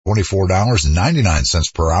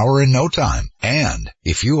$24.99 per hour in no time. And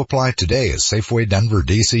if you apply today at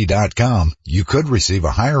SafewayDenverDC.com, you could receive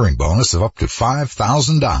a hiring bonus of up to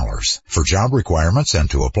 $5,000. For job requirements and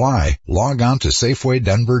to apply, log on to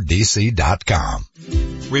SafewayDenverDC.com.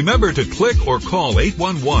 Remember to click or call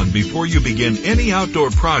 811 before you begin any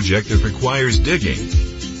outdoor project that requires digging.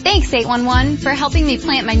 Thanks, 811, for helping me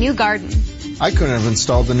plant my new garden. I couldn't have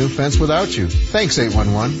installed the new fence without you. Thanks,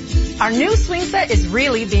 811. Our new swing set is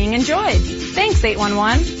really being enjoyed. Thanks,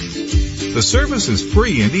 811. The service is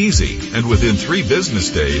free and easy, and within 3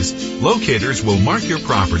 business days, locators will mark your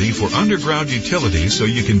property for underground utilities so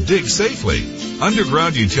you can dig safely.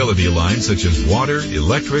 Underground utility lines such as water,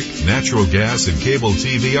 electric, natural gas, and cable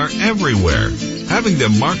TV are everywhere. Having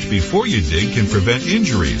them marked before you dig can prevent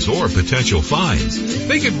injuries or potential fines.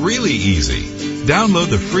 Make it really easy. Download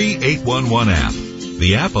the free 811 app.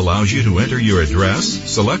 The app allows you to enter your address,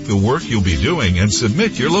 select the work you'll be doing, and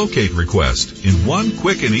submit your locate request in one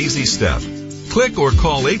quick and easy step. Click or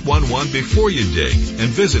call 811 before you dig and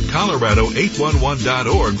visit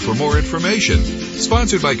Colorado811.org for more information.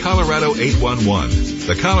 Sponsored by Colorado 811,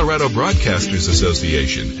 the Colorado Broadcasters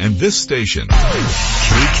Association, and this station.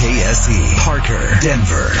 KKSE, Parker,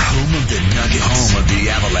 Denver, home of the Nuggets, home of the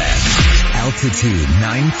Avalanche. Altitude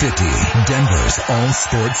 950, Denver's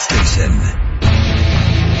all-sports station.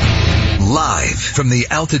 Live from the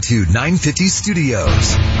Altitude 950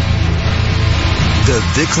 studios, the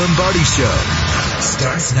Vic Lombardi Show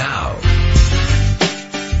starts now.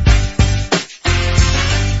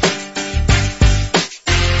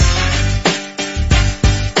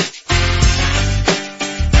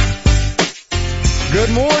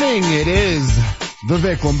 Good morning. It is the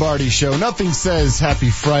Vic Lombardi Show. Nothing says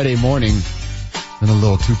happy Friday morning than a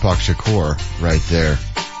little Tupac Shakur right there.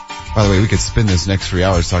 By the way, we could spend this next 3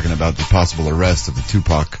 hours talking about the possible arrest of the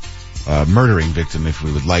Tupac murdering victim if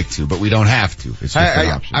we would like to, but we don't have to. It's just an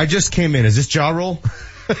option. I just came in. Is this jaw roll?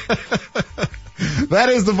 That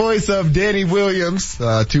is the voice of Danny Williams,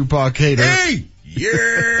 Tupac hater. Hey!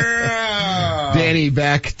 Yeah! Danny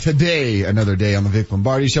back today, another day on the Vic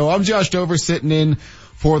Lombardi Show. I'm Josh Dover sitting in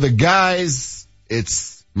for the guys.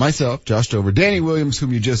 It's myself, Josh Dover, Danny Williams,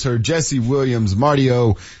 whom you just heard, Jesse Williams,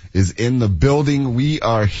 Martio is in the building. We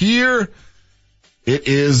are here. It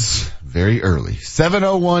is very early,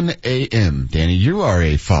 7:01 a.m. Danny, you are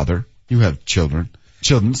a father. You have children's.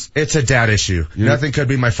 It's a dad issue. Nothing could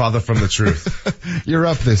be my father from the truth. You're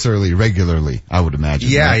up this early regularly, I would imagine.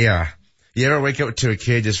 Yeah, right? yeah. You ever wake up to a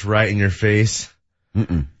kid just right in your face?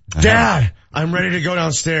 Mm-mm. Dad, I'm ready to go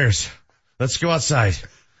downstairs. Let's go outside.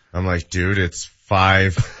 I'm like, dude, it's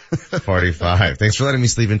 5:45. Thanks for letting me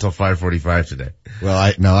sleep until 5:45 today. Well,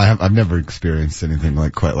 I've never experienced anything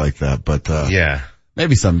quite like that, but yeah.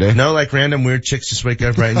 Maybe someday. No, like random weird chicks just wake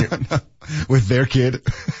up right in your... No, with their kid.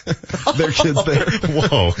 Their kid's there.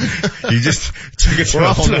 Whoa. You just took it to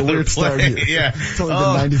a whole nother weird start here. Yeah. It's only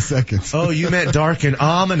been 90 seconds. Oh, you meant dark and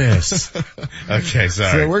ominous. Okay,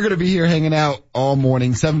 sorry. So we're going to be here hanging out all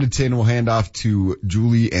morning. 7 to 10, we'll hand off to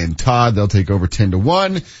Julie and Todd. They'll take over 10 to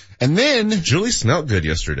 1. And then... Julie smelled good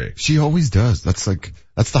yesterday. She always does. That's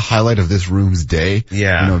the highlight of this room's day.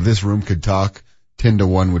 Yeah. You know, if this room could talk, 10 to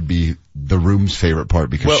 1 would be the room's favorite part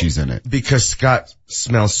because she's in it. Because Scott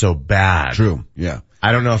smells so bad. True. Yeah.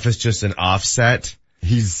 I don't know if it's just an offset.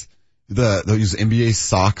 He's those NBA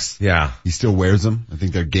socks. Yeah. He still wears them. I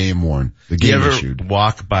think they're game worn. The game issued. You ever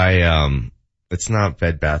walk by, it's not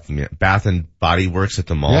Bed Bath and Body Works at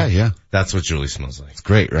the mall? Yeah, yeah. That's what Julie smells like. It's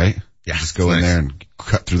great, right? Yeah. Just go in there and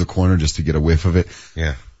cut through the corner just to get a whiff of it.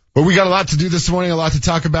 Yeah. But we got a lot to do this morning, a lot to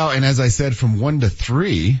talk about. And as I said, from 1 to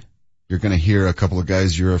 3, you're going to hear a couple of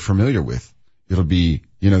guys you're familiar with. It'll be,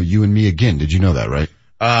 you and me again. Did you know that, right?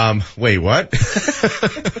 Wait, what?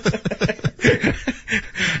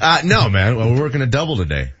 No, man. Well, we're working a double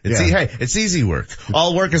today. It's easy work.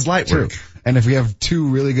 All work is light work. And if we have 2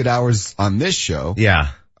 really good hours on this show. Yeah.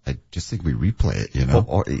 I just think we replay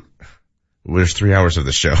it, There's 3 hours of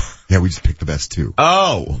the show. Yeah, we just picked the best 2.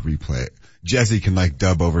 Oh. We'll replay it. Jesse can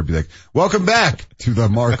dub over and be like, welcome back to the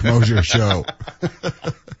Mark Mosier Show.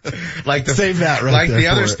 Save that right there. Like the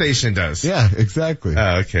other station does. Yeah, exactly.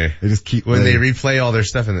 Oh, okay. They just keep when they replay all their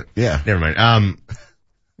stuff in it. Yeah. Never mind.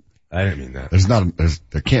 I didn't mean that.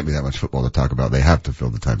 There can't be that much football to talk about. They have to fill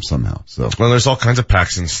the time somehow. So. Well, there's all kinds of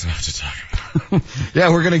packs and stuff to talk about. Yeah,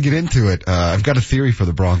 we're gonna get into it. I've got a theory for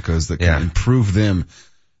the Broncos that can improve them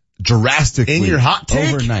drastically. In your hot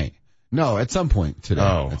take? Overnight. No, at some point today.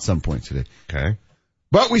 Oh. At some point today. Okay.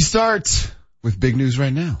 But we start with big news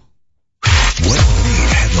right now. What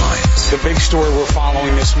made headlines? The big story we're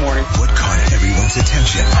following this morning. What caught everyone's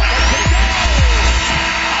attention?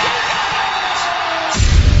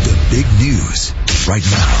 The news right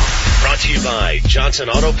now. Brought to you by Johnson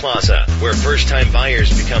Auto Plaza, where first-time buyers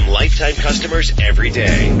become lifetime customers every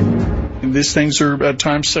day. These things are at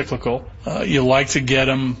times cyclical. You like to get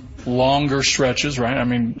them longer stretches, right? I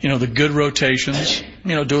mean, the good rotations,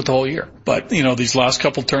 do it the whole year. But, these last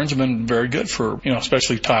couple turns have been very good for,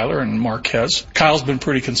 especially Tyler and Marquez. Kyle's been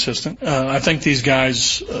pretty consistent. I think these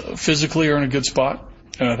guys physically are in a good spot.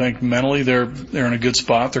 And I think mentally they're in a good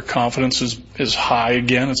spot. Their confidence is high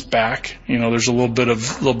again. It's back. There's a little bit of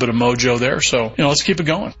mojo there. So, let's keep it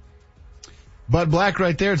going. Bud Black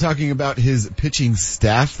right there talking about his pitching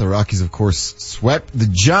staff. The Rockies, of course, swept the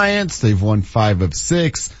Giants. They've won 5 of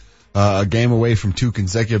 6. A game away from 2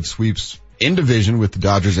 consecutive sweeps in division with the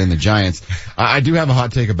Dodgers and the Giants. I do have a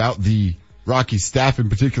hot take about the Rockies staff, in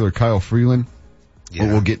particular Kyle Freeland, what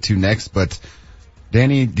we'll get to next. But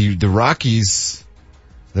Danny, the Rockies,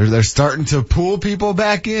 they're starting to pull people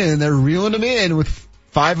back in. They're reeling them in with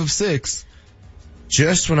 5 of 6.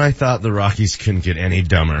 Just when I thought the Rockies couldn't get any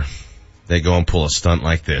dumber, they go and pull a stunt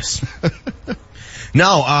like this.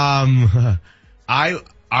 No,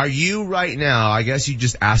 are you right now, I guess you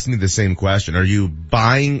just asked me the same question, are you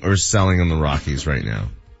buying or selling on the Rockies right now?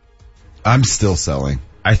 I'm still selling.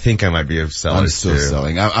 I think I might be a seller I'm still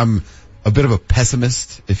selling. I'm a bit of a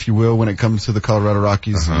pessimist, if you will, when it comes to the Colorado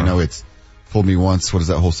Rockies. It's fool me once, what is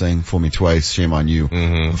that whole saying? Fool me twice, shame on you.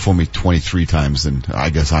 Fool me 23 times, and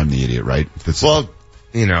I guess I'm the idiot, right?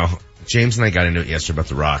 James and I got into it yesterday about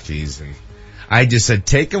the Rockies, and I just said,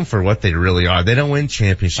 take them for what they really are. They don't win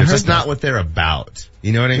championships. That's not what they're about.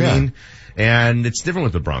 You know what I mean? And it's different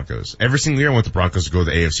with the Broncos. Every single year I want the Broncos to go to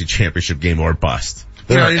the AFC Championship game or bust.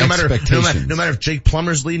 No matter if Jake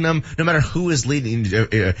Plummer's leading them, no matter who is leading,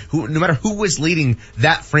 no matter who is leading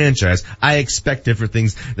that franchise, I expect different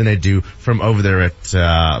things than I do from over there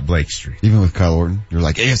at Blake Street. Even with Kyle Orton, you're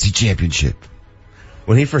like, AFC Championship.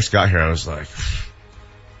 When he first got here, I was like,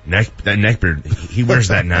 that neckbeard, he wears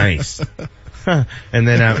that nice. And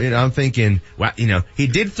then I'm thinking, wow, he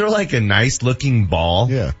did throw like a nice looking ball.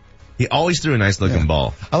 Yeah. He always threw a nice looking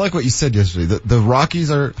ball. I like what you said yesterday. The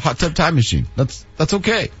Rockies are Hot Tub Time Machine. That's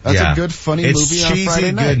okay. That's a good, funny movie on Friday night. It's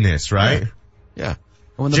cheesy goodness, right? Yeah.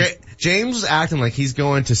 James was acting like he's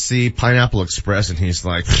going to see Pineapple Express, and he's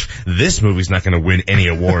like, this movie's not going to win any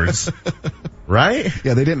awards. Right?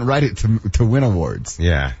 Yeah, they didn't write it to win awards.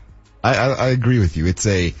 Yeah. I agree with you. It's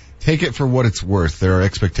take it for what it's worth. There are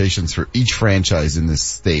expectations for each franchise in this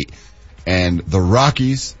state. And the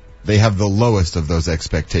Rockies, they have the lowest of those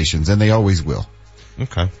expectations, and they always will.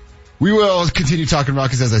 Okay. We will continue talking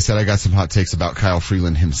Rockies. As I said, I got some hot takes about Kyle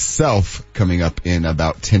Freeland himself coming up in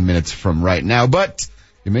about 10 minutes from right now. But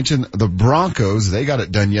you mentioned the Broncos. They got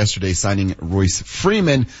it done yesterday signing Royce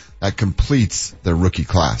Freeman. That completes their rookie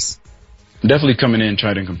class. Definitely coming in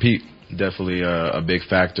trying to compete. Definitely a big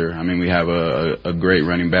factor. I mean, we have a great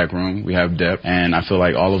running back room. We have depth, and I feel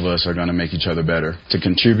like all of us are going to make each other better. To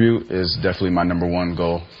contribute is definitely my number one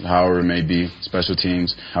goal, however it may be, special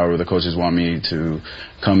teams, however the coaches want me to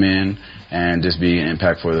come in and just be an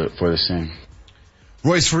impact for the team.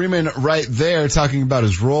 Royce Freeman right there talking about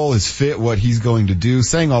his role, his fit, what he's going to do,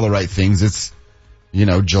 saying all the right things. It's,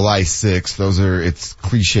 July 6th. It's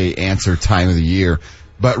cliche answer time of the year.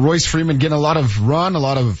 But Royce Freeman getting a lot of run, a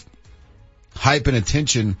lot of hype and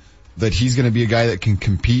attention that he's going to be a guy that can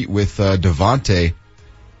compete with Devontae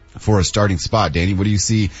for a starting spot. Danny, what do you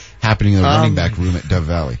see happening in the running back room at Dove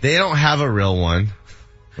Valley? They don't have a real one.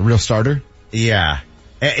 A real starter? Yeah.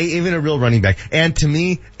 Even a real running back. And to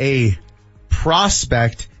me, a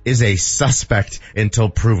prospect is a suspect until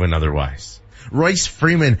proven otherwise. Royce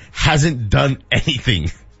Freeman hasn't done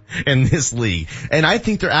anything in this league. And I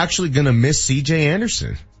think they're actually going to miss C.J.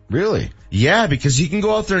 Anderson. Really? Yeah, because he can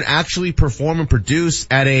go out there and actually perform and produce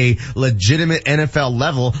at a legitimate NFL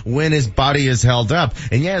level when his body is held up.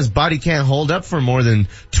 And yeah, his body can't hold up for more than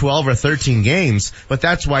 12 or 13 games, but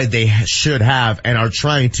that's why they should have and are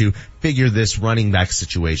trying to figure this running back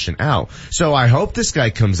situation out. So I hope this guy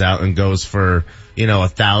comes out and goes for,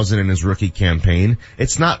 1,000 in his rookie campaign.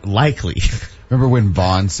 It's not likely. Remember when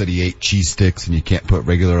Vaughn said he ate cheese sticks and you can't put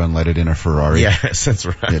regular unleaded in a Ferrari? Yes, that's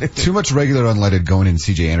right. Yeah, too much regular unleaded going in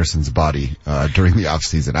C.J. Anderson's body during the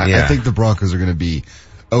offseason. I think the Broncos are going to be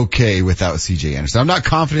okay without C.J. Anderson. I'm not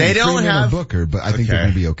confident in Freeman or Booker, but I think they're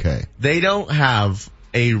going to be okay. They don't have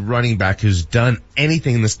a running back who's done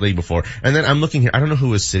anything in this league before. And then I'm looking here. I don't know who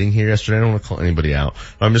was sitting here yesterday. I don't want to call anybody out.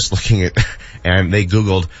 I'm just looking at, and they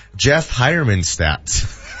Googled Jeff Hireman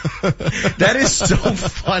stats. That is so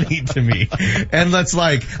funny to me. And that's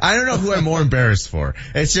like, I don't know who I'm more embarrassed for.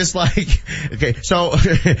 It's just like, okay, so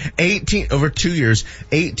 18, over 2 years,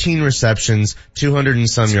 18 receptions, 200 and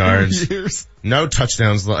some yards. No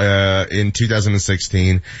touchdowns, in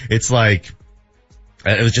 2016. It's like,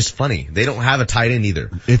 it was just funny. They don't have a tight end either.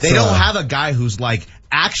 They don't have a guy who's like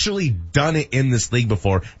actually done it in this league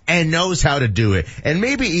before and knows how to do it. And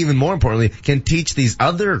maybe even more importantly, can teach these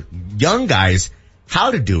other young guys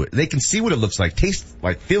how to do it. They can see what it looks like, tastes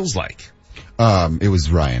like, feels like. It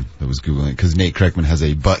was Ryan that was Googling it because Nate Kreckman has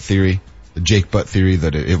a butt theory, the Jake Butt theory,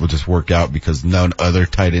 that it will just work out because none other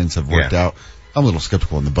tight ends have worked out. I'm a little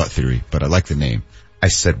skeptical on the butt theory, but I like the name. I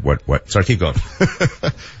said what? Sorry, keep going.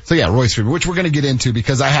 So yeah, Royce Freeman, which we're going to get into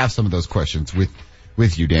because I have some of those questions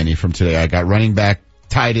with you, Danny, from today. I got running back,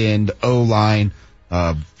 tight end, O-line,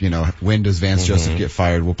 when does Vance Joseph get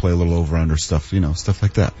fired? We'll play a little over-under stuff, stuff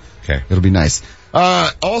like that. Okay. It'll be nice.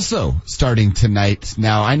 Also starting tonight.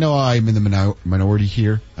 Now I know I'm in the minority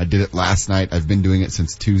here. I did it last night. I've been doing it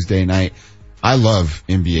since Tuesday night. I love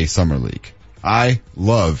NBA Summer League. The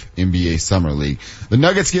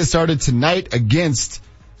Nuggets get started tonight against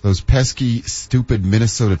those pesky, stupid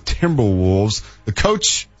Minnesota Timberwolves. The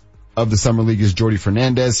coach of the Summer League is Jordy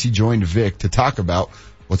Fernandez. He joined Vic to talk about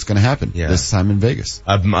what's going to happen this time in Vegas.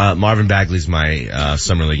 Marvin Bagley's my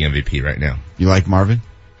Summer League MVP right now. You like Marvin?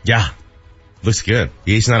 Yeah. Looks good.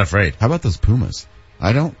 He's not afraid. How about those Pumas?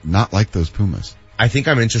 I don't not like those Pumas. I think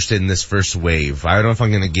I'm interested in this first wave. I don't know if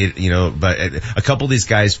I'm going to get, but a couple of these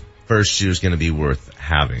guys first year is going to be worth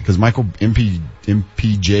having. Because Michael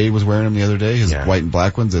MPJ was wearing them the other day, his white and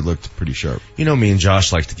black ones. They looked pretty sharp. Me and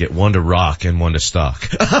Josh like to get one to rock and one to stock.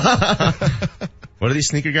 What are these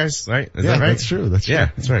sneaker guys, right? Is that right? That's true.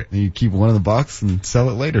 Yeah, that's right. And you keep one in the box and sell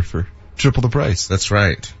it later for triple the price. That's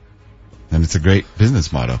right. And it's a great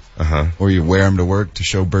business motto. Or you wear them to work to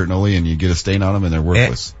show Bert and Ole and you get a stain on them and they're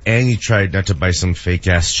worthless. And you tried not to buy some fake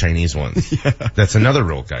ass Chinese ones. That's another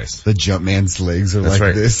rule, guys. The Jumpman's legs are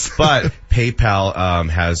this. But PayPal,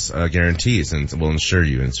 has, guarantees and will insure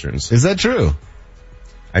you in certain. Is that true?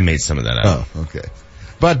 I made some of that up. Oh, okay.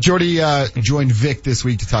 But Jordy, joined Vic this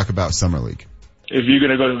week to talk about Summer League. If you're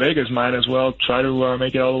going to go to Vegas, might as well try to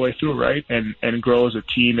make it all the way through, right? And grow as a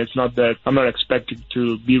team. It's not that I'm not expected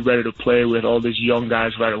to be ready to play with all these young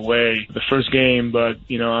guys right away the first game, but,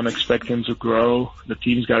 I'm expecting to grow. The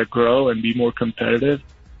team's got to grow and be more competitive.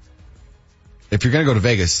 If you're going to go to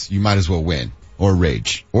Vegas, you might as well win or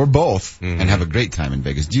rage or both and have a great time in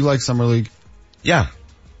Vegas. Do you like Summer League? Yeah.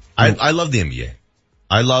 I love the NBA.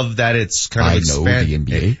 I love that it's kind of expanded. I know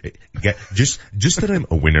the NBA. Just that I'm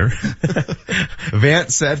a winner.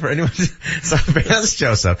 Vance said for anyone, so Vance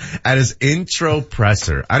Joseph at his intro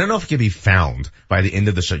presser. I don't know if it can be found by the end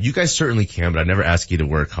of the show. You guys certainly can, but I never ask you to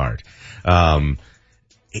work hard.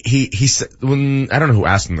 He said, I don't know who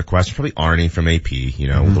asked him the question, probably Arnie from AP,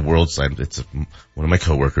 the world's, it's one of my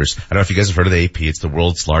coworkers. I don't know if you guys have heard of the AP. It's the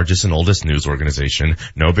world's largest and oldest news organization.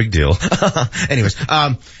 No big deal. Anyways,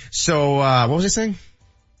 so, what was I saying?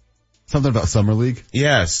 Something about Summer League?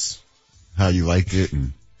 Yes. How you liked it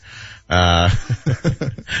and,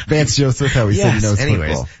 Vance Joseph, how he said he knows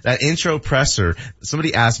football. That intro presser,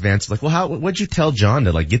 somebody asked Vance, like, well, what'd you tell John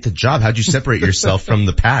to get the job? How'd you separate yourself from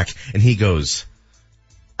the pack? And he goes,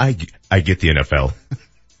 I get the NFL.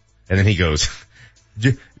 And then he goes,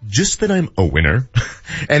 just that I'm a winner.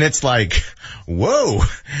 And it's like, whoa,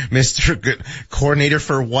 Mr. Coordinator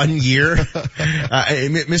for 1 year,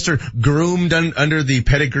 Mr. Groomed under the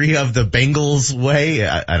pedigree of the Bengals way.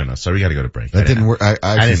 I don't know. So we got to go to break. That didn't work. I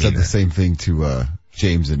actually said the same thing to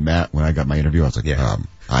James and Matt when I got my interview. I was like,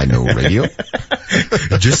 I know radio.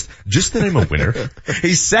 just that I'm a winner.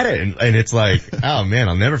 He said it, and it's like, oh man,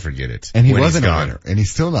 I'll never forget it. And he wasn't a winner, and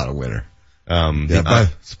he's still not a winner.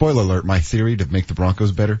 Spoiler alert, my theory to make the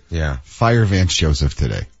Broncos better. Yeah. Fire Vance Joseph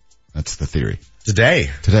today. That's the theory. Today,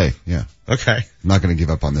 yeah. Okay. I'm not going to give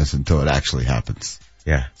up on this until it actually happens.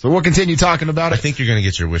 Yeah. So we'll continue talking about it. I think you're going to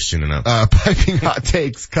get your wish soon enough. Piping hot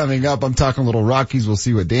takes coming up. I'm talking Little Rockies. We'll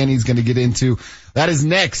see what Danny's going to get into. That is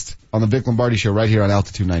next on the Vic Lombardi Show right here on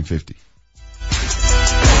Altitude 950.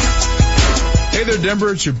 Hey there,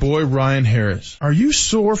 Denver. It's your boy, Ryan Harris. Are you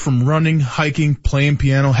sore from running, hiking, playing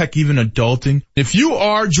piano, heck, even adulting? If you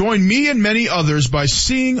are, join me and many others by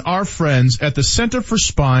seeing our friends at the Center for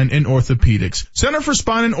Spine and Orthopedics. Center for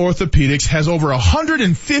Spine and Orthopedics has over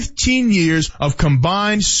 115 years of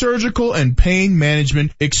combined surgical and pain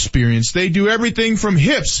management experience. They do everything from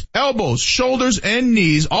hips, elbows, shoulders, and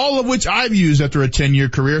knees, all of which I've used after a 10-year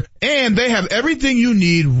career, and they have everything you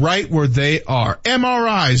need right where they are.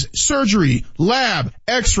 MRIs, surgery, lab,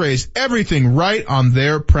 x-rays, everything right on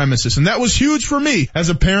their premises. And that was huge for me as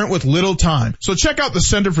a parent with little time. So check out the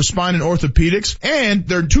Center for Spine and Orthopedics and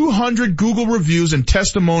their 200 Google reviews and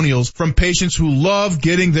testimonials from patients who love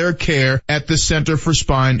getting their care at the Center for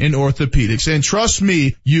Spine and Orthopedics. And trust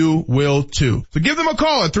me, you will too. So give them a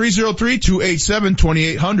call at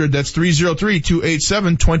 303-287-2800. That's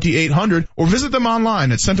 303-287-2800. Or visit them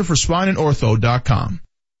online at centerforspineandortho.com.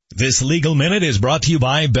 This Legal Minute is brought to you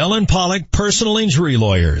by Bell & Pollock Personal Injury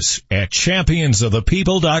Lawyers at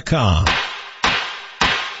championsofthepeople.com.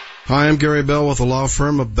 Hi, I'm Gary Bell with the law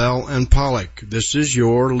firm of Bell & Pollock. This is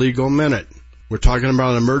your Legal Minute. We're talking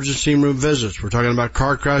about emergency room visits. We're talking about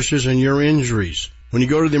car crashes and your injuries. When you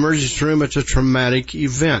go to the emergency room, it's a traumatic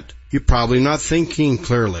event. You're probably not thinking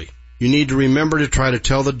clearly. You need to remember to try to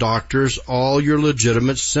tell the doctors all your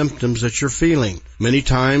legitimate symptoms that you're feeling. Many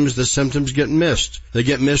times the symptoms get missed. They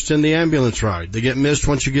get missed in the ambulance ride. They get missed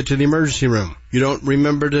once you get to the emergency room. You don't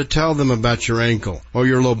remember to tell them about your ankle or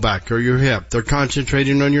your low back or your hip. They're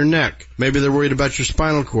concentrating on your neck. Maybe they're worried about your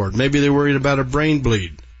spinal cord. Maybe they're worried about a brain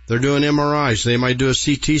bleed. They're doing MRIs. They might do a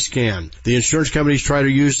CT scan. The insurance companies try to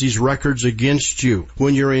use these records against you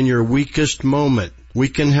when you're in your weakest moment. We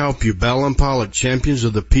can help you. Bell & Pollock,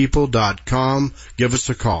 championsofthepeople.com. Give us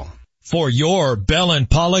a call. For your Bell &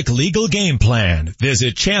 Pollock legal game plan,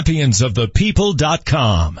 visit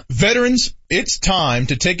championsofthepeople.com. Veterans, it's time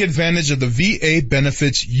to take advantage of the VA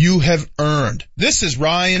benefits you have earned. This is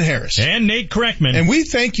Ryan Harris. And Nate Kreckman. And we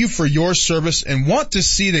thank you for your service and want to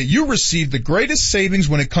see that you receive the greatest savings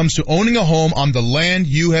when it comes to owning a home on the land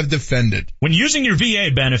you have defended. When using your VA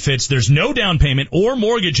benefits, there's no down payment or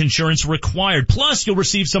mortgage insurance required. Plus, you'll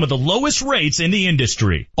receive some of the lowest rates in the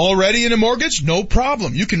industry. Already in a mortgage? No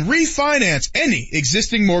problem. You can refinance any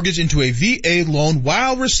existing mortgage into a VA loan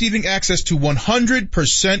while receiving access to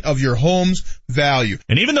 100% of your home's value.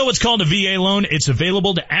 And even though it's called a VA loan, it's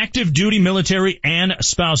available to active duty military and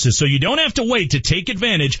spouses, so you don't have to wait to take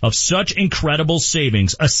advantage of such incredible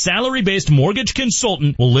savings. A salary-based mortgage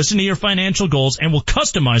consultant will listen to your financial goals and will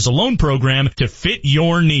customize a loan program to fit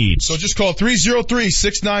your needs. So just call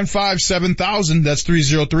 303-695-7000. That's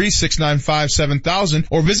 303-695-7000.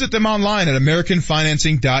 Or visit them online at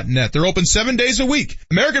AmericanFinancing.net. They're open 7 days a week.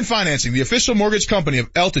 American Financing, the official mortgage company of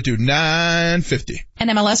Altitude 950.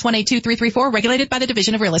 NMLS 182334, regulated by the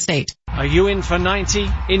Division of Real Estate. Are you in for 90?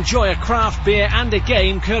 Enjoy a craft beer and a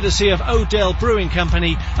game courtesy of Odell Brewing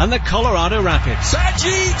Company and the Colorado Rapids.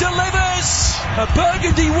 Badgie delivers a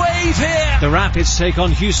burgundy wave here. The Rapids take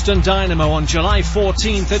on Houston Dynamo on July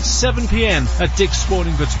 14th at 7 p.m. at Dick's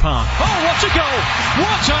Sporting Goods Park. Oh, what a goal!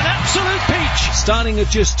 What an absolute peach! Starting at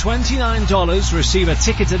just $29, receive a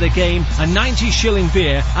ticket to the game, a 90-shilling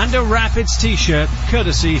beer, and a Rapids t-shirt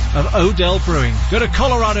courtesy of Odell Brewing. Go to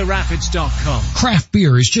ColoradoRapids.com. Craft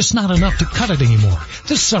beer is just not enough to cut it anymore.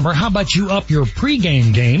 This summer, how about you up your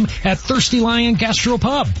pregame game at Thirsty Lion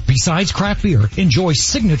Gastropub? Besides craft beer, enjoy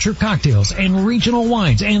signature cocktails and regional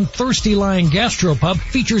wines, and Thirsty Lion Gastropub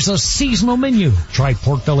features a seasonal menu. Try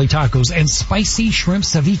pork belly tacos and spicy shrimp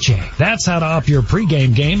ceviche. That's how to up your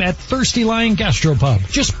pregame game at Thirsty Lion Gastropub.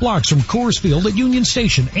 Just blocks from Coors Field at Union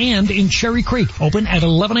Station and in Cherry Creek. Open at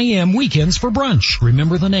 11 a.m. weekends for brunch.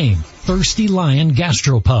 Remember the name, Thirsty Lion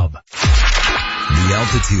Gastropub. The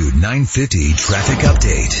Altitude 950 traffic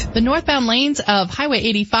update. The northbound lanes of Highway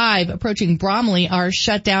 85 approaching Bromley are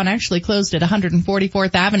shut down, actually closed at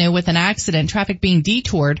 144th Avenue with an accident, traffic being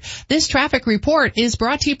detoured. This traffic report is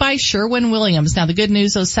brought to you by Sherwin-Williams. Now the good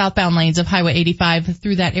news, those southbound lanes of Highway 85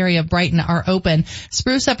 through that area of Brighton are open.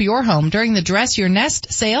 Spruce up your home during the Dress Your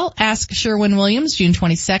Nest sale. Ask Sherwin-Williams June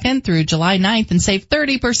 22nd through July 9th and save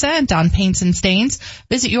 30% on paints and stains.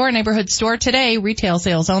 Visit your neighborhood store today. Retail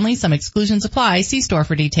sales only. Some exclusions apply. See store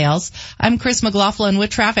for details. I'm Chris McLaughlin with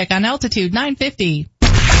traffic on Altitude 950.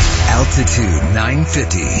 Altitude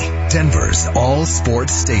 950, Denver's all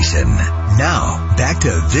sports station. Now, back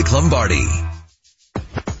to Vic Lombardi.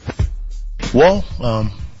 Well,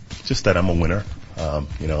 just that I'm a winner,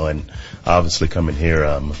 and obviously coming here,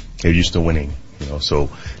 you're used to winning, so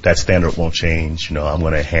that standard won't change. I'm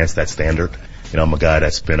going to enhance that standard. I'm a guy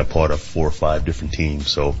that's been a part of 4 or 5 different teams,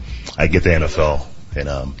 so I get the NFL. And,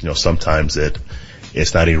 sometimes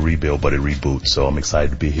it's not a rebuild, but a reboot. So I'm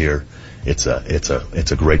excited to be here. It's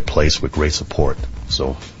a great place with great support.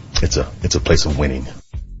 So it's a place of winning.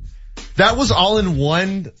 That was all in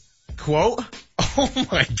one quote? Oh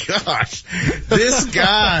my gosh. This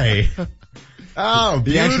guy. Oh,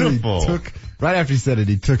 beautiful. Right after he said it,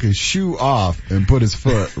 he took his shoe off and put his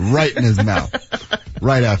foot right in his mouth.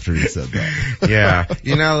 Right after he said that. Yeah.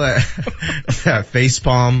 You know that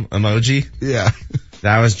facepalm emoji? Yeah.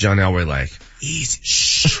 That was John Elway like, easy,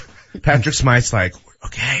 shh. Patrick Smythe's like,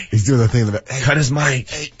 okay. He's doing the thing that, hey, cut his mic.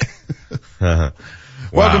 Hey. Wow.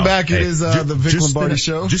 Welcome back. It is the Vic Lombardi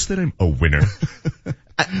Show. Just that I'm a winner.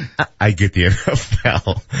 I get the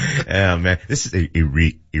NFL. Oh man, this is a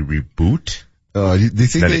reboot. Do you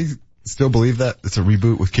think they still believe that it's a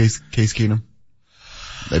reboot with Case Keenum?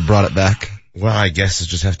 They brought it back. Well, I guess I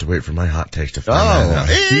just have to wait for my hot take to find that out.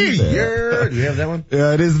 Hey, do you have that one?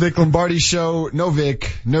 Yeah, it is Vic Lombardi Show. No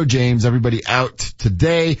Vic, no James. Everybody out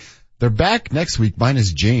today. They're back next week,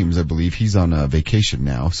 minus James, I believe. He's on vacation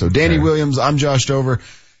now. So Danny Williams, I'm Josh Dover,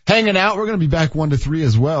 hanging out. We're going to be back 1 to 3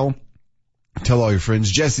 as well. Tell all your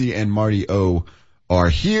friends. Jesse and Marty O are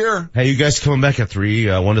here. Hey, you guys coming back at 1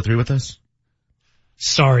 to 3 with us?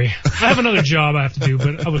 Sorry. I have another job I have to do,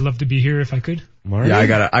 but I would love to be here if I could. Marty? Yeah,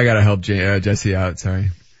 I gotta help Jesse out. Sorry.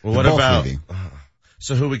 Well, what about,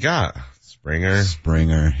 so who we got?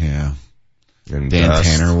 Springer, yeah. And Dan Dust.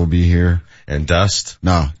 Tanner will be here. And Dust?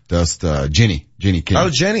 No, Dust, Jenny King. Oh,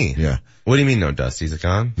 Jenny. Yeah. What do you mean no Dust? He's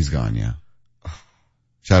gone? He's gone, yeah.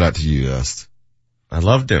 Shout out to you, Dust. I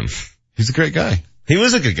loved him. He's a great guy. He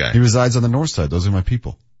was a good guy. He resides on the north side. Those are my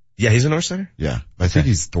people. Yeah, he's a north sider? Yeah. I think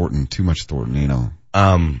he's Thornton, too much Thornton, you know.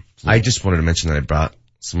 I just wanted to mention that I brought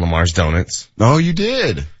some Lamar's Donuts. Oh, you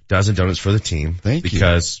did? Dozen donuts for the team. Thank you.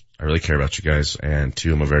 Because I really care about you guys, and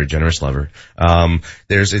two, I'm a very generous lover.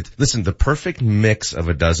 Listen, the perfect mix of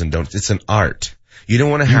a dozen donuts. It's an art. You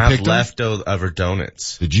don't want to have leftover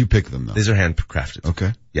donuts. Did you pick them though? These are handcrafted.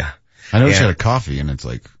 Okay. Yeah. I know you had a coffee and it's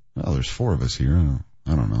like, well, there's 4 of us here.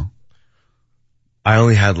 I don't know. I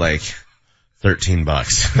only had like $13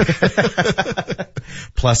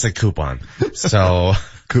 plus a coupon. So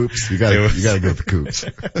Coops, you gotta go with the Coops.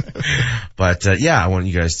 But yeah, I want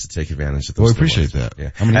you guys to take advantage of those. Well, I appreciate that.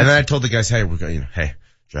 Yeah. And then I told the guys, hey, we're going,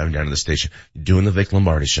 driving down to the station, doing the Vic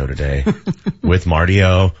Lombardi Show today with Marty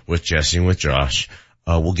O, with Jesse, and with Josh.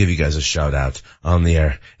 We'll give you guys a shout out on the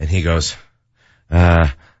air. And he goes,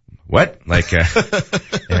 what? Like,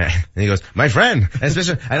 and he goes, my friend. And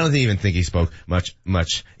especially, I don't even think he spoke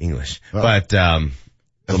much English. Well, but,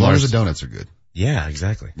 as long as the donuts are good. Yeah,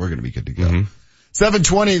 exactly. We're gonna be good to go. Mm-hmm.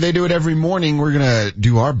 7:20, they do it every morning. We're gonna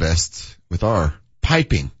do our best with our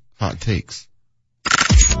piping hot takes.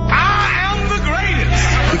 I am the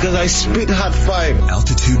greatest because I spit hot fire.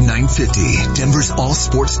 Altitude 950, Denver's all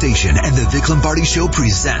sports station, and the Vic Lombardi Show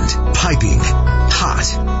present Piping Hot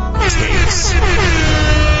Takes.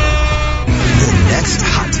 The next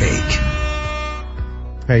hot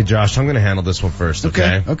take. Hey Josh, I'm gonna handle this one first,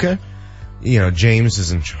 okay? Okay. You know, James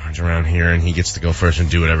is in charge around here and he gets to go first and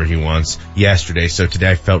do whatever he wants yesterday. So today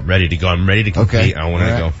I felt ready to go. I'm ready to compete. Okay. I want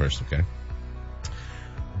to go first, okay?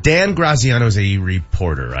 Dan Graziano is a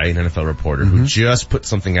reporter, right? An NFL reporter who just put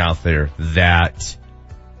something out there that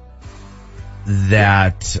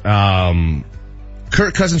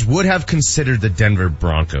Kirk Cousins would have considered the Denver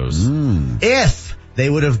Broncos if they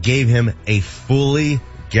would have gave him a fully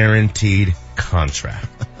guaranteed contract.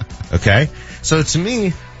 Okay? So to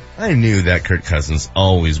me, I knew that Kirk Cousins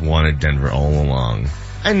always wanted Denver all along.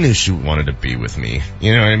 I knew she wanted to be with me.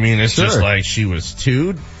 You know what I mean? It's just like she was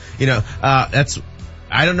too,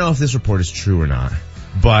 I don't know if this report is true or not,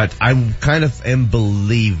 but I kind of am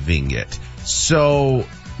believing it. So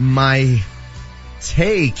my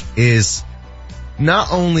take is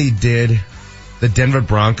not only did the Denver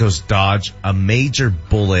Broncos dodge a major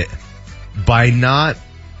bullet by not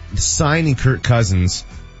signing Kirk Cousins,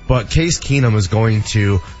 but Case Keenum is going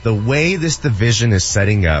to, the way this division is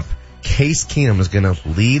setting up, Case Keenum is going to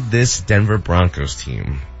lead this Denver Broncos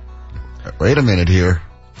team. Wait a minute here.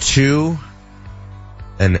 To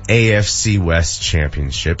an AFC West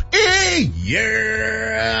championship. Yeah!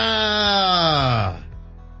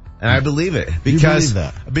 And I believe it.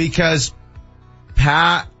 Because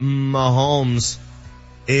Pat Mahomes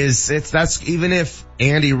that's even if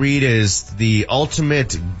Andy Reid is the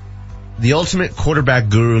ultimate quarterback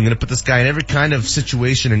guru, I'm going to put this guy in every kind of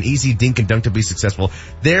situation, an easy dink and dunk to be successful.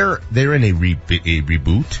 They're in a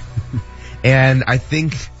reboot. And I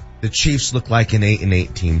think the Chiefs look like an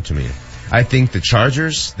 8-8 team to me. I think the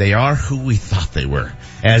Chargers, they are who we thought they were.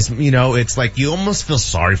 As, it's like you almost feel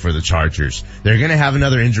sorry for the Chargers. They're going to have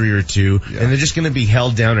another injury or two, and they're just going to be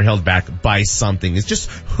held down or held back by something. It's just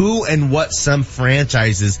who and what some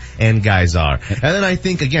franchises and guys are. And then I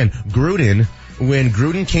think, again, Gruden when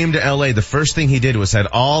Gruden came to LA, the first thing he did was had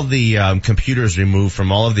all the computers removed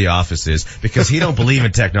from all of the offices because he don't believe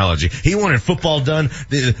in technology. He wanted football done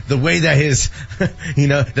the way that his,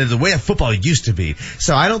 the way that football used to be.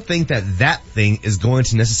 So I don't think that thing is going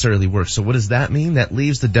to necessarily work. So what does that mean? That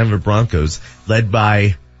leaves the Denver Broncos led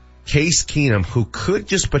by Case Keenum, who could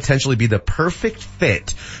just potentially be the perfect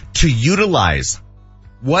fit to utilize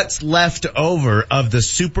what's left over of the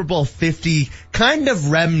Super Bowl 50 kind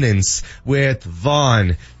of remnants with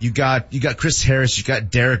Vaughn. You got Chris Harris, you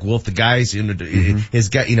got Derek Wolfe, the guys, you got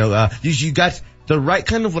the right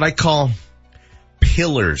kind of what I call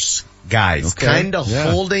pillars guys, kind of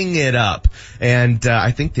holding it up. And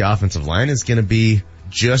I think the offensive line is going to be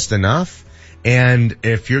just enough. And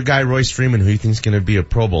if your guy Royce Freeman, who you think is going to be a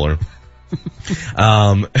Pro Bowler,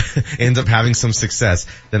 ends up having some success,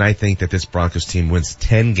 then I think that this Broncos team wins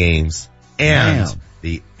 10 games and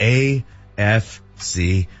the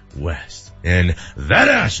AFC West in the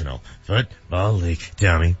National Football League.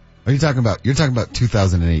 Tommy. You're talking about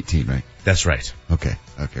 2018, right? That's right. Okay.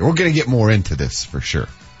 We're going to get more into this for sure.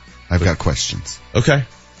 I've got questions. Okay.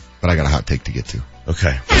 But I got a hot take to get to.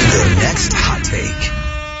 Okay. The next hot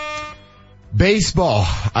take. Baseball.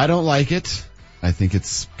 I don't like it. I think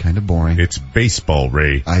it's kind of boring. It's baseball,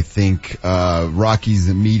 Ray. I think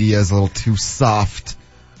Rockies media is a little too soft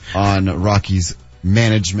on Rockies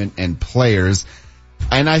management and players.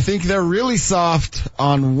 And I think they're really soft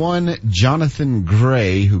on one Jonathan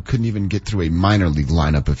Gray, who couldn't even get through a minor league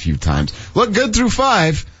lineup a few times. Looked good through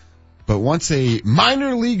 5, but once a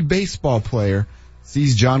minor league baseball player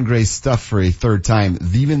sees John Gray's stuff for a third time,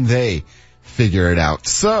 even they figure it out.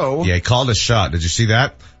 So yeah, he called a shot. Did you see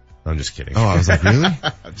that? I'm just kidding. Oh, I was like, really?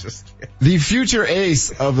 I'm just kidding. The future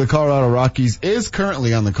ace of the Colorado Rockies is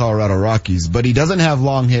currently on the Colorado Rockies, but he doesn't have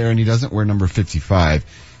long hair and he doesn't wear number 55.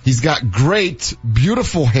 He's got great,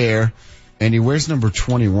 beautiful hair, and he wears number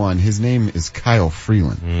 21. His name is Kyle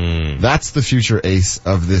Freeland. That's the future ace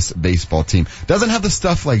of this baseball team. Doesn't have the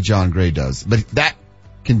stuff like John Gray does, but that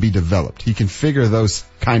can be developed. He can figure those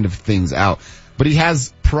kind of things out. But he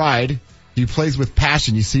has pride. He plays with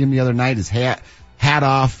passion. You see him the other night, his hat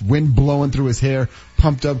off, wind blowing through his hair,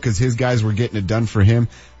 pumped up because his guys were getting it done for him.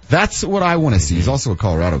 That's what I want to see. He's also a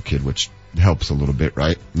Colorado kid, which helps a little bit,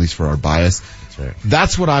 right? At least for our bias. That's right.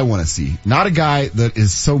 That's what I want to see. Not a guy that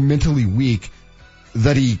is so mentally weak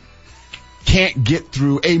that he can't get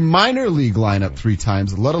through a minor league lineup 3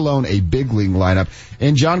 times, let alone a big league lineup.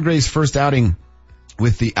 In John Gray's first outing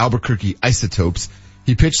with the Albuquerque Isotopes,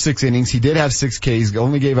 he pitched 6 innings. He did have 6 Ks,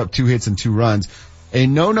 only gave up 2 hits and 2 runs. A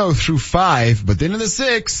no-no through 5, but then in the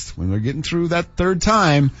 6th, when they're getting through that third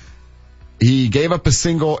time, he gave up a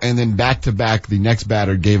single, and then back-to-back, the next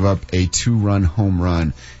batter gave up a 2-run home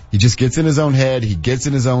run. He just gets in his own head. He gets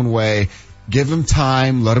in his own way. Give him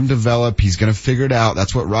time. Let him develop. He's going to figure it out.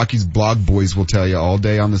 That's what Rocky's blog boys will tell you all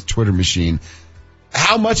day on this Twitter machine.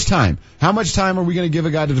 How much time? How much time are we going to give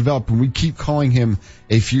a guy to develop when we keep calling him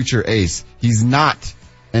a future ace? He's not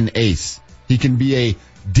an ace. He can be a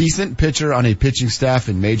decent pitcher on a pitching staff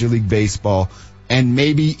in Major League Baseball, and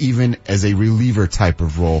maybe even as a reliever type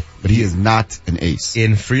of role, but he is not an ace.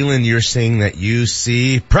 In Freeland, you're saying that you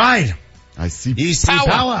see pride. I see you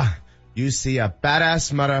power. You see a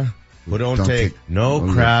badass mother who don't take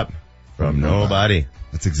no crap from nobody.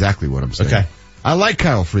 That's exactly what I'm saying. Okay. I like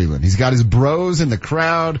Kyle Freeland. He's got his bros in the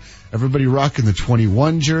crowd. Everybody rocking the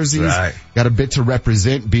 21 jerseys. Right. Got a bit to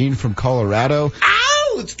represent being from Colorado.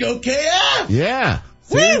 Ow! Let's go KF! Yeah.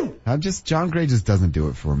 Woo! John Gray just doesn't do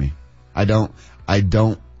it for me. I don't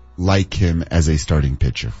like him as a starting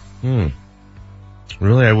pitcher.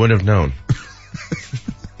 Really, I wouldn't have known.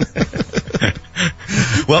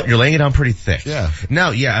 Well, you're laying it on pretty thick. Yeah.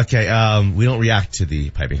 No, yeah, okay. We don't react to the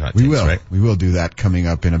piping hot takes, We will. Right? We will do that coming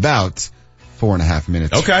up in about 4.5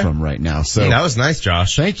 minutes from right now. So that was nice,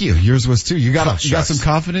 Josh. Thank you. Yours was too. You got some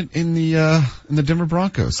confidence in the Denver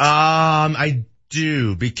Broncos. I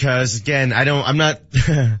do, because again,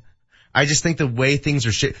 I just think the way things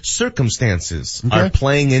are circumstances are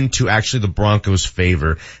playing into actually the Broncos'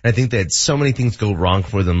 favor. And I think that so many things go wrong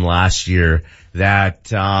for them last year that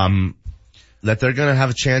they're going to have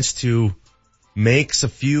a chance to make a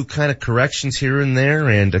few kind of corrections here and there.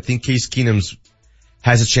 And I think Case Keenum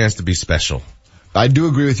has a chance to be special. I do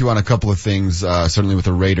agree with you on a couple of things, certainly with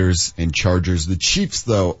the Raiders and Chargers. The Chiefs,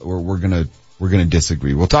 though, we're gonna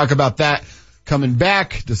disagree. We'll talk about that coming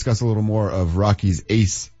back, discuss a little more of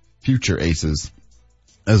Rocky's future aces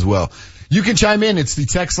as well. You can chime in. It's the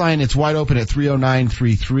text line. It's wide open at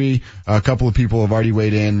 30933. A couple of people have already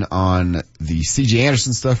weighed in on the C.J.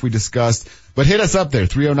 Anderson stuff we discussed. But hit us up there,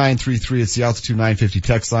 30933. It's the Altitude 950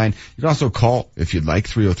 text line. You can also call if you'd like,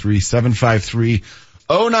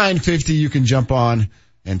 303-753-0950. You can jump on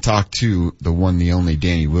and talk to the one, the only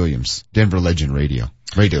Danny Williams, Denver Legend Radio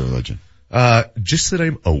legend. Just that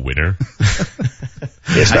I'm a winner.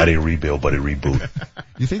 It's not a rebuild, but a reboot.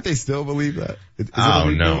 You think they still believe that?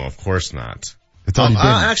 No, of course not. It's already been.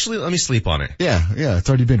 Actually, let me sleep on it. Yeah, it's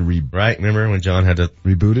already been right? Remember when John had to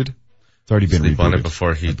rebooted? It's already been sleep rebooted on it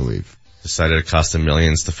before he, I believe, decided it cost him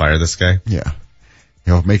millions to fire this guy? Yeah.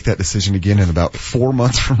 He'll make that decision again in about 4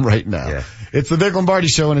 months from right now. Yeah. It's the Vic Lombardi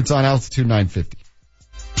Show, and it's on Altitude 950.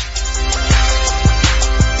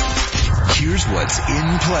 Here's what's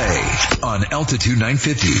in play on Altitude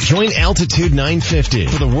 950. Join Altitude 950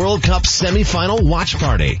 for the World Cup semifinal watch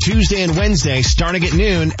party. Tuesday and Wednesday starting at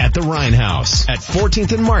noon at the Rhine House at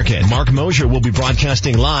 14th and Market. Mark Mosier will be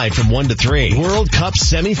broadcasting live from 1 to 3. World Cup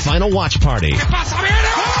semifinal watch party.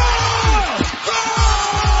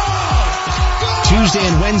 Tuesday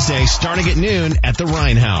and Wednesday starting at noon at the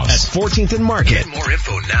Rhine House at 14th and Market. Get more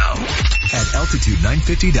info now at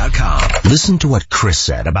altitude950.com. Listen to what Chris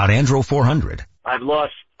said about Andro 400. I've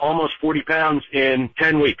lost almost 40 pounds in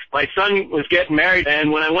 10 weeks. My son was getting married,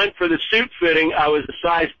 and when I went for the suit fitting, I was a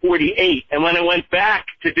size 48. And when I went back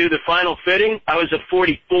to do the final fitting, I was a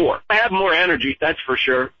 44. I have more energy, that's for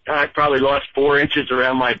sure. I probably lost 4 inches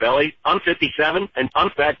around my belly. I'm 57, and I'm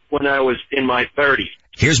fat when I was in my 30s.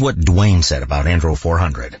 Here's what Dwayne said about Andro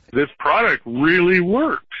 400. This product really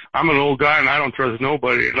works. I'm an old guy and I don't trust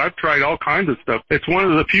nobody. And I've tried all kinds of stuff. It's one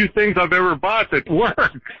of the few things I've ever bought that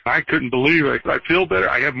works. I couldn't believe it. I feel better.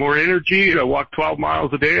 I have more energy. I walk 12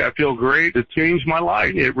 miles a day. I feel great. It changed my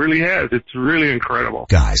life. It really has. It's really incredible.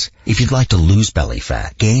 Guys, if you'd like to lose belly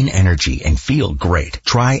fat, gain energy, and feel great,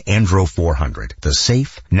 try Andro 400, the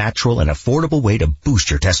safe, natural, and affordable way to boost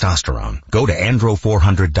your testosterone. Go to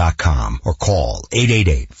andro400.com or call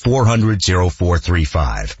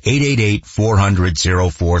 888-400-0435.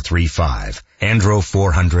 888-400-0435.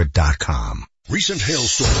 Andro400.com. Recent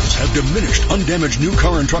hailstorms have diminished undamaged new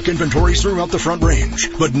car and truck inventories throughout the Front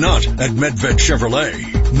Range, but not at Medved Chevrolet.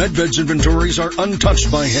 Medved's inventories are untouched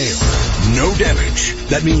by hail. No damage.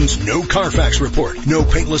 That means no Carfax report, no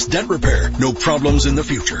paintless dent repair, no problems in the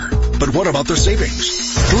future. But what about the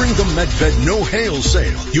savings? During the Medved No Hail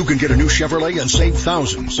sale, you can get a new Chevrolet and save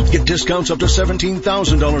thousands. Get discounts up to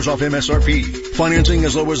 $17,000 off MSRP. Financing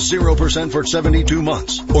as low as 0% for 72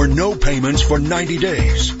 months, or no payments for 90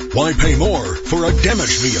 days. Why pay more for a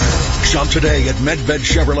damaged vehicle? Shop today at Medved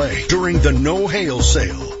Chevrolet during the No Hail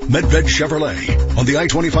sale. Medved Chevrolet. On the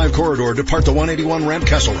I-25 corridor, depart the 181 ramp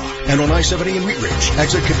Castle Rock. And on I-70 in Wheat Ridge,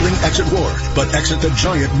 exit Kipling, exit Ward. But exit the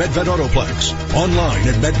giant Medved Autoplex. Online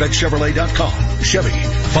at MedvedChevrolet.com. Chevy.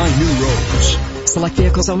 Find new roads. Select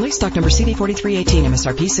vehicles only. Stock number CD4318.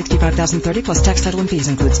 MSRP $65,030 plus tax, title, and fees.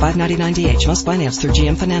 Includes $599 DH. Most finance through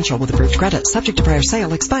GM Financial with approved credit. Subject to prior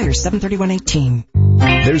sale. Expires 7/31/18.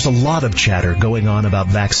 There's a lot of chatter going on about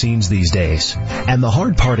vaccines these days. And the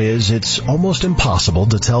hard part is it's almost impossible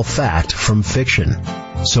to tell fact from fiction.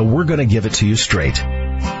 So we're going to give it to you straight.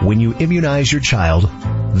 When you immunize your child,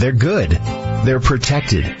 they're good. They're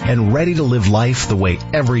protected and ready to live life the way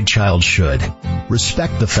every child should.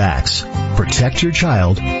 Respect the facts. Protect your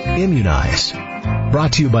child. Immunize.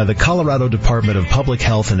 Brought to you by the Colorado Department of Public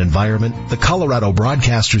Health and Environment, the Colorado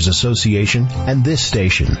Broadcasters Association, and this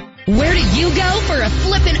station. Where do you go for a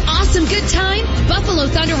flippin' awesome good time? Buffalo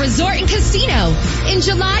Thunder Resort and Casino. In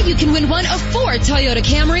July, you can win one of 4 Toyota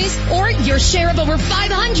Camrys or your share of over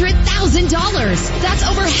 $500,000. That's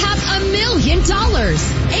over $500,000.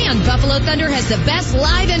 And Buffalo Thunder has the best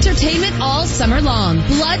live entertainment all summer long.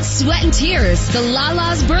 Blood, Sweat, and Tears, the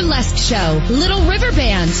Lala's Burlesque Show, Little River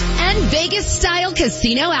Band, and Vegas-style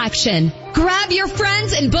casino action. Grab your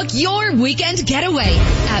friends and book your weekend getaway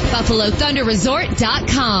at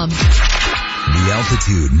BuffaloThunderResort.com. The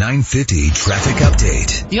Altitude 950 traffic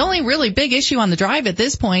update. The only really big issue on the drive at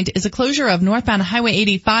this point is a closure of northbound Highway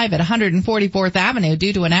 85 at 144th Avenue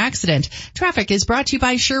due to an accident. Traffic is brought to you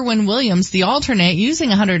by Sherwin-Williams. The alternate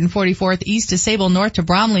using 144th east to Sable north to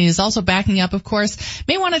Bromley is also backing up, of course.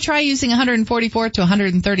 May want to try using 144th to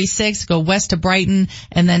 136, go west to Brighton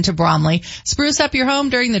and then to Bromley. Spruce up your home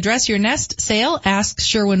during the Dress Your Nest sale. Ask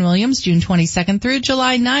Sherwin-Williams June 22nd through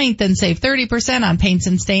July 9th and save 30% on paints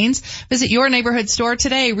and stains. Visit your neighborhood store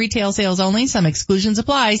today. Retail sales only. Some exclusions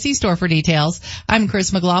apply. See store for details. I'm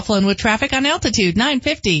Chris McLaughlin with traffic on Altitude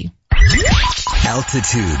 950.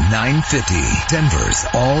 Altitude 950, Denver's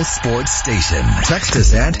all sports station. Text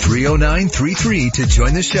us at 30933 to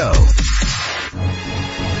join the show.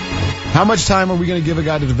 How much time are we going to give a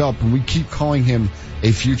guy to develop when we keep calling him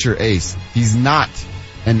a future ace? He's not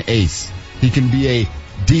an ace. He can be a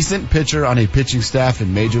decent pitcher on a pitching staff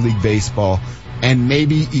in Major League Baseball and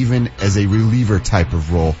maybe even as a reliever type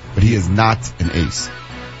of role, but he is not an ace.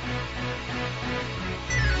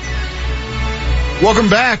 Welcome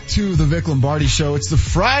back to the Vic Lombardi Show. It's the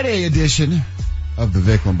Friday edition of the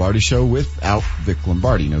Vic Lombardi Show without Vic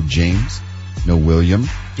Lombardi. No James, no William.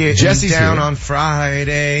 Jesse's down here on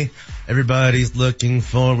Friday. Everybody's looking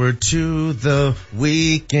forward to the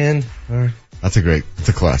weekend. It's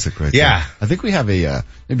a classic right there. Yeah. I think we have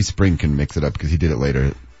maybe Spring can mix it up because he did it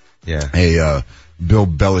later. Yeah. A Bill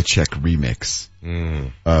Belichick remix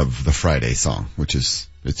of the Friday song, it's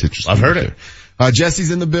interesting. I've heard it. Jesse's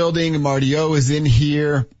in the building. Marty O is in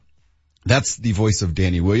here. That's the voice of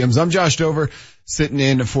Danny Williams. I'm Josh Dover, sitting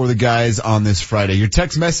in for the guys on this Friday. Your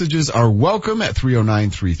text messages are welcome at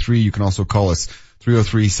 30933. You can also call us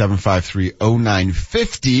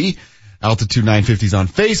 303-753-0950. Altitude 950 is on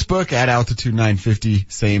Facebook at Altitude 950.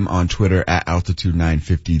 Same on Twitter at Altitude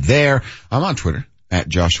 950 there. I'm on Twitter at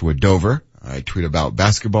Joshua Dover. I tweet about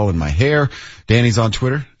basketball and my hair. Danny's on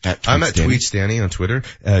Twitter at I'm at Tweets Danny on Twitter.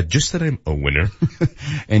 Just that I'm a winner.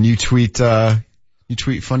 And you tweet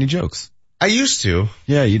funny jokes. I used to.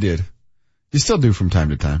 Yeah, you did. You still do from time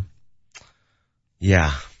to time.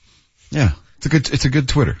 Yeah. Yeah. It's a good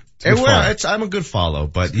Twitter. I'm a good follow,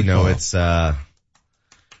 but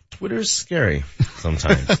Twitter's scary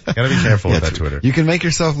sometimes. Gotta be careful with that Twitter. You can make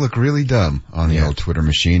yourself look really dumb on the old Twitter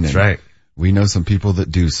machine. That's right. We know some people that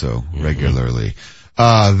do so regularly.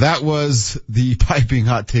 That was the piping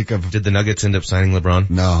hot take of... Did the Nuggets end up signing LeBron?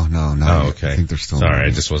 No. Oh, okay. I think they're still... Sorry,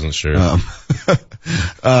 I just wasn't sure.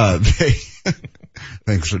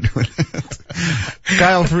 Thanks for doing that.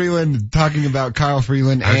 Kyle Freeland, talking about Kyle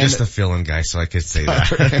Freeland. I'm just a fill-in guy, so I could say that.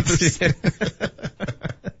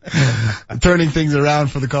 Turning things around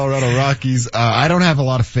for the Colorado Rockies. I don't have a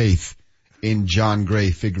lot of faith in John Gray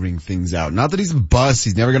figuring things out. Not that he's a bust.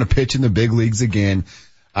 He's never going to pitch in the big leagues again.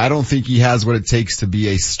 I don't think he has what it takes to be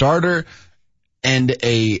a starter and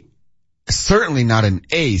certainly not an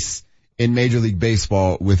ace in Major League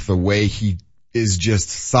Baseball with the way he is just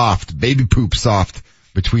soft, baby poop soft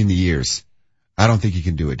between the ears. I don't think he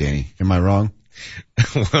can do it, Danny. Am I wrong?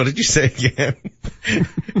 What did you say again?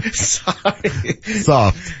 Sorry.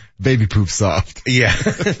 Soft. Baby poop soft. Yeah.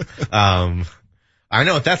 I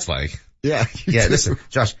know what that's like. Yeah. Yeah, listen,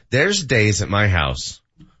 Josh, there's days at my house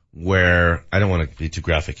where, I don't want to be too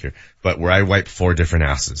graphic here, but where I wipe 4 different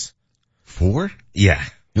asses. 4? Yeah.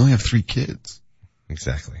 You only have 3 kids.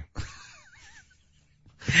 Exactly.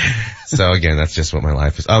 So again, that's just what my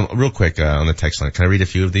life is. Real quick, on the text line, can I read a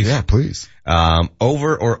few of these? Yeah, please.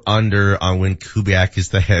 Over or under on when Kubiak is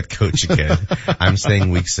the head coach again? I'm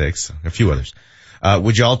saying week 6. A few others.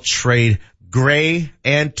 Would y'all trade Gray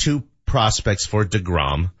and 2 prospects for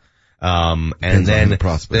DeGrom? And then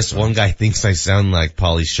this one guy thinks I sound like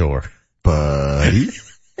Pauly Shore. Buddy.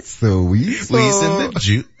 Squeeze in the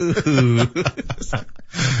juice.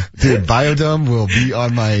 Dude, Biodome will be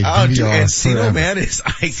on my DVR. Dude, Encino Man is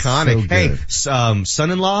iconic. So hey,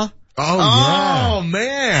 son-in-law? Oh, yeah. Oh,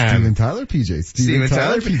 man. Steven Tyler PJ. Steven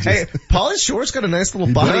Tyler PJ. Hey, Pauly Shore's got a nice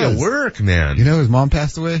little body of work, man. You know his mom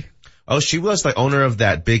passed away? Oh, she was the owner of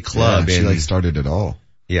that big club. Yeah, she started it all.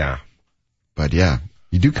 Yeah. But yeah,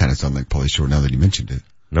 you do kind of sound like Pauly Shore now that you mentioned it.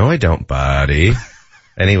 No, I don't, buddy.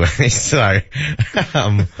 Anyway, sorry.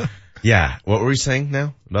 Yeah. What were we saying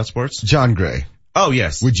now about sports? John Gray. Oh,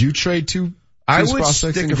 yes. Would you trade 2 I would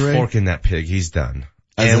prospects stick in a Gray? fork in that pig. He's done.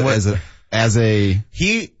 He's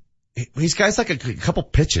got like a couple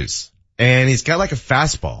pitches and he's got like a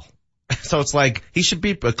fastball. So it's like he should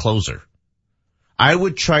be a closer. I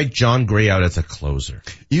would try John Gray out as a closer.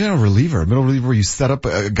 Even a middle reliever where you set up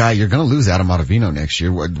a guy, you're going to lose Adam Ottavino next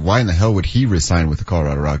year. Why in the hell would he resign with the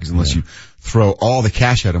Colorado Rockies unless you throw all the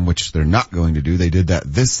cash at him, which they're not going to do. They did that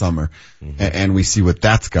this summer, and we see what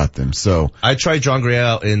that's got them. So I tried John Gray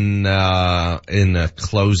out in a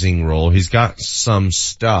closing role. He's got some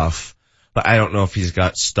stuff, but I don't know if he's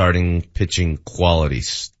got starting pitching quality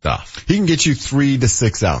stuff. He can get you 3 to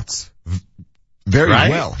 6 outs. Very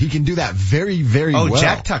well. He can do that very, very well. Oh,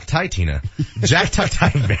 Jack Tuck tie, Tina. Jack Tuck tie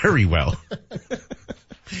very well.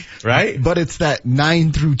 Right? But it's that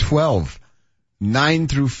 9 through 12, 9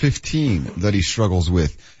 through 15 that he struggles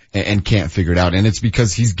with and can't figure it out. And it's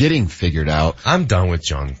because he's getting figured out. I'm done with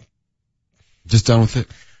John. Just done with it?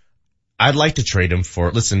 I'd like to trade him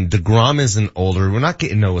for, listen, DeGrom isn't older. We're not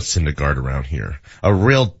getting Noah Syndergaard around here. A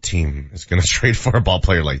real team is going to trade for a ball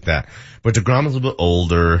player like that. But DeGrom is a little bit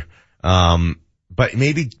older. But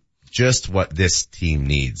maybe just what this team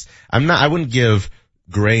needs. I wouldn't give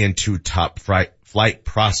Gray and 2 top flight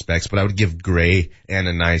prospects, but I would give Gray and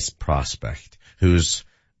a nice prospect who's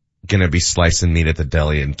going to be slicing meat at the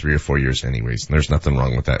deli in 3 or 4 years anyways. And there's nothing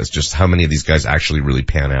wrong with that. It's just how many of these guys actually really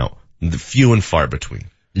pan out. The few and far between.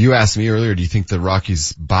 You asked me earlier, do you think the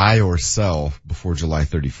Rockies buy or sell before July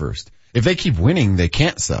 31st? If they keep winning, they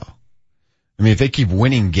can't sell. I mean, if they keep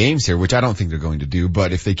winning games here, which I don't think they're going to do,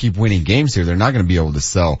 but if they keep winning games here, they're not going to be able to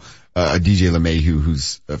sell a DJ LeMahieu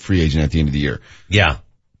who's a free agent at the end of the year. Yeah.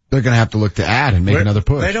 They're going to have to look to add and make another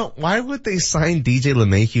push. Why would they sign DJ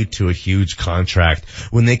LeMahieu to a huge contract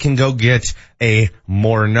when they can go get a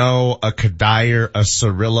Morneau, a Kadire, a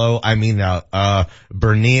Cirillo,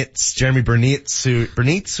 Jeremy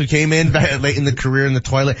Bernitz, who came in late in the career in the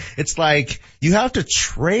toilet. It's like, you have to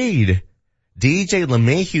trade DJ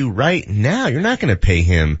LeMahieu right now. You're not going to pay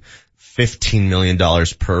him $15 million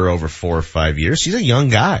per over 4 or 5 years. He's a young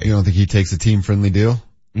guy. You don't think he takes a team-friendly deal?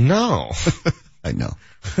 No. I know.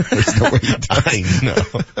 There's no way he does. I know.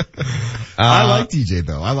 I like DJ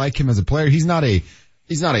though. I like him as a player. He's not a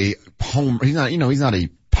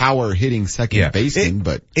power hitting second baseman,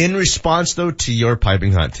 but in response though to your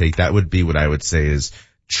piping hot take, that would be what I would say is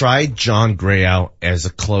try John Gray out as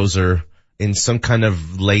a closer in some kind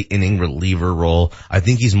of late inning reliever role. I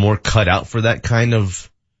think he's more cut out for that kind of,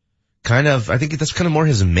 I think that's kind of more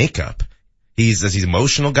his makeup. He's an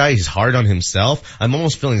emotional guy. He's hard on himself. I'm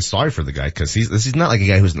almost feeling sorry for the guy because he's not like a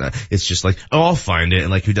guy who's not, it's just like, oh, I'll find it,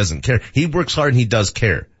 and like who doesn't care. He works hard and he does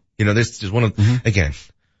care. You know, this is one of, again,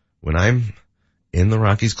 when I'm in the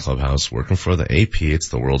Rockies clubhouse working for the AP, it's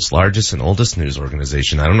the world's largest and oldest news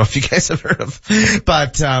organization. I don't know if you guys have heard of,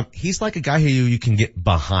 but, he's like a guy who you can get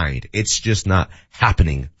behind. It's just not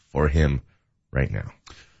happening for him right now.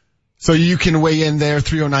 So you can weigh in there,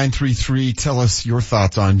 30933. Tell us your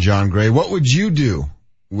thoughts on John Gray. What would you do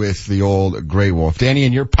with the old Gray Wolf? Danny,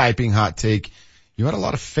 in your piping hot take, you had a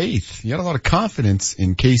lot of faith. You had a lot of confidence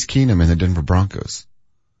in Case Keenum and the Denver Broncos.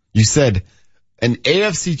 You said an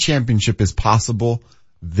AFC championship is possible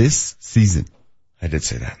this season. I did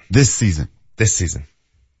say that. This season.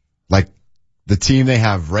 Like the team they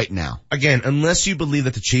have right now. Again, unless you believe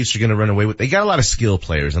that the Chiefs are going to run away with, they got a lot of skill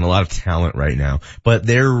players and a lot of talent right now, but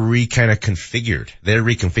they're reconfigured.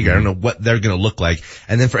 I don't know what they're going to look like.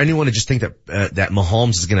 And then for anyone to just think that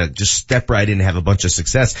Mahomes is going to just step right in and have a bunch of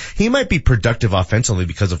success, he might be productive offensively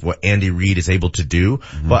because of what Andy Reid is able to do.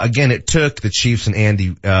 Mm-hmm. But again, it took the Chiefs and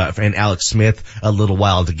and Alex Smith a little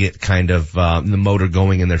while to get kind of, the motor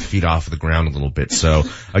going and their feet off the ground a little bit. So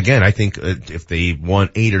again, I think if they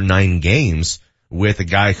won 8 or 9 games, with a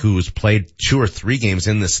guy who's played 2 or 3 games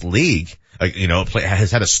in this league,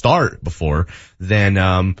 has had a start before, then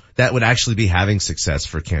that would actually be having success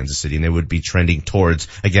for Kansas City, and they would be trending towards,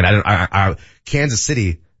 again, Kansas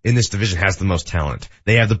City in this division has the most talent.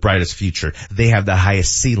 They have the brightest future. They have the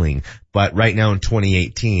highest ceiling. But right now in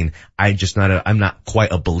 2018, I'm not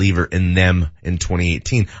quite a believer in them in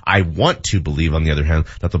 2018. I want to believe, on the other hand,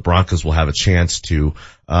 that the Broncos will have a chance to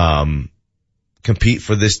compete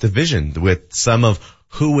for this division with some of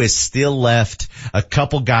who is still left, a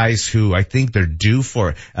couple guys who I think they're due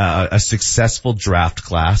for a successful draft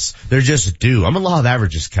class. They're just due. I'm a law of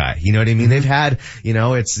averages guy. You know what I mean? They've had,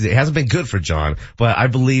 it hasn't been good for John, but I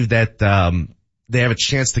believe that they have a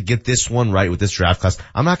chance to get this one right with this draft class.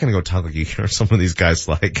 I'm not going to go talk like you hear some of these guys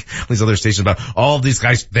like these other stations about all of these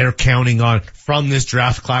guys they're counting on from this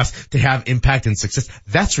draft class to have impact and success.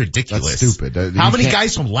 That's ridiculous. That's stupid. How many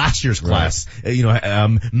guys from last year's class, made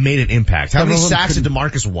an impact? How many sacks did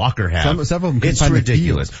DeMarcus Walker have? Some of them it's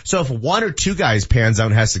ridiculous. So if 1 or 2 guys pans out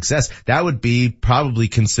and has success, that would be probably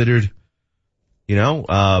considered,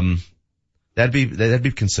 that'd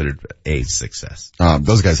be considered a success.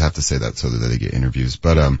 Those guys have to say that so that they get interviews.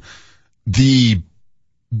 But, the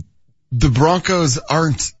Broncos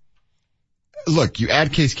aren't, look, you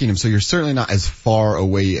add Case Keenum, so you're certainly not as far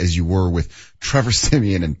away as you were with Trevor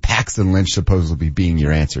Siemian and Paxton Lynch supposedly being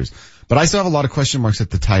your answers. But I still have a lot of question marks at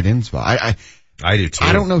the tight end spot. I do too.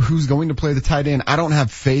 I don't know who's going to play the tight end. I don't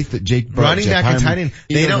have faith that Jake Butt, running back and tight end,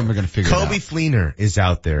 either of them are going to figure it out. Kobe Fleener is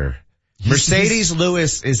out there. Mercedes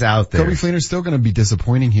Lewis is out there. Kobe Fleener's still going to be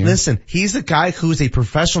disappointing here. Listen, he's a guy who's a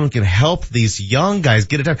professional who can help these young guys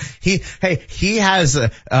get it done. He has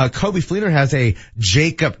Kobe Fleener has a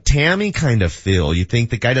Jacob Tammy kind of feel. You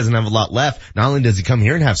think the guy doesn't have a lot left. Not only does he come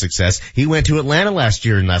here and have success, he went to Atlanta last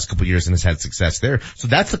couple of years and has had success there. So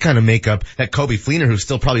that's the kind of makeup that Kobe Fleener, who's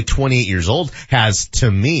still probably 28 years old, has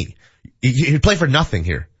to me. He'd play for nothing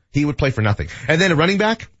here. He would play for nothing. And then a running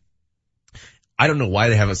back, I don't know why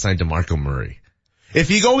they haven't signed DeMarco Murray. If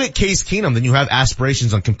you go get Case Keenum, then you have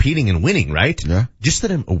aspirations on competing and winning, right? Yeah. Just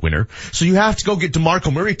that I'm a winner. So you have to go get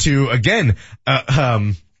DeMarco Murray to, again,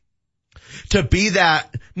 to be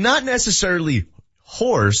that, not necessarily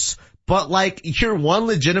horse, but like you're one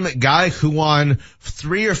legitimate guy who on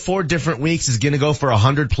 3 or 4 different weeks is going to go for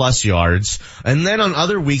 100+ yards. And then on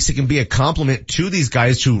other weeks it can be a compliment to these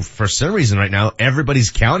guys who, for some reason right now, everybody's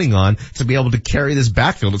counting on to be able to carry this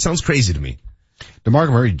backfield. It sounds crazy to me.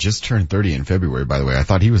 DeMarco Murray just turned 30 in February, by the way. I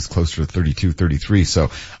thought he was closer to 32, 33.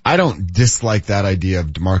 So I don't dislike that idea of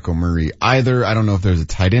DeMarco Murray either. I don't know if there's a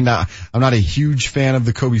tight end. I'm not a huge fan of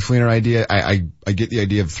the Coby Fleener idea. I get the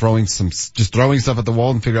idea of throwing stuff at the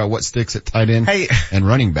wall and figure out what sticks at tight end and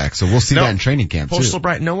running back. So we'll see that in training camp too. Postal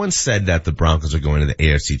Bright, no one said that the Broncos are going to the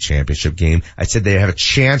AFC Championship game. I said they have a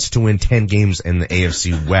chance to win 10 games in the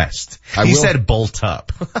AFC West. He said bolt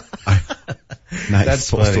up. Nice. That's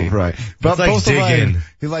Postal funny. Right. But like Postal digging. Ryan,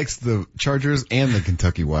 he likes the Chargers and the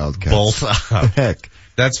Kentucky Wildcats. Both up. Heck.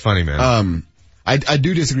 That's funny, man. I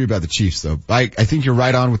do disagree about the Chiefs though. I think you're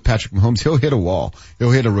right on with Patrick Mahomes. He'll hit a wall.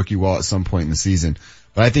 He'll hit a rookie wall at some point in the season.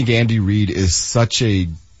 But I think Andy Reid is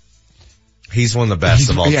he's one of the best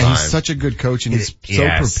of all time. Yeah, he's such a good coach and he's so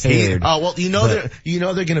prepared. They're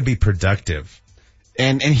going to be productive.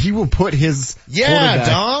 And he will put his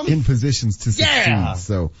quarterback in positions to succeed. Yeah.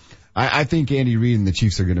 So I think Andy Reid and the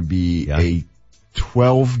Chiefs are going to be a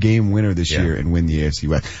 12-game winner this year and win the AFC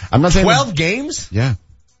West. I'm not saying 12 games? Yeah.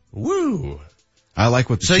 Woo. I like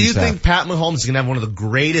what the So Chiefs you think have. Pat Mahomes is going to have one of the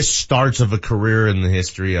greatest starts of a career in the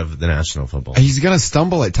history of the National Football? He's going to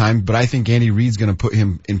stumble at times, but I think Andy Reid's going to put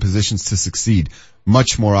him in positions to succeed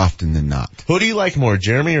much more often than not. Who do you like more,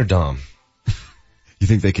 Jeremy or Dom? You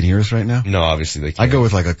think they can hear us right now? No, obviously they can't. I go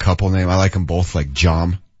with like a couple name. I like them both, like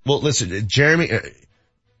Jom. Well, listen,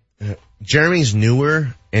 Jeremy's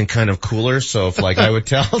newer and kind of cooler, so if like I would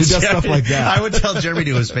tell he does stuff like that. I would tell Jeremy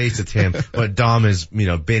to his face it's him, but Dom has,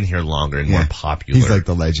 been here longer and more popular. He's like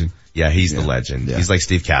the legend. Yeah, he's the legend. Yeah. He's like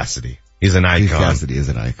Steve Cassidy. He's an icon. Steve Cassidy is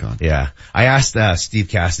an icon. Yeah. I asked Steve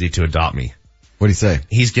Cassidy to adopt me. What'd he say?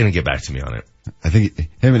 He's gonna get back to me on it. I think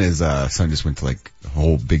him and his son just went to like a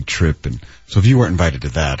whole big trip, and so if you weren't invited to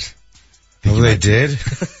that. Oh, they did?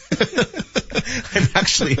 I've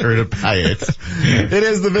actually heard about it. It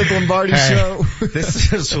is the Vic Lombardi Show.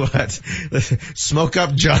 This is what, Smoke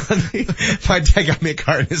Up Johnny. My dad got me a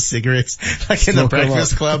carton of cigarettes, like in the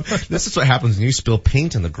Breakfast Club. This is what happens when you spill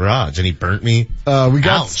paint in the garage, and he burnt me. We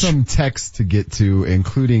got some texts to get to,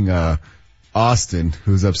 including, Austin,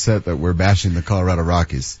 who's upset that we're bashing the Colorado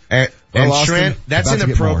Rockies. And Austin, Trent, that's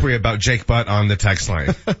inappropriate about Jake Butt on the text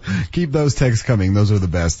line. Keep those texts coming. Those are the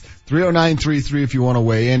best. 30933 if you want to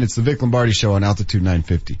weigh in. It's the Vic Lombardi Show on Altitude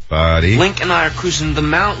 950. Buddy. Link and I are cruising the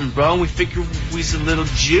mountain, bro, and we figure we's a little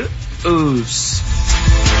juice.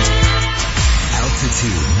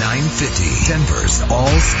 Altitude 950, Denver's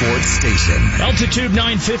all sports station. Altitude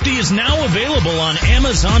 950 is now available on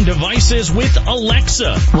Amazon devices with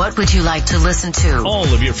Alexa. What would you like to listen to?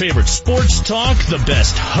 All of your favorite sports talk, the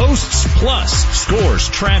best hosts, plus scores,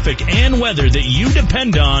 traffic, and weather that you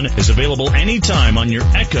depend on is available anytime on your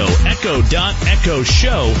Echo, Echo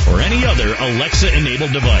Show, or any other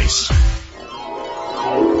Alexa-enabled device.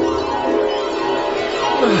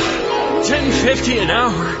 $10.50 an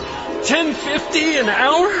hour. $10.50 an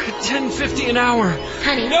hour? $10.50 an hour.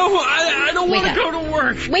 Honey. No, I don't want to up. go to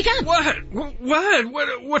work. Wake up.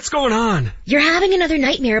 What's going on? You're having another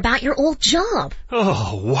nightmare about your old job.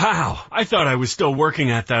 Oh, wow. I thought I was still working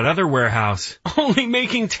at that other warehouse. Only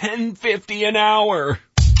making $10.50 an hour.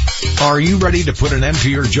 Are you ready to put an end to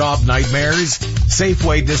your job nightmares?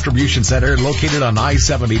 Safeway Distribution Center, located on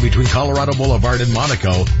I-70 between Colorado Boulevard and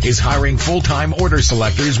Monaco, is hiring full-time order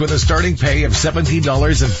selectors with a starting pay of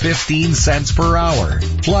 $17.15 per hour.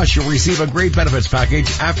 Plus, you'll receive a great benefits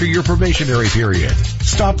package after your probationary period.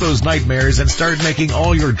 Stop those nightmares and start making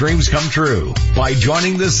all your dreams come true by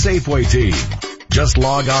joining the Safeway team. Just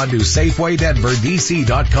log on to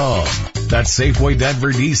SafewayDenverDC.com. That's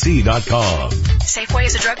SafewayDenverDC.com. Safeway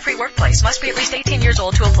is a drug-free workplace. Must be at least 18 years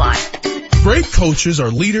old to apply. Great coaches are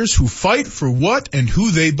leaders who fight for what and who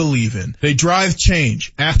they believe in. They drive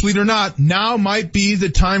change. Athlete or not, now might be the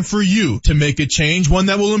time for you to make a change, one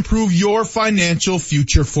that will improve your financial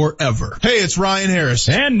future forever. Hey, it's Ryan Harris.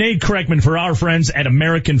 And Nate Kreckman for our friends at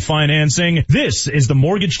American Financing. This is the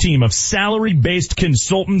mortgage team of salary-based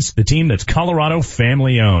consultants, the team that's Colorado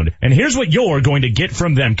family-owned. And here's what you're going to get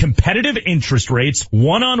from them. Competitive interest rates,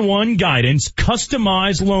 one-on-one guidance,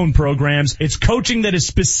 customized loan programs. It's coaching that is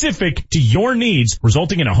specific to your needs,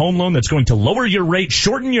 resulting in a home loan that's going to lower your rate,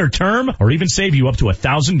 shorten your term, or even save you up to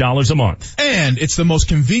 $1,000 a month. And it's the most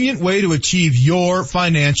convenient way to achieve your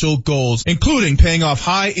financial goals, including paying off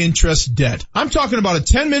high-interest debt. I'm talking about a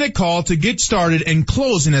 10-minute call to get started and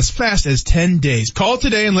close in as fast as 10 days. Call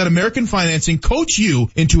today and let American Financing coach you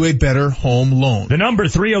into a better home loan. The number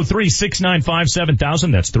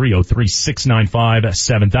 303-695-7000. That's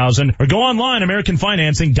 303-695-7000. Or go online,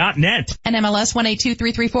 AmericanFinancing.net. And MLS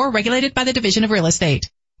 182334, regulated by the Division of Real Estate.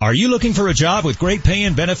 Are you looking for a job with great pay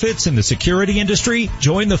and benefits in the security industry?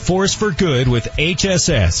 Join the force for good with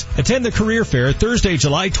HSS. Attend the career fair Thursday,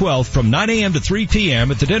 July 12th from 9 a.m. to 3 p.m.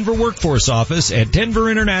 at the Denver Workforce Office at Denver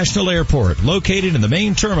International Airport, located in the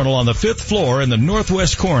main terminal on the 5th floor in the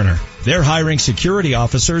northwest corner. They're hiring security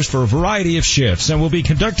officers for a variety of shifts and will be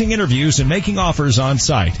conducting interviews and making offers on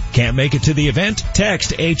site. Can't make it to the event?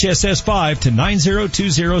 Text HSS5 to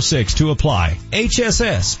 90206 to apply.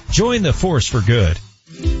 HSS. Join the force for good.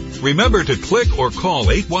 Remember to click or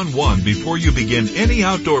call 811 before you begin any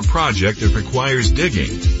outdoor project that requires digging.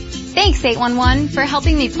 Thanks, 811, for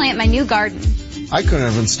helping me plant my new garden. I couldn't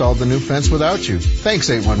have installed the new fence without you.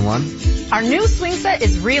 Thanks, 811. Our new swing set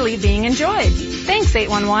is really being enjoyed. Thanks,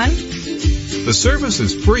 811. The service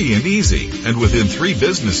is free and easy, and within 3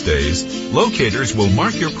 business days, locators will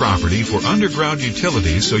mark your property for underground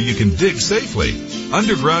utilities so you can dig safely.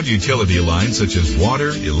 Underground utility lines such as water,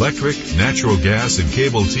 electric, natural gas, and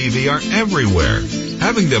cable TV are everywhere.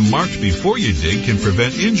 Having them marked before you dig can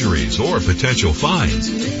prevent injuries or potential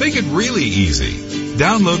fines. Make it really easy.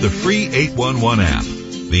 Download the free 811 app.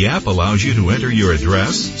 The app allows you to enter your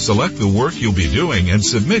address, select the work you'll be doing, and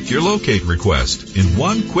submit your locate request in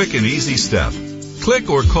one quick and easy step. Click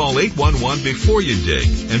or call 811 before you dig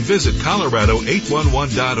and visit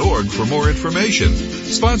Colorado811.org for more information.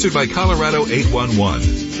 Sponsored by Colorado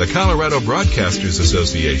 811, the Colorado Broadcasters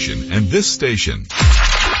Association, and this station.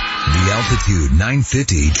 The Altitude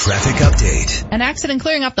 950 traffic update. An accident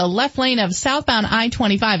clearing up the left lane of southbound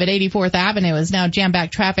I-25 at 84th Avenue is now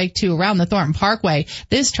jam-packed traffic to around the Thornton Parkway.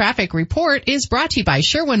 This traffic report is brought to you by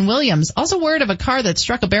Sherwin-Williams. Also word of a car that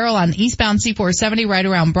struck a barrel on eastbound C470 right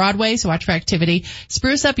around Broadway, so watch for activity.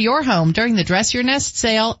 Spruce up your home during the Dress Your Nest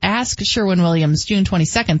sale. Ask Sherwin-Williams June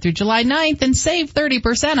 22nd through July 9th and save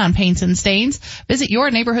 30% on paints and stains. Visit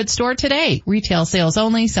your neighborhood store today. Retail sales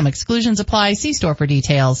only. Some exclusions apply. See store for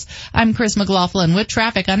details. I'm Chris McLaughlin with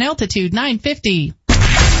traffic on Altitude 950.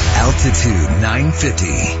 Altitude 950,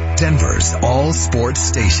 Denver's all sports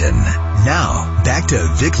station. Now, back to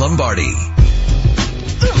Vic Lombardi.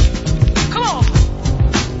 Come on.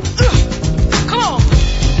 Come on.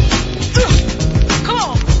 Come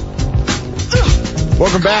on.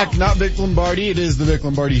 Welcome back. Not Vic Lombardi. It is the Vic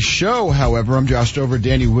Lombardi Show. However, I'm Josh Dover.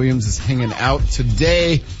 Danny Williams is hanging out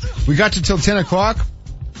today. We got to till 10 o'clock.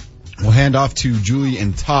 We'll hand off to Julie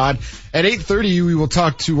and Todd. At 8:30, we will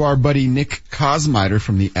talk to our buddy Nick Kosmider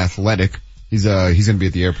from The Athletic. He's going to be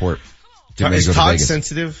at the airport. Is Todd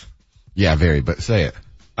sensitive? Yeah, very, but say it.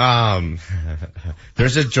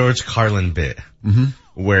 There's a George Carlin bit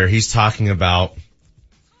where he's talking about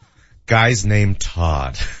guys named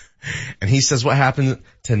Todd. And he says what happened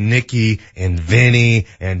to Nikki and Vinny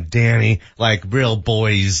and Danny, like real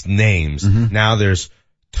boys' names. Now there's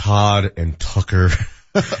Todd and Tucker.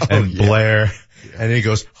 And Blair. And he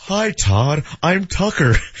goes, hi, Todd, I'm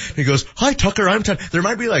Tucker. He goes, hi, Tucker, I'm Todd. There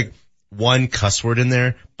might be like one cuss word in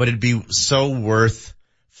there, but it'd be so worth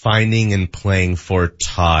finding and playing for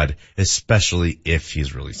Todd, especially if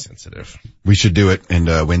he's really sensitive. We should do it.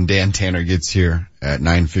 And when Dan Tanner gets here at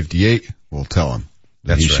 9:58, we'll tell him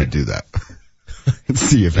that he should do that.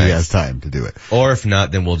 See if he has time to do it. Or if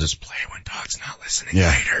not, then we'll just play when Todd's not listening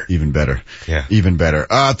later. Even better. Yeah. Even better.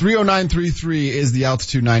 30933 is the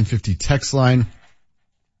Altitude 950 text line.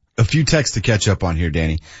 A few texts to catch up on here,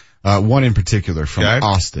 Danny. One in particular from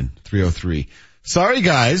Austin, 303. Sorry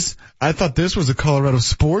guys, I thought this was a Colorado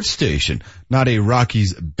sports station, not a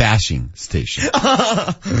Rockies bashing station.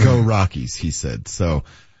 Go Rockies, he said. So,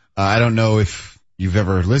 I don't know if you've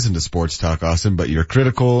ever listened to Sports Talk, Austin, but you're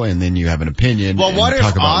critical and then you have an opinion. Well, what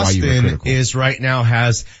if Austin is right now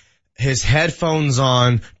has his headphones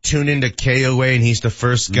on, tuned into KOA, and he's the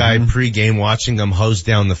first guy pregame watching them hose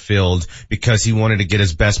down the field because he wanted to get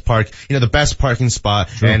his best the best parking spot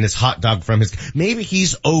and his hot dog from his, maybe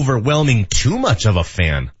he's overwhelming too much of a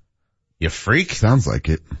fan. You freak. Sounds like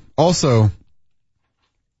it. Also,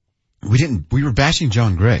 we were bashing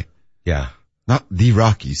John Gray. Yeah. Not the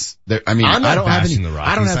Rockies. I don't have any. The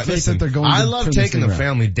Rockies. I don't have faith that they're going. I love taking the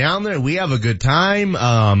family down there. We have a good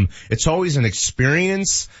time. It's always an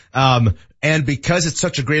experience. And because it's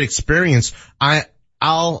such a great experience,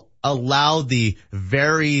 I'll allow the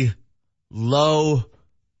very low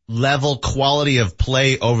level quality of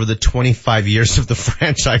play over the 25 years of the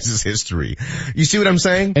franchise's history. You see what I'm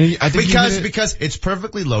saying? And I think because it's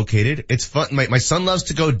perfectly located. It's fun. My son loves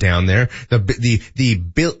to go down there.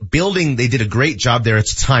 The building, they did a great job there.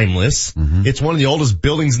 It's timeless. Mm-hmm. It's one of the oldest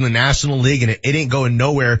buildings in the National League, and it ain't going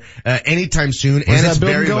nowhere anytime soon. Where's and it's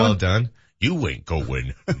very going? well done. You ain't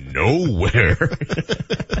going nowhere.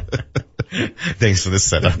 Thanks for the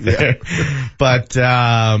setup there. But,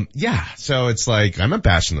 so it's like, I'm not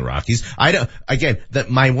bashing the Rockies.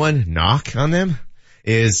 My one knock on them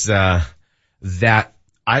is, that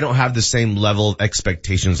I don't have the same level of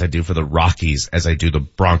expectations I do for the Rockies as I do the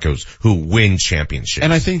Broncos, who win championships.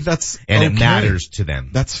 And I think that's and it matters to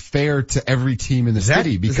them. That's fair to every team in the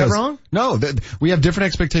city. Because, is that wrong? No, we have different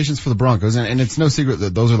expectations for the Broncos, and it's no secret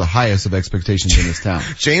that those are the highest of expectations in this town.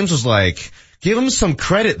 James was like, give them some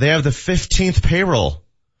credit. They have the 15th payroll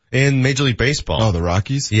in Major League Baseball. Oh, the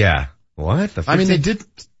Rockies? Yeah. What? I mean, they did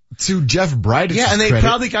to Jeff Bridich. Yeah, and they credit.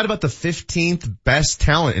 probably got about the 15th best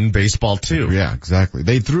talent in baseball too. Yeah, exactly.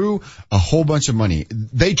 They threw a whole bunch of money.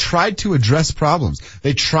 They tried to address problems.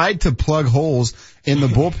 They tried to plug holes in the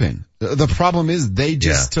bullpen. The problem is they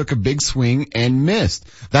just took a big swing and missed.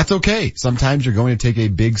 That's okay. Sometimes you're going to take a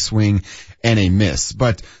big swing and a miss.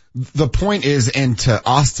 But the point is, and to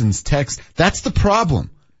Austin's text, that's the problem.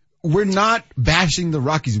 We're not bashing the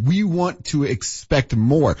Rockies. We want to expect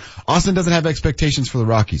more. Austin doesn't have expectations for the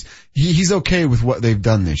Rockies. He's okay with what they've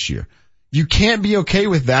done this year. You can't be okay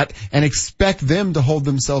with that and expect them to hold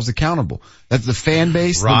themselves accountable. That's the fan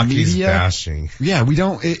base, Rockies the media. Bashing. Yeah, we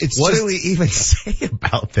don't, what do we even say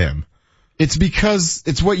about them? It's because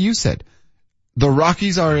it's what you said. The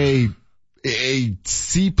Rockies are a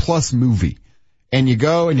C+ movie. And you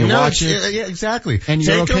go and you watch it. Yeah, exactly. And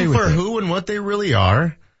you're Take okay them with for it. who and what they really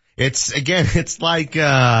are. It's like,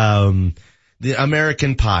 the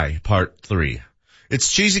American Pie Part 3.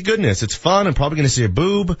 It's cheesy goodness. It's fun. I'm probably going to see a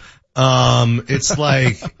boob. It's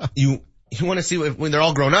like, you want to see when they're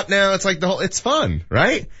all grown up now. It's like it's fun,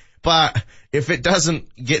 right? But if it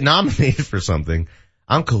doesn't get nominated for something,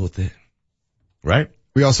 I'm cool with it. Right?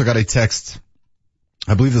 We also got a text.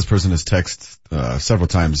 I believe this person has texted, several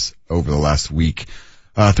times over the last week.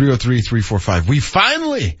 303-345. We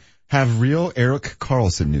finally have real Eric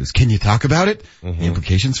Carlson news. Can you talk about it? Mm-hmm. The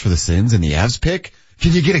implications for the Sens and the Avs pick?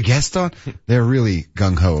 Can you get a guest on? They're really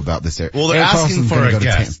gung-ho about this. Well, they're Eric asking for a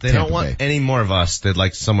guest. They don't Tampa want Bay. any more of us. They'd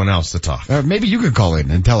like someone else to talk. Maybe you could call in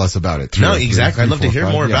and tell us about it. No, exactly. I'd love to hear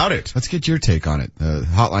more about it. Let's get your take on it. The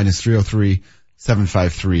hotline is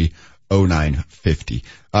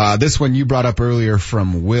 303-753-0950. This one you brought up earlier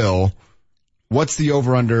from Will. What's the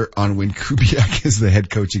over-under on when Kubiak is the head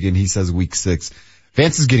coach again? He says week 6.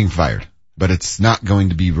 Vance is getting fired, but it's not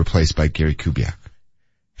going to be replaced by Gary Kubiak.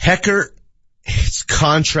 Hecker, his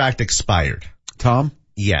contract expired. Tom?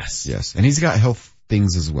 Yes. Yes. And he's got health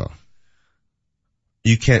things as well.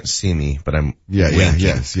 You can't see me, but I'm winking.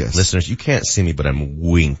 Yes. Listeners, you can't see me, but I'm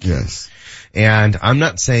winking. Yes. And I'm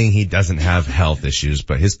not saying he doesn't have health issues,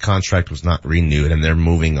 but his contract was not renewed and they're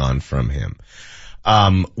moving on from him.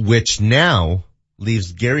 Which now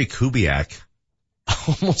leaves Gary Kubiak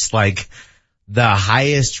almost like the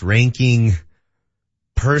highest ranking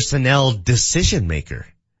personnel decision maker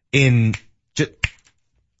can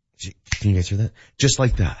you guys hear that? Just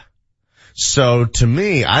like that. So to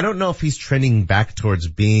me, I don't know if he's trending back towards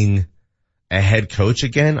being a head coach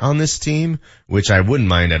again on this team, which I wouldn't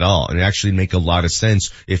mind at all. And it actually make a lot of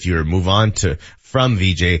sense if you move on from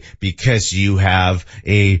VJ because you have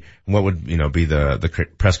what would, be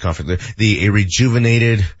the press conference, a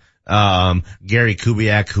rejuvenated, Gary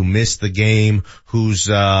Kubiak who missed the game, who's,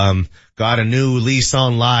 got a new lease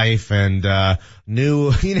on life and,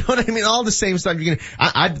 new, you know what I mean? All the same stuff.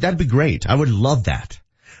 That'd be great. I would love that.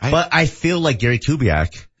 But I feel like Gary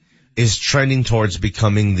Kubiak is trending towards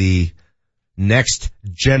becoming the next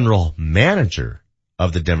general manager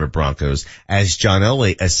of the Denver Broncos as John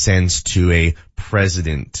Elway ascends to a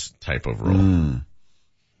president type of role. And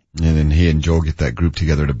then he and Joel get that group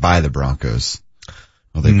together to buy the Broncos.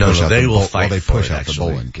 Well, they will fight they for push it, out actually.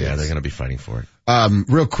 the bowling kids. Yeah, they're going to be fighting for it.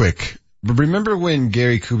 Real quick, remember when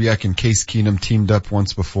Gary Kubiak and Case Keenum teamed up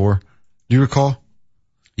once before? Do you recall?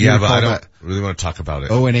 Yeah, but I don't really want to talk about it.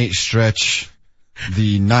 0-8 stretch,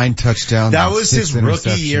 the 9 touchdowns. That was his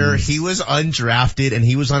rookie year. He was undrafted and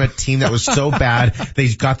he was on a team that was so bad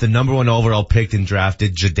they got the number 1 overall pick and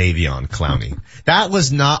drafted Jadeveon Clowney. That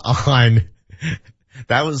was not on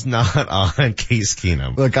Case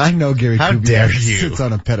Keenum. Look, I know Gary How Kubiak dare you. sits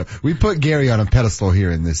on a pedestal. We put Gary on a pedestal here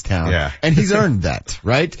in this town. Yeah. And he's earned that,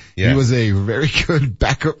 right? Yeah. He was a very good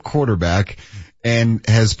backup quarterback and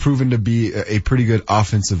has proven to be a pretty good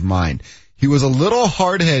offensive mind. He was a little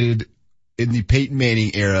hard-headed in the Peyton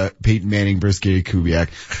Manning era, Peyton Manning versus Gary Kubiak,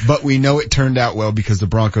 but we know it turned out well because the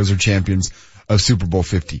Broncos are champions of Super Bowl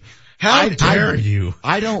 50. How dare you?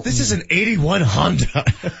 This is an 81 Honda.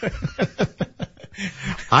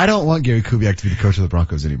 I don't want Gary Kubiak to be the coach of the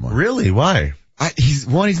Broncos anymore. Really? Why? He's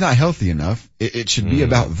not healthy enough. It should be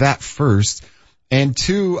about that first. And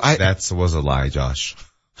two, that was a lie, Josh.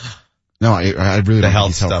 No, I really don't. The health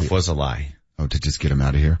think he's healthy. stuff was a lie. Oh, to just get him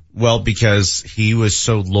out of here? Well, because he was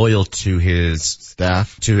so loyal to his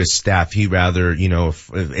staff. He'd rather,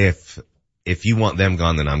 if you want them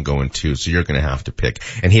gone, then I'm going too. So you're going to have to pick.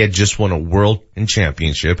 And he had just won a world and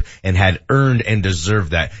championship and had earned and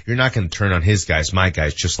deserved that. You're not going to turn on his guys, my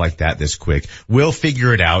guys, just like that this quick. We'll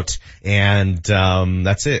figure it out. And,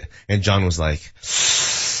 that's it. And John was like,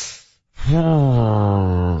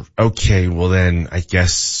 okay, well then I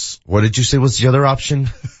guess, what did you say was the other option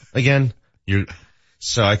again?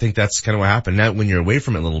 So I think that's kind of what happened. Now when you're away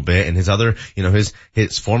from it a little bit and his other,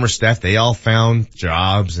 his former staff, they all found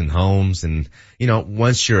jobs and homes and,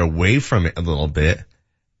 once you're away from it a little bit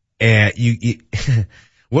and you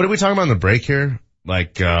what are we talking about on the break here?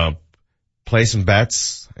 Like, play some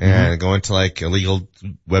bets and go into like illegal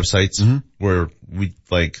websites where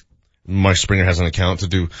Mark Springer has an account to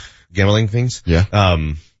do gambling things. Yeah.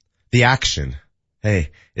 The action.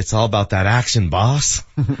 Hey, it's all about that action, boss.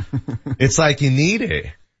 It's like you need it.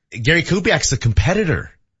 Gary Kubiak's a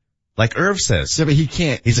competitor. Like Irv says. Yeah, but he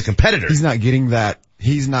can't. He's a competitor. He's not getting that.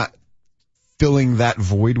 He's not filling that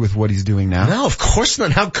void with what he's doing now. No, of course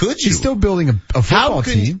not. How could you? He's still building a football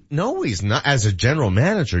team. No, he's not. As a general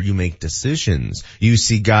manager, you make decisions. You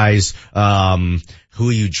see guys, who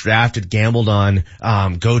you drafted, gambled on,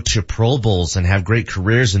 go to Pro Bowls and have great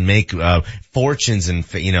careers and make, fortunes and,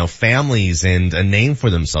 families and a name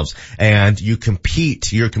for themselves. And you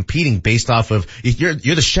compete. You're competing based off of, you're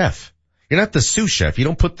the chef. You're not the sous chef. You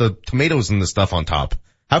don't put the tomatoes and the stuff on top.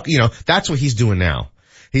 That's what he's doing now.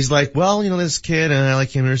 He's like, well, this kid, I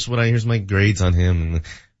like him. Here's my grades on him. And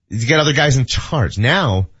you get other guys in charge.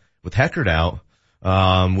 Now, with Heckard out,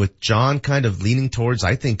 with John kind of leaning towards,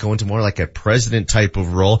 I think, going to more like a president type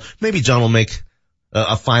of role. Maybe John will make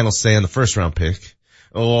a final say on the first round pick.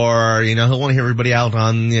 Or, he'll want to hear everybody out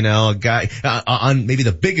on, a guy, on maybe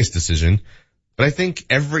the biggest decision. But I think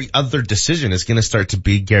every other decision is going to start to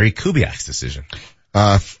be Gary Kubiak's decision.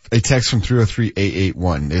 A text from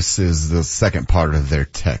 303-881. This is the second part of their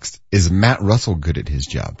text. Is Matt Russell good at his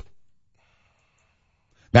job?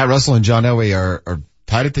 Matt Russell and John Elway are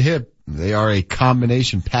tied at the hip. They are a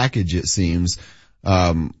combination package, it seems.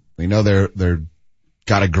 We know they're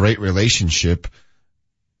got a great relationship.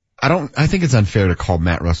 I think it's unfair to call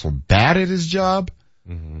Matt Russell bad at his job,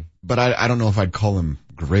 but I don't know if I'd call him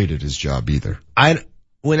great at his job either.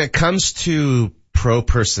 When it comes to pro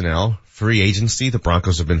personnel, free agency, the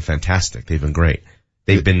Broncos have been fantastic. They've been great.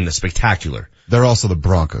 They've been spectacular. They're also the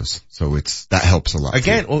Broncos, so that helps a lot.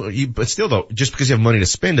 Again, but still though, just because you have money to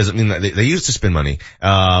spend doesn't mean that they used to spend money.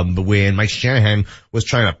 But when Mike Shanahan was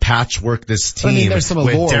trying to patchwork this team with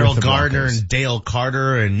Daryl Gardner and Dale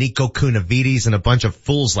Carter and Nico Kunavides and a bunch of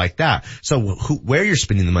fools like that. So where you're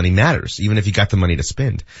spending the money matters, even if you got the money to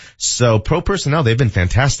spend. So pro personnel, they've been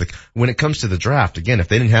fantastic. When it comes to the draft, again, if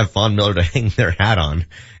they didn't have Von Miller to hang their hat on,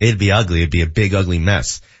 it'd be ugly. It'd be a big, ugly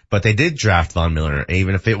mess. But they did draft Von Miller,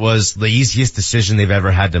 even if it was the easiest decision they've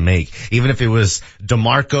ever had to make. Even if it was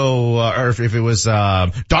DeMarco, or if it was,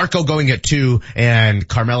 Darko going at 2 and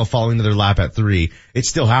Carmelo falling to their lap at 3, it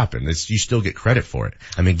still happened. You still get credit for it.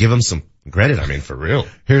 Give them some credit. For real.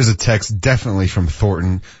 Here's a text definitely from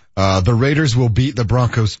Thornton. The Raiders will beat the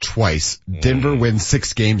Broncos twice. Denver wins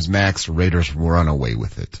 6 games max. Raiders run away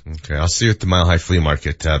with it. Okay. I'll see you at the Mile High Flea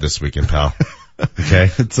Market, this weekend, pal. Okay.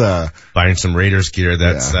 It's, buying some Raiders gear.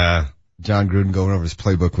 That's, John Gruden going over his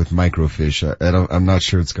playbook with microfiche. I'm not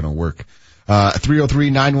sure it's going to work.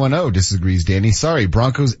 303-910 disagrees, Danny. Sorry,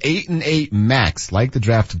 Broncos 8-8 max. Like the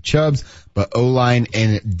draft of Chubbs, but O-line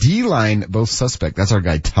and D-line both suspect. That's our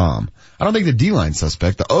guy Tom. I don't think the D-line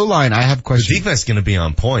suspect. The O-line, I have questions. The defense is going to be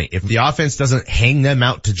on point. If the offense doesn't hang them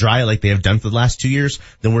out to dry like they have done for the last 2 years,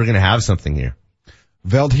 then we're going to have something here.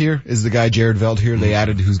 Veldheer is the guy, Jared Veldheer, they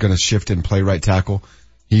added, who's going to shift and play right tackle.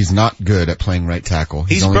 He's not good at playing right tackle.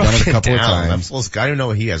 He's only done it a couple of times. I don't know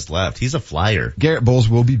what he has left. He's a flyer. Garrett Bowles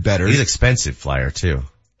will be better. He's expensive flyer too.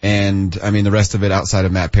 And the rest of it outside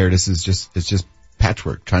of Matt Paradis is just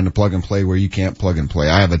patchwork, trying to plug and play where you can't plug and play.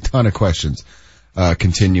 I have a ton of questions,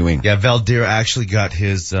 continuing. Yeah, Veldheer actually got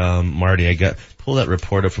his, Marty, pull that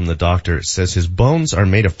report up from the doctor. It says his bones are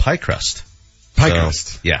made of pie crust. Pie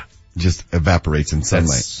crust? Yeah. Just evaporates in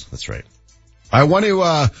sunlight. That's right. I want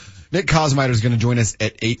to, Nick Kosmider is going to join us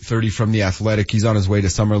at 8:30 from The Athletic. He's on his way to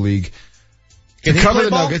Summer League. Can he cover play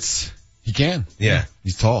the ball? Nuggets. He can. Yeah.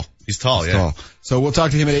 He's tall. He's tall. So we'll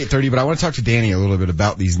talk to him at 8:30, but I want to talk to Danny a little bit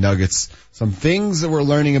about these Nuggets. Some things that we're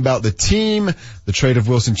learning about the team, the trade of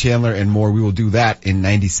Wilson Chandler, and more. We will do that in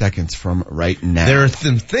 90 seconds from right now. There are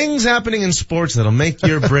some things happening in sports that'll make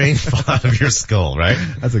your brain fall out of your skull, right?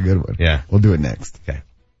 That's a good one. Yeah. We'll do it next. Okay.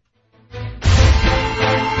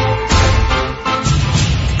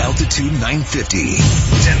 Altitude 950,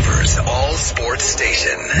 Denver's all sports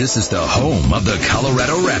station. This is the home of the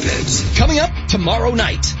Colorado Rapids. Coming up tomorrow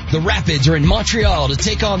night, the Rapids are in Montreal to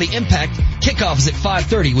take on the Impact. Kickoff is at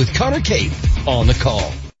 5:30 with Connor Cave on the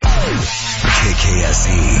call.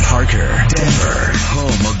 KKSE, Parker, Denver,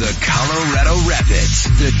 home of the Colorado Rapids,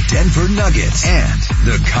 the Denver Nuggets, and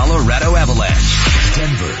the Colorado Avalanche.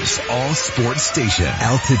 Denver's all sports station.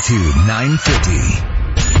 Altitude 950.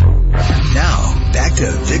 Now, back to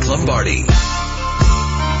Vic Lombardi.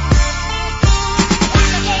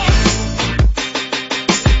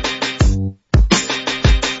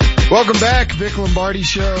 Welcome back, Vic Lombardi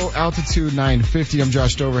Show, Altitude 950. I'm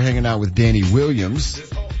Josh Dover, hanging out with Danny Williams.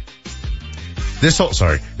 This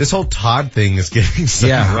whole Todd thing is getting some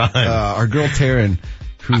run. Our girl Taryn,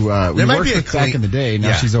 who we worked with back in the day,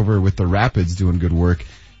 now she's over with the Rapids doing good work.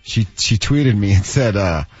 She tweeted me and said,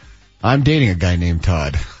 I'm dating a guy named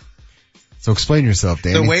Todd. So explain yourself,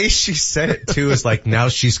 Danny. The way she said it too is like now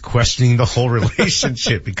she's questioning the whole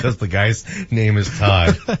relationship because the guy's name is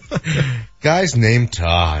Todd. Guy's name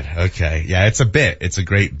Todd. Okay. Yeah, it's a bit. It's a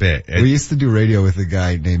great bit. We used to do radio with a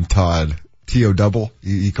guy named Todd. T-O-double,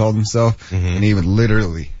 he called himself. Mm-hmm. And he would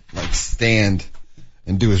literally like stand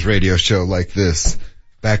and do his radio show like this,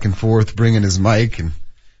 back and forth, bringing his mic, and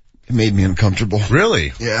it made me uncomfortable.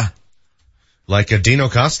 Really? Yeah. Like a Dino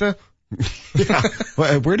Costa? Yeah.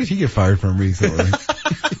 Well, where did he get fired from recently?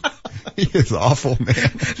 He is awful,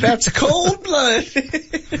 man. That's cold blood.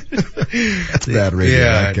 That's bad radio.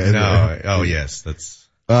 Yeah, oh yes, that's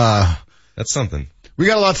something. We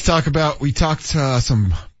got a lot to talk about. We talked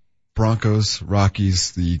some Broncos,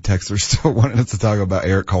 Rockies. The texter still wanted us to talk about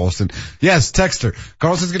Erik Karlsson. Yes, texter.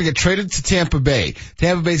 Karlsson's going to get traded to Tampa Bay.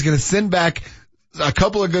 Tampa Bay's going to send back a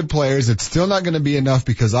couple of good players. It's still not going to be enough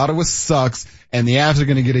because Ottawa sucks, and the Avs are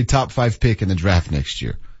going to get a top 5 pick in the draft next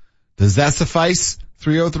year. Does that suffice?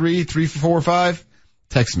 303-345?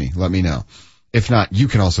 Text me. Let me know. If not, you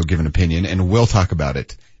can also give an opinion, and we'll talk about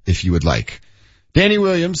it if you would like. Danny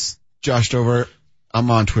Williams, Josh Dover.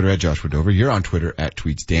 I'm on Twitter at Joshua Dover. You're on Twitter at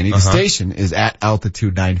TweetsDanny. The station is at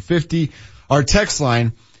Altitude 950. Our text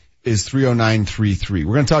line is 30933.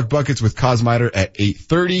 We're going to talk buckets with Kosmider at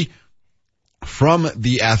 8:30 from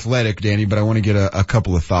The Athletic, Danny, but I want to get a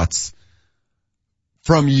couple of thoughts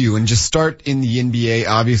from you and just start in the NBA.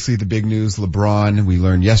 Obviously the big news, LeBron. We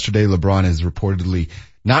learned yesterday LeBron is reportedly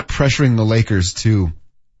not pressuring the Lakers to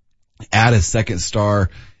add a second star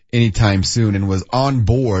anytime soon and was on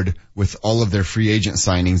board with all of their free agent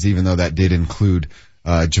signings, even though that did include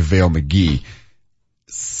JaVale McGee.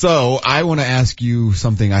 So I want to ask you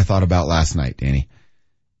something I thought about last night, Danny.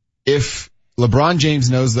 If LeBron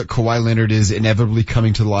James knows that Kawhi Leonard is inevitably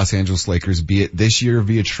coming to the Los Angeles Lakers, be it this year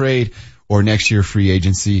via trade or next year free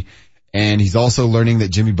agency, and he's also learning that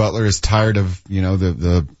Jimmy Butler is tired of,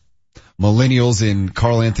 the millennials in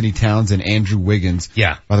Karl Anthony Towns and Andrew Wiggins.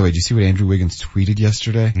 Yeah. By the way, did you see what Andrew Wiggins tweeted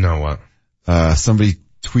yesterday? No, what? Somebody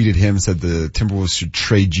tweeted him, said the Timberwolves should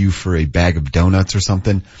trade you for a bag of donuts or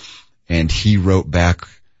something. And he wrote back,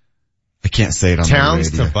 I can't say it on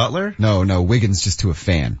Towns the radio. to Butler? No, Wiggins just to a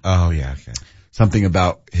fan. Oh, yeah, okay. Something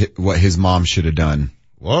about what his mom should have done.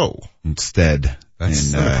 Whoa. Instead.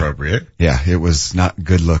 That's inappropriate. Yeah, it was not a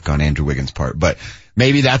good look on Andrew Wiggins' part. But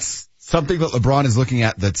maybe that's something that LeBron is looking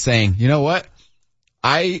at that's saying, you know what?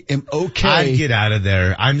 I am okay. I'd get out of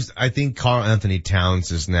there. I think Karl Anthony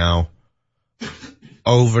Towns is now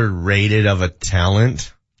overrated of a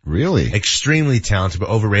talent. Really? Extremely talented, but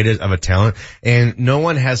overrated of a talent. And no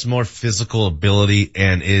one has more physical ability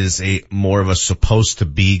and is more of a supposed to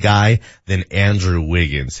be guy than Andrew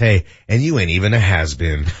Wiggins. Hey, and you ain't even a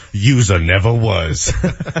has-been. You's a never was.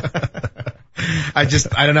 I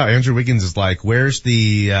don't know. Andrew Wiggins is like, where's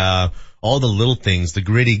the, all the little things, the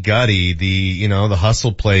gritty gutty, the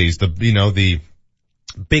hustle plays, the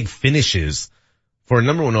big finishes for a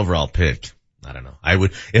number 1 overall pick. I don't know.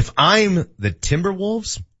 If I'm the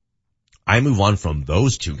Timberwolves, I move on from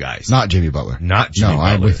those two guys. Not Jimmy Butler. Not Jimmy Butler.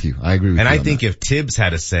 I'm with you. I agree with you. And I think if Tibbs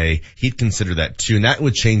had a say, he'd consider that too. And that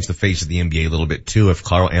would change the face of the NBA a little bit too if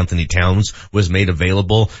Karl Anthony Towns was made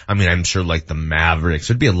available. I'm sure like the Mavericks,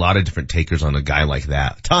 there'd be a lot of different takers on a guy like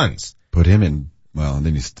that. Tons. Put him in well, and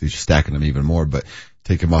then you're stacking them even more, but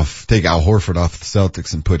take Al Horford off the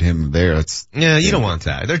Celtics and put him there. You don't want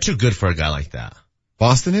that. They're too good for a guy like that.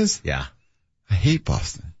 Boston is? Yeah. I hate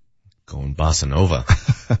Boston. Going Bossa Nova.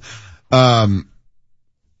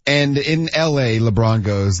 And in LA,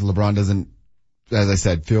 LeBron doesn't, as I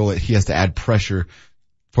said, feel that he has to add pressure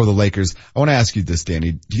for the Lakers. I want to ask you this,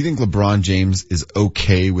 Danny. Do you think LeBron James is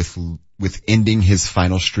okay with ending his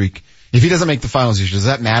final streak? If he doesn't make the finals this year, does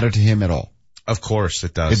that matter to him at all? Of course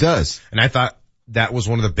it does. It does. And I thought that was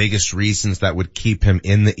one of the biggest reasons that would keep him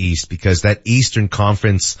in the East, because that Eastern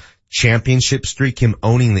Conference championship streak, him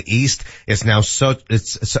owning the East, is now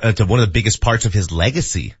it's one of the biggest parts of his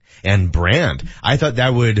legacy and brand. I thought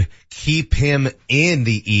that would keep him in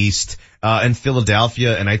the East, and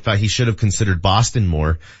Philadelphia, and I thought he should have considered Boston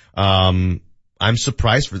more. I'm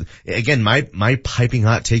surprised again, my piping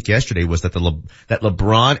hot take yesterday was that that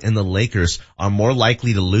LeBron and the Lakers are more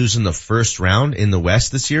likely to lose in the first round in the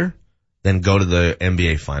West this year than go to the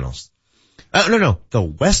NBA Finals. No, the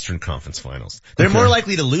Western Conference Finals. They're more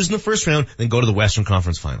likely to lose in the first round than go to the Western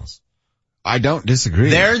Conference Finals. I don't disagree.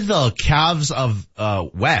 They're the Cavs of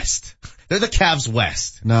West. They're the Cavs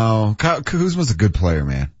West. No, Kuzma's a good player,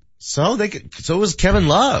 man. So was Kevin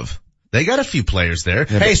Love. They got a few players there.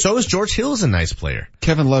 Yeah, hey, so is George Hill's a nice player.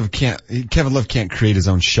 Kevin Love can't create his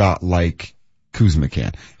own shot like Kuzma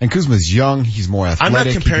can. And Kuzma's young, he's more athletic. I'm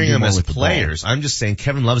not comparing them as players. I'm just saying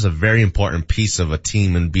Kevin Love's a very important piece of a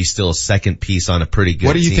team and be still a second piece on a pretty good team.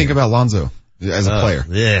 What do you think about Lonzo as a player?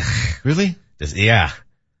 Ugh. Really? Yeah.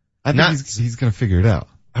 I think he's gonna figure it out.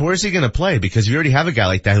 Where's he gonna play? Because you already have a guy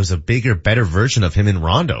like that who's a bigger, better version of him in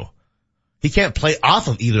Rondo. He can't play off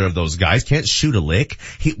of either of those guys, can't shoot a lick.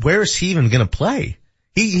 Where is he even gonna play?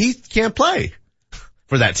 He can't play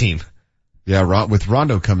for that team. Yeah, with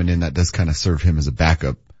Rondo coming in, that does kind of serve him as a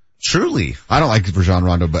backup. Truly. I don't like Rajon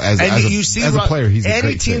Rondo, but as a player, he's a great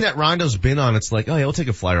any team fit. that Rondo's been on, it's like, oh yeah, we'll take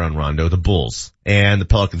a flyer on Rondo, the Bulls and the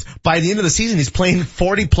Pelicans. By the end of the season, he's playing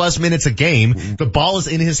 40 plus minutes a game. The ball is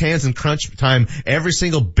in his hands in crunch time every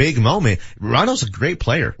single big moment. Rondo's a great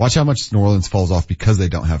player. Watch how much New Orleans falls off because they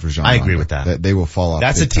don't have Rajon Rondo. I agree with that. They will fall off.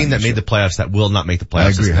 That's a team that made the playoffs that will not make the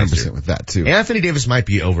playoffs. I agree 100% with that too. Anthony Davis might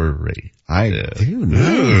be overrated. Nice. Ooh,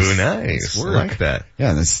 nice. I like that.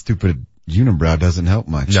 Yeah, and this stupid unibrow doesn't help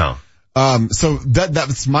much. No. So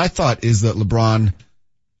that's my thought is that LeBron,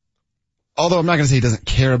 although I'm not going to say he doesn't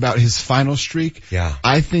care about his final streak. Yeah.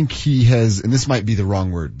 I think he has, and this might be the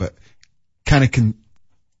wrong word, but kind of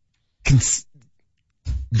consider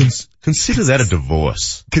that a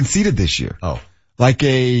divorce. Conceded this year. Oh. Like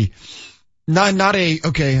not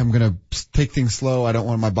okay, I'm going to take things slow. I don't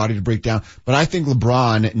want my body to break down. But I think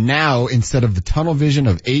LeBron now, instead of the tunnel vision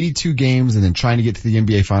of 82 games and then trying to get to the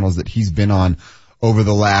NBA finals that he's been on over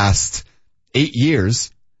the last 8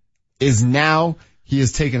 years, is now he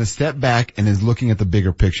has taken a step back and is looking at the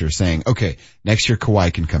bigger picture saying, okay, next year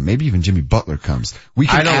Kawhi can come. Maybe even Jimmy Butler comes. We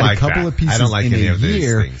can add a couple of pieces in a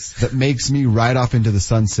year that makes me ride off into the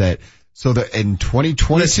sunset so that in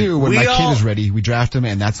 2022, when my kid is ready, we draft him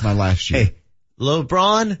and that's my last year. Hey,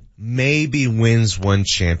 LeBron maybe wins one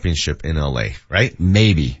championship in LA, right?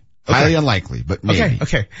 Maybe. Okay. Highly unlikely, but maybe.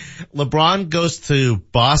 Okay. LeBron goes to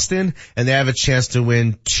Boston and they have a chance to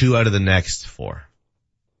win 2 out of the next 4.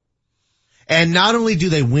 And not only do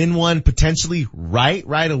they win one potentially right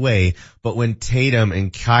away, but when Tatum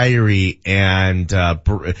and Kyrie and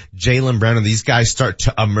Jaylen Brown and these guys start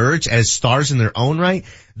to emerge as stars in their own right,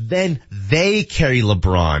 then they carry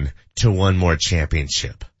LeBron to one more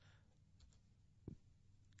championship.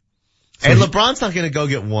 And LeBron's not going to go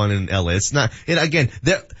get one in LA. It's not,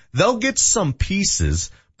 they'll get some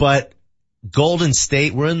pieces, but Golden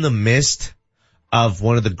State, we're in the midst of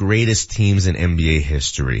one of the greatest teams in NBA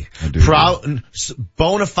history.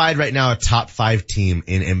 Bona fide right now, a top 5 team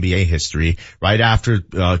in NBA history, right after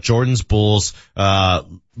Jordan's Bulls,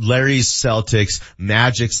 Larry's Celtics,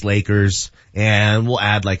 Magic's Lakers, and we'll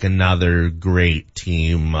add like another great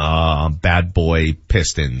team, bad boy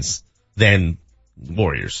Pistons, then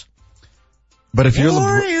Warriors. But if you're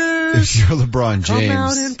LeBron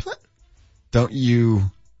James, don't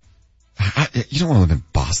you don't want to live in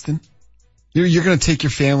Boston? You're going to take your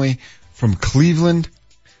family from Cleveland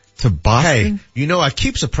to Boston? Hey, I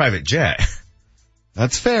keeps a private jet.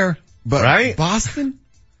 That's fair. But right? Boston?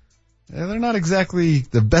 They're not exactly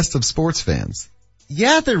the best of sports fans.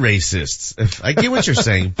 Yeah, they're racists. I get what you're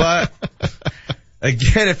saying, but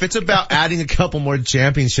again, if it's about adding a couple more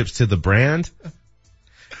championships to the brand,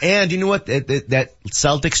 and you know what? That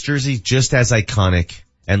Celtics jersey just as iconic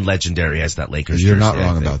and legendary as that Lakers jersey. You're not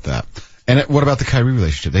wrong about that. And what about the Kyrie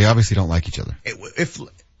relationship? They obviously don't like each other. What if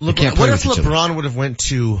LeBron would have went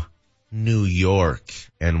to New York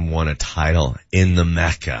and won a title in the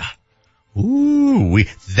Mecca. Ooh,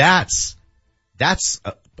 that's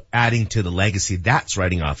adding to the legacy. That's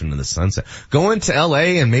riding off into the sunset. Going to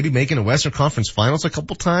LA and maybe making a Western Conference Finals a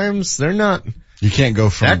couple times. They're not. You can't go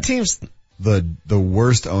from that team's the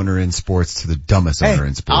worst owner in sports to the dumbest owner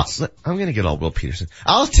in sports. I'm gonna get all Will Peterson.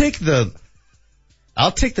 I'll take the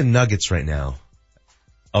Nuggets right now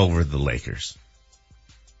over the Lakers.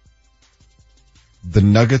 The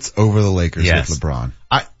Nuggets over the Lakers yes. with LeBron.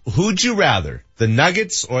 Who'd you rather, the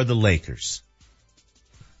Nuggets or the Lakers?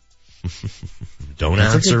 Don't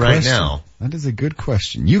answer right now. That is a good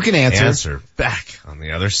question. You can answer. Answer back on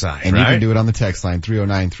the other side, and right? you can do it on the text line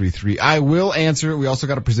 30933. I will answer. We also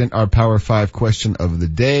got to present our Power 5 question of the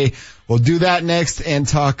day. We'll do that next and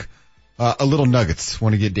talk a little Nuggets.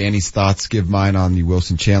 Want to get Danny's thoughts, give mine on the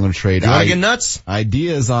Wilson Chandler trade. You want to get nuts?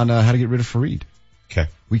 Ideas on how to get rid of Fareed. Okay.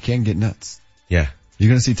 We can get nuts. Yeah. You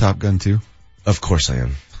going to see Top Gun 2? Of course I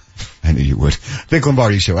am. I knew you would. Vic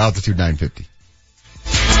Lombardi Show, Altitude 950.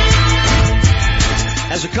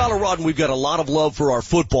 As a Coloradan, we've got a lot of love for our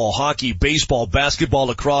football, hockey, baseball, basketball,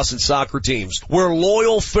 lacrosse, and soccer teams. We're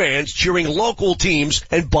loyal fans cheering local teams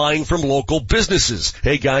and buying from local businesses.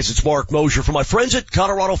 Hey guys, it's Mark Mosier from my friends at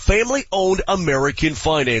Colorado Family-Owned American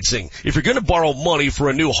Financing. If you're going to borrow money for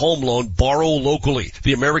a new home loan, borrow locally.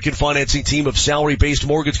 The American Financing team of salary-based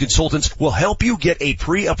mortgage consultants will help you get a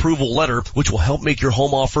pre-approval letter, which will help make your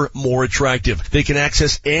home offer more attractive. They can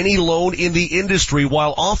access any loan in the industry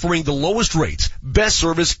while offering the lowest rates, best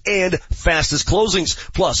service, and fastest closings.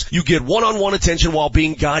 Plus, you get one-on-one attention while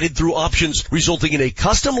being guided through options, resulting in a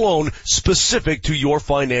custom loan specific to your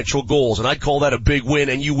financial goals. And I'd call that a big win,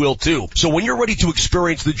 and you will too. So when you're ready to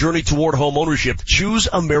experience the journey toward home ownership, choose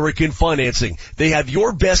American Financing. They have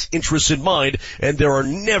your best interests in mind, and there are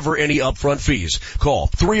never any upfront fees. Call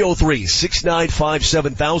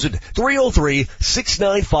 303-695-7000,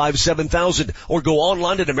 303-695-7000, or go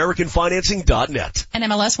online at AmericanFinancing.net.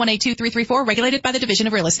 NMLS 182334, regulated by the Division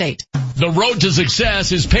of Real Estate. The road to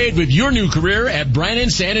success is paved with your new career at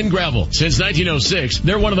Brannan Sand and Gravel. Since 1906,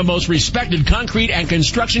 they're one of the most respected concrete and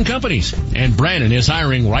construction companies. And Brannan is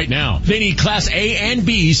hiring right now. They need Class A and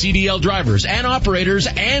B CDL drivers and operators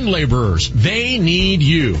and laborers. They need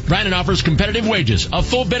you. Brannan offers competitive wages, a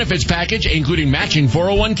full benefits package including matching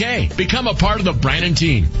 401k. Become a part of the Brannan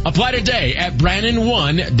team. Apply today at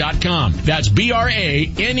Brannan1.com. That's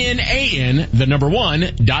BRANNAN, the number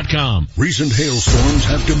 1.com. Recent hailstorms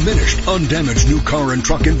have diminished undamaged new car and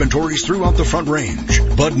truck inventories throughout the Front Range,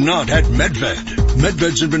 but not at Medved.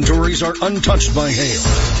 Medved's inventories are untouched by hail.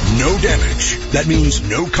 No damage. That means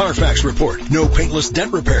no Carfax report, no paintless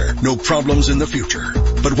dent repair, no problems in the future.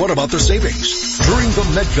 But what about the savings? During the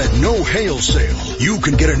Medved No Hail Sale, you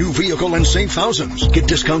can get a new vehicle and save thousands. Get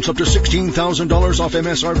discounts up to $16,000 off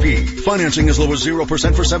MSRP. Financing as low as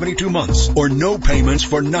 0% for 72 months or no payments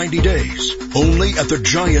for 90 days. Only at the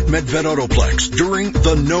giant Medved Autoplex during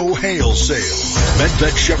the No Hail Sale.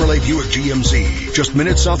 Medved Chevrolet Buick GMC, just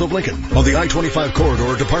minutes south of Lincoln on the I-25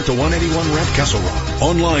 corridor. Depart the 181 ramp Castle Rock.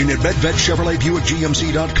 Online at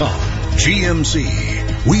MedvedChevroletBuickGMC.com.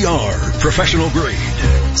 GMC. We are professional grade.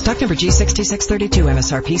 Stock number G6632,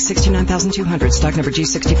 MSRP 69,200. Stock number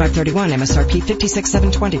G6531, MSRP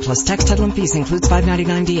 56,720 plus tax, title, and fees. Includes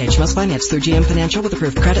 $599 DH. Must finance through GM Financial with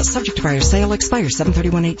approved credit. Subject to prior sale. Expires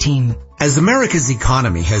 7/31/18. As America's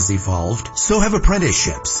economy has evolved, so have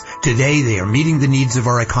apprenticeships. Today, they are meeting the needs of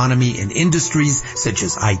our economy in industries such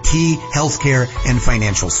as IT, healthcare, and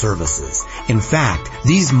financial services. In fact,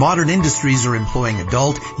 these modern industries are employing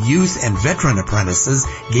adult, youth, and veteran apprentices,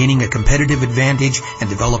 gaining a competitive advantage and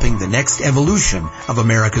developing the next evolution of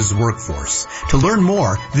America's workforce. To learn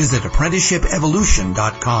more, visit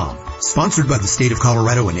apprenticeshipevolution.com. Sponsored by the state of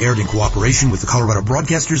Colorado and aired in cooperation with the Colorado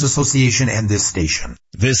Broadcasters Association and this station.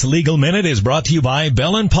 This Legal Minute is brought to you by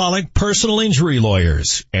Bell & Pollock Personal Injury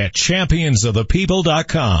Lawyers at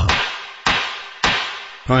championsofthepeople.com.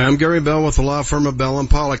 Hi, I'm Gary Bell with the law firm of Bell &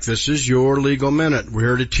 Pollock. This is your Legal Minute. We're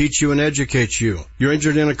here to teach you and educate you. You're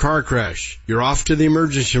injured in a car crash. You're off to the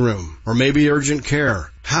emergency room or maybe urgent care.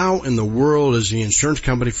 How in the world is the insurance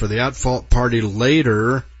company for the at-fault party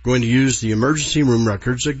later going to use the emergency room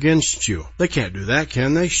records against you? They can't do that,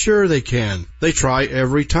 can they? Sure they can. They try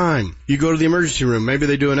every time. You go to the emergency room, maybe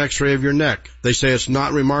they do an x-ray of your neck. They say it's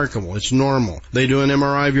not remarkable, it's normal. They do an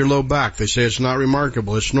MRI of your low back. They say it's not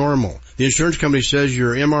remarkable, it's normal. The insurance company says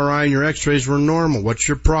your MRI and your x-rays were normal. What's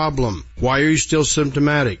your problem? Why are you still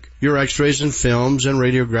symptomatic? Your x-rays and films and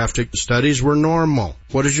radiographic studies were normal.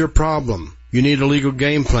 What is your problem? You need a legal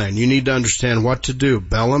game plan. You need to understand what to do.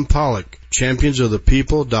 Bell & Pollock,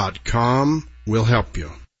 championsofthepeople.com will help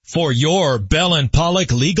you. For your Bell and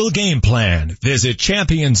Pollock legal game plan, visit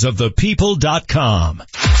championsofthepeople.com.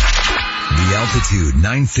 The Altitude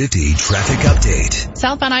 950 traffic update.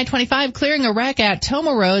 Southbound I-25 clearing a wreck at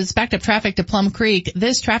Toma Roads, backed up traffic to Plum Creek.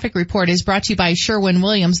 This traffic report is brought to you by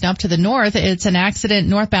Sherwin-Williams. Now up to the north, it's an accident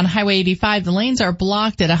northbound Highway 85. The lanes are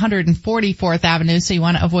blocked at 144th Avenue, so you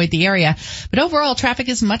want to avoid the area. But overall, traffic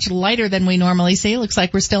is much lighter than we normally see. Looks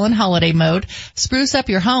like we're still in holiday mode. Spruce up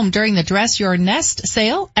your home during the Dress Your Nest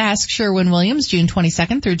sale. Ask Sherwin-Williams June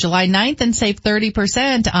 22nd through July 9th and save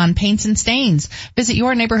 30% on paints and stains. Visit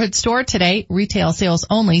your neighborhood store today. Retail sales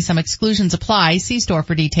only. Some exclusions apply. See store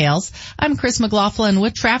for details. I'm Chris McLaughlin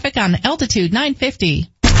with traffic on Altitude 950.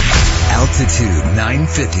 Altitude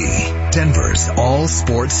 950, Denver's all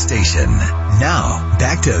sports station. Now,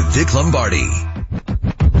 back to Vic Lombardi.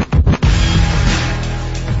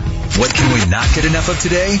 What can we not get enough of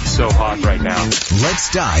today? So hot right now.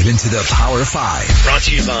 Let's dive into the Power 5. Brought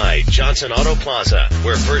to you by Johnson Auto Plaza,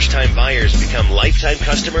 where first-time buyers become lifetime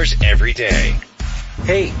customers every day.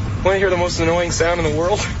 Hey, want to hear the most annoying sound in the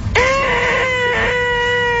world?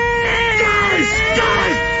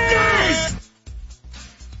 Guys!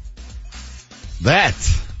 That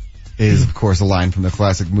is, of course, a line from the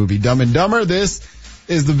classic movie Dumb and Dumber. This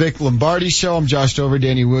is the Vic Lombardi Show. I'm Josh Dover,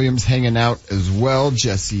 Danny Williams hanging out as well.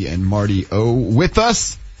 Jesse and Marty O with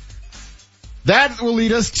us. That will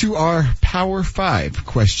lead us to our Power 5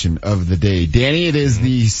 question of the day. Danny, it is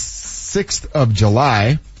the 6th of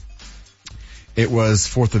July. It was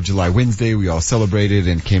 4th of July Wednesday. We all celebrated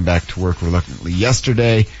and came back to work reluctantly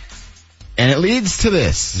yesterday. And it leads to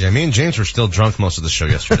this. Yeah, me and James were still drunk most of the show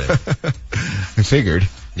yesterday. I figured.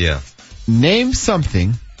 Yeah. Name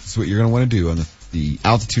something. This is what you're going to want to do on the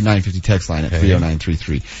Altitude 950 text line at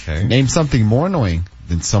 30933. Okay. Name something more annoying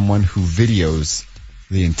than someone who videos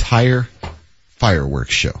the entire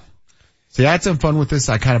fireworks show. So I had some fun with this.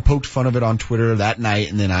 I kind of poked fun of it on Twitter that night,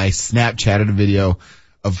 and then I Snapchatted a video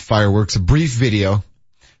of fireworks, a brief video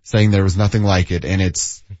saying there was nothing like it, and it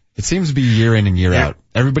seems to be year in and year out.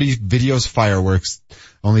 Everybody videos fireworks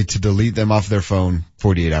only to delete them off their phone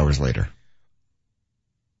 48 hours later.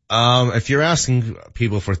 If you're asking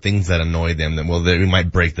people for things that annoy them, then we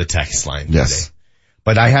might break the text line yes. today.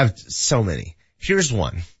 But I have so many. Here's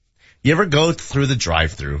one. You ever go through the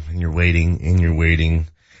drive-thru and you're waiting,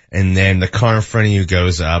 and then the car in front of you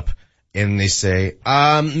goes up, and they say,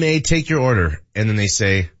 may I take your order? And then they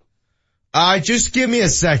say, just give me a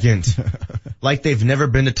second. Like they've never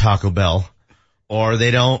been to Taco Bell, or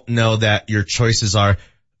they don't know that your choices are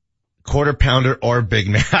Quarter Pounder or Big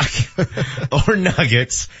Mac or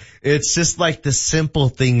nuggets. It's just like the simple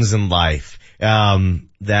things in life,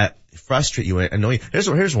 that frustrate you and annoy you.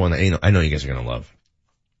 Here's one that I know you guys are going to love.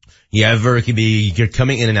 You're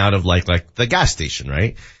coming in and out of like the gas station,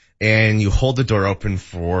 right? And you hold the door open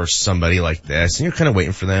for somebody like this, and you're kind of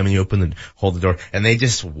waiting for them, and you hold the door, and they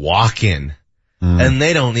just walk in, and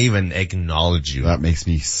they don't even acknowledge you. That makes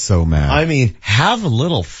me so mad. I mean, have a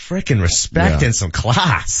little frickin' respect and some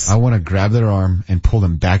class. I want to grab their arm and pull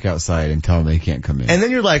them back outside and tell them they can't come in. And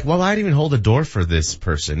then you're like, well, I didn't even hold the door for this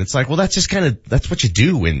person. It's like, well, that's just that's what you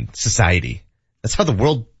do in society. That's how the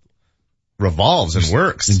world revolves and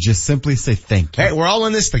works. And just simply say thank you. Hey, we're all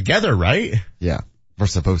in this together, right? Yeah. We're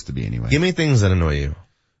supposed to be anyway. Give me things that annoy you.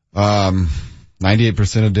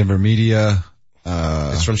 98% of Denver media.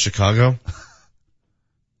 It's from Chicago?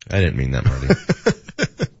 I didn't mean that, Marty.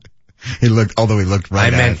 He looked right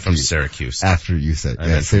at I meant from Syracuse. After you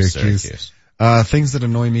said, Syracuse. Things that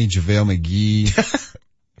annoy me, JaVale McGee.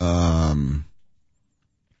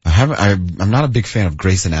 I'm not a big fan of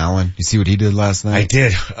Grayson Allen. You see what he did last night? I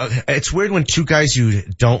did. It's weird when two guys you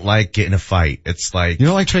don't like get in a fight. It's like... You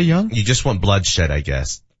don't like Trae Young? You just want bloodshed, I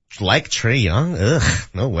guess. Like Trae Young? Ugh,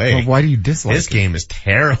 no way. Well, why do you dislike His game is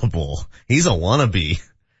terrible. He's a wannabe.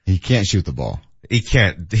 He can't shoot the ball. He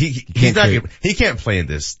can't. He can't play in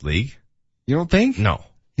this league. You don't think? No.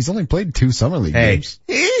 He's only played 2 summer league games.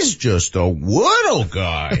 He's just a little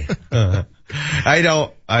guy. I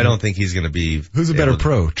don't think he's going to be. Who's a better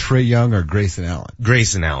pro, Trae Young or Grayson Allen?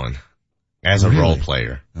 Grayson Allen, as a role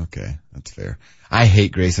player. Okay, that's fair. I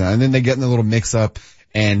hate Grayson Allen. And then they get in a little mix up,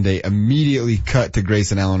 and they immediately cut to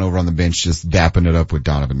Grayson Allen over on the bench, just dapping it up with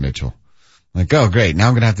Donovan Mitchell. Like, oh great, now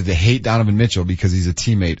I'm going to have to hate Donovan Mitchell because he's a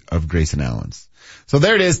teammate of Grayson Allen's. So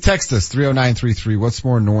there it is. Text us 30933. What's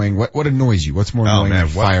more annoying? What annoys you? What's more annoying than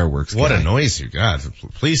fireworks? What annoys you? God,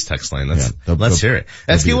 please text line. Let's hear it.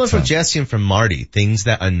 Let's get one from Jesse and from Marty. Things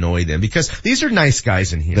that annoy them, because these are nice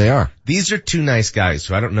guys in here. They are. These are 2 nice guys.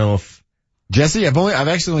 So I don't know if Jesse. I've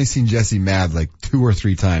actually only seen Jesse mad like 2 or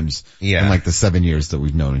 3 times. Yeah. In like the 7 years that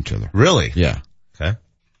we've known each other. Really? Yeah. Okay.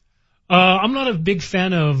 I'm not a big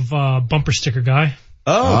fan of bumper sticker guy.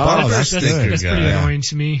 Bumper sticker That's pretty annoying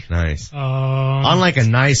to me. Nice. On like a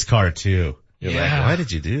nice car too. You're like, why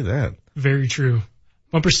did you do that? Very true.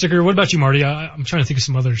 Bumper sticker. What about you, Marty? I'm trying to think of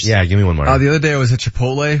some others. Yeah, give me one more. The other day I was at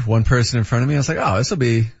Chipotle, one person in front of me. I was like, this will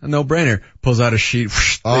be a no-brainer. Pulls out a sheet.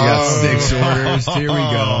 They got 6 orders. Here we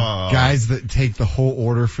go. Guys that take the whole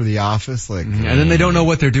order for the office, like, and then they don't know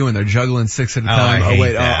what they're doing. They're juggling 6 at a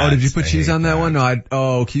time. Did you put cheese on that one?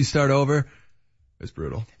 No, can you start over? It's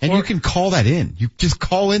brutal. And you can call that in. You just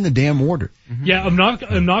call in the damn order. Mm-hmm. Yeah,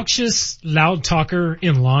 obnoxious loud talker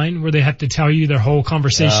in line where they have to tell you their whole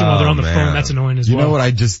conversation while they're on the phone. That's annoying as well. You know what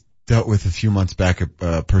I just dealt with a few months back?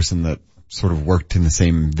 A person that sort of worked in the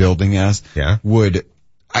same building as maybe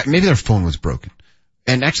their phone was broken.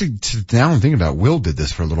 And actually, now I'm thinking about it, Will did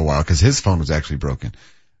this for a little while because his phone was actually broken.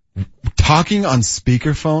 Talking on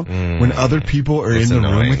speakerphone when other people are in the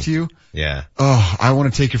room with you. Yeah. Oh, I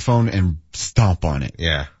want to take your phone and stomp on it.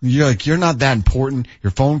 Yeah. You're like, you're not that important.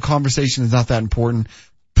 Your phone conversation is not that important.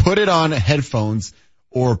 Put it on headphones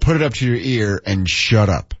or put it up to your ear and shut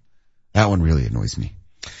up. That one really annoys me.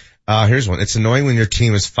 Here's one. It's annoying when your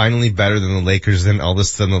team is finally better than the Lakers, then all of a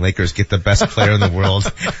sudden the Lakers get the best player in the world.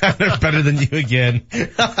 They're better than you again.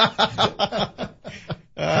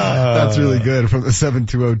 That's really good from the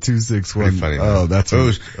 720-261. Funny, that's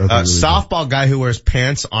really softball guy who wears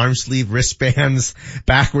pants, arm sleeve, wristbands,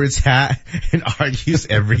 backwards hat, and argues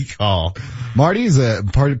every call. Marty's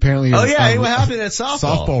apparently. What happened at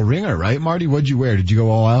softball? Softball ringer, right, Marty? What'd you wear? Did you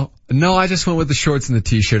go all out? No, I just went with the shorts and the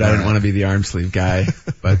t-shirt. I didn't want to be the arm sleeve guy.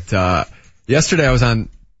 But yesterday I was on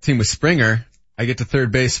team with Springer. I get to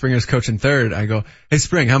third base, Springer's coaching third. I go, hey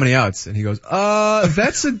Spring, how many outs? And he goes,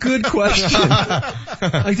 that's a good question.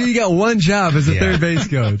 Like, dude, you got one job as a third base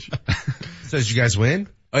coach. So did you guys win?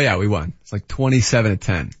 Oh yeah, we won. It's like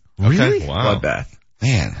 27-10. Really? Okay. Wow. Bloodbath.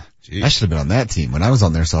 Man, I should have been on that team. When I was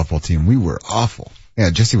on their softball team, we were awful. Yeah,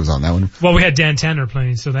 Jesse was on that one. Well, we had Dan Tanner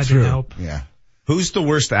playing, so that didn't help. Yeah. Who's the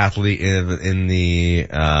worst athlete in the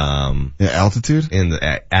altitude?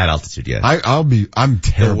 At altitude, yes. I'm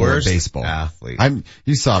terrible at baseball. Athlete.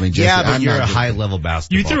 You saw me, Jesse. Yeah, but you're a high level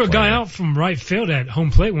basketball You threw a guy player. out from right field at home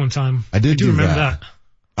plate one time. I do remember that.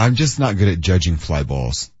 I'm just not good at judging fly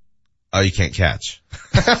balls. Oh, you can't catch.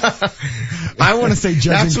 I want to say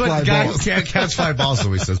judging fly balls. That's what guy who can't catch fly balls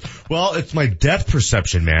always says. Well, it's my depth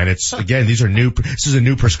perception, man. This is a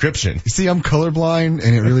new prescription. You see, I'm colorblind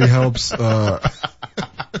and it really helps,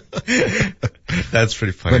 That's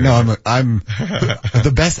pretty funny. But no, I'm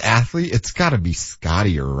the best athlete. It's gotta be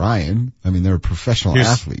Scotty or Ryan. I mean, they're professional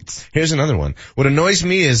athletes. Here's another one. What annoys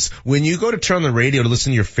me is when you go to turn on the radio to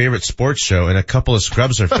listen to your favorite sports show and a couple of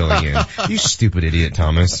scrubs are filling in. You stupid idiot,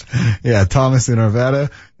 Thomas. Yeah, Thomas in Arvada,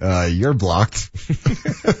 you're blocked.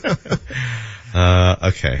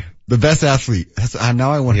 Okay. The best athlete.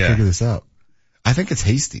 Now I want to figure this out. I think it's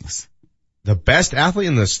Hastings. The best athlete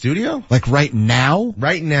in the studio? Like right now?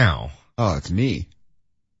 Right now. Oh, it's me.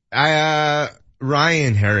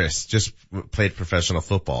 Ryan Harris just played professional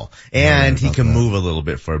football and he can move a little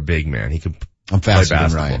bit for a big man. He can I'm faster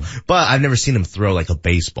than Ryan. But I've never seen him throw like a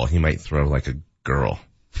baseball. He might throw like a girl.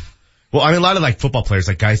 Well, I mean, a lot of like football players,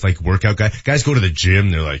 like guys like workout guys go to the gym.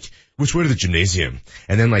 They're like, which way to the gymnasium?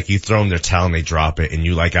 And then like you throw them their towel and they drop it and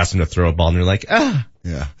you like ask them to throw a ball and they're like,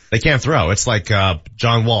 yeah, they can't throw. It's like,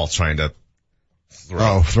 John Wall trying to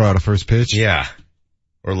throw out a first pitch. Yeah.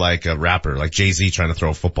 Or like a rapper, like Jay-Z trying to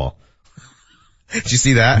throw a football. Did you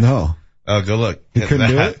see that? No. Oh, go look. He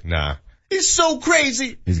couldn't do it? Nah. He's so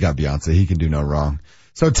crazy. He's got Beyonce. He can do no wrong.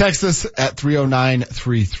 So text us at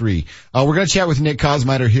 30933. We're going to chat with Nick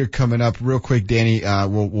Kosmider here coming up real quick. Danny,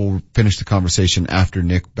 we'll finish the conversation after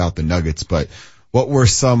Nick about the Nuggets, but what were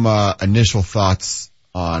some, initial thoughts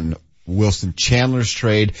on Wilson Chandler's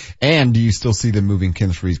trade? And do you still see them moving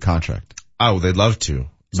Kenneth Faried's contract? Oh, they'd love to.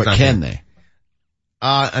 But can they?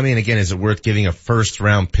 I mean, again, is it worth giving a first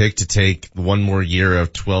round pick to take one more year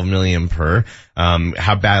of $12 million per?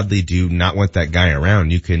 How badly do you not want that guy around?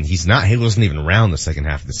 He wasn't even around the second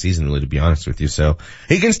half of the season, really, to be honest with you. So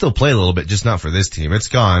he can still play a little bit, just not for this team. It's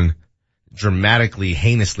gone dramatically,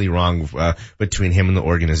 heinously wrong, between him and the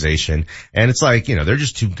organization. And it's like, they're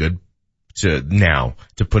just too good to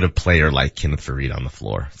put a player like Kenneth Faried on the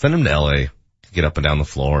floor. Send him to LA, get up and down the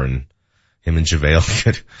floor, and him and JaVale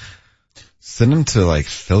could. Send him to like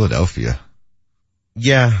Philadelphia.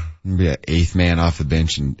 Yeah. Be an eighth man off the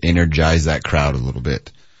bench and energize that crowd a little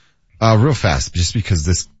bit. Real fast, just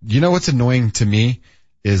because what's annoying to me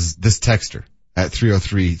is this texter at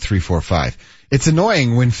 303-345. It's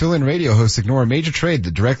annoying when fill-in radio hosts ignore a major trade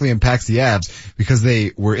that directly impacts the Avs because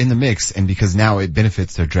they were in the mix and because now it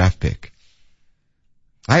benefits their draft pick.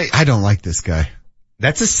 I don't like this guy.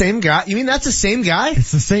 That's the same guy? You mean that's the same guy?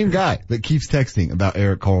 It's the same guy that keeps texting about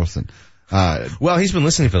Erik Karlsson. Well, he's been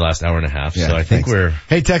listening for the last hour and a half, so I think we're...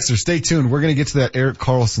 Hey, Texter, stay tuned. We're going to get to that Erik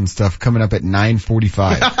Karlsson stuff coming up at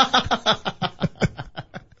 9:45.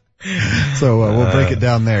 So we'll break it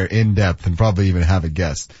down there in depth and probably even have a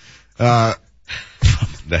guest. That's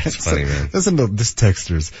funny, man. Listen to this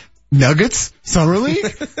texters. Nuggets? Summer League?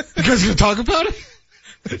 You guys going to talk about it?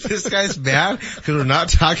 This guy's mad because we're not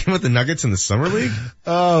talking about the Nuggets in the Summer League?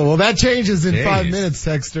 Oh, well, that changes in 5 minutes,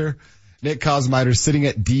 Texter. Nick Kosmider sitting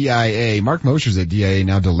at DIA. Mark Mosher's at DIA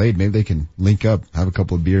now delayed. Maybe they can link up, have a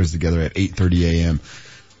couple of beers together at 8:30 a.m.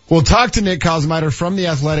 We'll talk to Nick Kosmider from The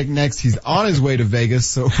Athletic next. He's on his way to Vegas,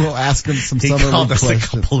 so we'll ask him some Summer League questions. He called us a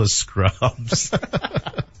couple of scrubs.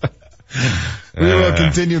 We will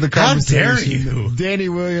continue the conversation. How dare you? Danny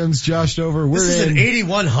Williams, Josh Dover. This is an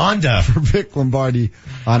 81 Honda. For Vic Lombardi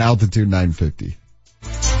on Altitude 950.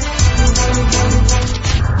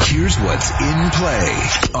 Here's what's in play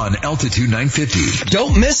on Altitude 950.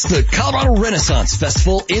 Don't miss the Colorado Renaissance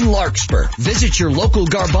Festival in Larkspur. Visit your local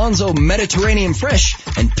Garbanzo Mediterranean Fresh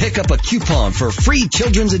and pick up a coupon for free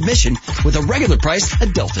children's admission with a regular price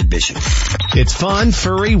adult admission. It's fun,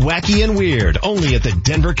 furry, wacky, and weird, only at the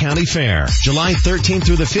Denver County Fair. July 13th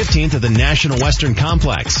through the 15th at the National Western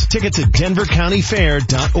Complex. Tickets at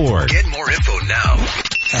denvercountyfair.org. Get more info now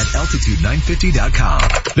at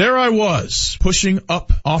altitude950.com. There I was, pushing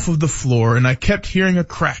up off of the floor, and I kept hearing a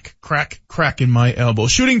crack, crack, crack in my elbow.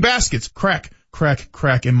 Shooting baskets, crack, crack,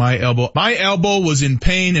 crack in my elbow. My elbow was in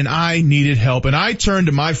pain, and I needed help, and I turned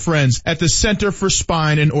to my friends at the Center for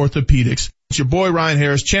Spine and Orthopedics. It's your boy Ryan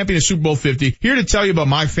Harris, champion of Super Bowl 50, here to tell you about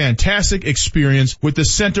my fantastic experience with the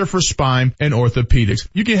Center for Spine and Orthopedics.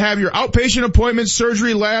 You can have your outpatient appointments,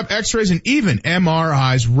 surgery, lab, x-rays, and even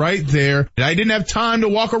MRIs right there. I didn't have time to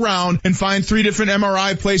walk around and find 3 different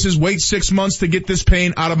MRI places, wait 6 months to get this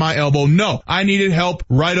pain out of my elbow. No, I needed help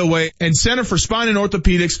right away, and Center for Spine and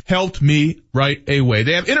Orthopedics helped me right away.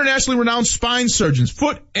 They have internationally renowned spine surgeons,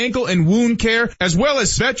 foot, ankle, and wound care, as well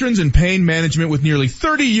as veterans in pain management with nearly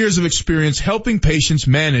 30 years of experience helping patients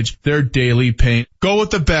manage their daily pain. Go with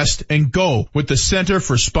the best and go with the Center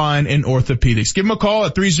for Spine and Orthopedics. Give them a call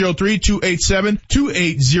at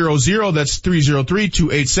 303-287-2800. That's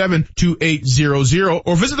 303-287-2800.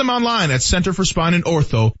 Or visit them online at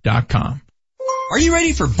centerforspineandortho.com. Are you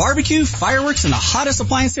ready for barbecue, fireworks, and the hottest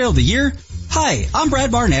appliance sale of the year? Hi, I'm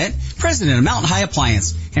Brad Barnett, president of Mountain High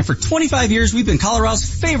Appliance, and for 25 years we've been Colorado's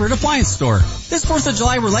favorite appliance store. This 4th of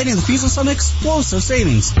July we're lighting the fuse on some explosive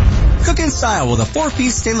savings. Cook in style with a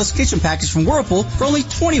 4-piece stainless kitchen package from Whirlpool for only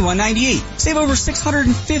 $21.98. Save over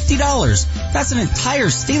 $650. That's an entire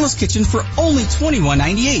stainless kitchen for only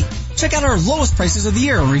 $21.98. Check out our lowest prices of the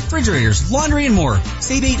year on refrigerators, laundry, and more.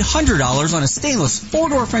 Save $800 on a stainless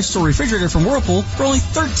 4-door French door refrigerator from Whirlpool for only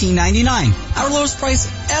 $13.99. Our lowest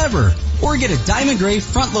price ever. Or get a diamond gray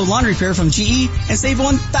front load laundry pair from GE and save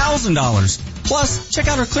 $1,000. Plus, check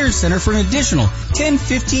out our clearance center for an additional 10,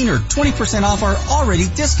 15, or 20% off our already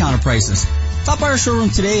discounted prices. Stop by our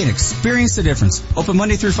showroom today and experience the difference. Open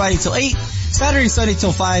Monday through Friday till 8, Saturday and Sunday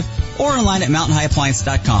till 5, or online at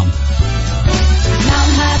mountainhighappliance.com.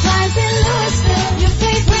 Mountain High Appliance in Louisville, your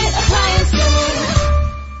favorite appliance store.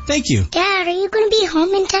 Thank you. Dad, are you going to be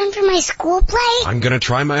home in time for my school play? I'm going to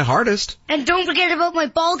try my hardest. And don't forget about my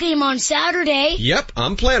ball game on Saturday. Yep,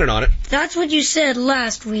 I'm planning on it. That's what you said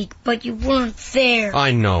last week, but you weren't there.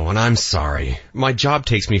 I know, and I'm sorry. My job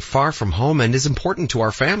takes me far from home and is important to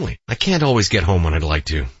our family. I can't always get home when I'd like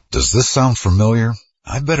to. Does this sound familiar?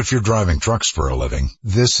 I bet if you're driving trucks for a living,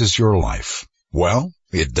 this is your life. Well,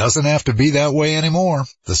 it doesn't have to be that way anymore.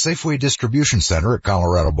 The Safeway Distribution Center at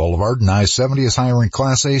Colorado Boulevard and I-70 is hiring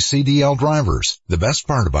Class A CDL drivers. The best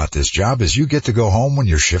part about this job is you get to go home when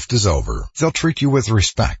your shift is over. They'll treat you with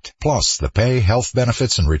respect. Plus, the pay, health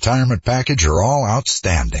benefits, and retirement package are all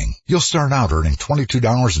outstanding. You'll start out earning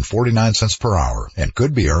 $22.49 per hour and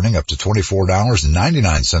could be earning up to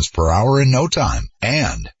 $24.99 per hour in no time.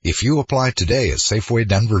 And if you apply today at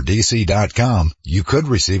SafewayDenverDC.com, you could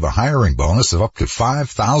receive a hiring bonus of up to $5,000.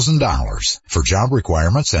 For job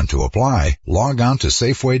requirements and to apply, log on to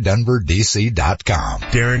SafewayDenverDC.com.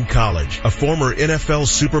 Darren College, a former NFL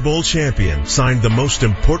Super Bowl champion, signed the most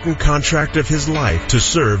important contract of his life to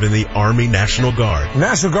serve in the Army National Guard.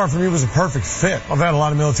 National Guard for me was a perfect fit. I've had a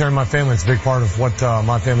lot of military in my family. It's a big part of what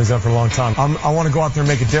my family's done for a long time. I want to go out there and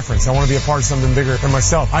make a difference. I want to be a part of something bigger than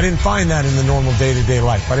myself. I didn't find that in the normal day day-to-day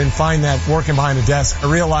life. I didn't find that working behind a desk.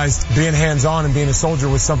 I realized being hands-on and being a soldier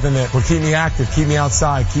was something that would keep me active, keep me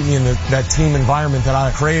outside, keep me in that team environment that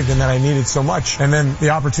I craved and that I needed so much. And then the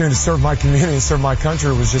opportunity to serve my community and serve my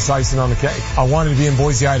country was just icing on the cake. I wanted to be in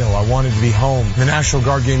Boise, Idaho. I wanted to be home. The National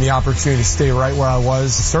Guard gave me the opportunity to stay right where I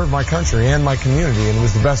was to serve my country and my community, and it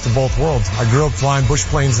was the best of both worlds. I grew up flying bush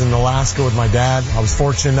planes in Alaska with my dad. I was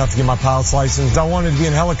fortunate enough to get my pilot's license. I wanted to be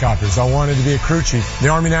in helicopters. I wanted to be a crew chief. The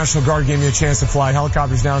Army National Guard gave me a chance to fly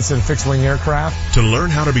helicopters down instead of fixed-wing aircraft. To learn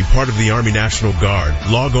how to be part of the Army National Guard,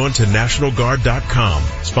 log on to nationalguard.com.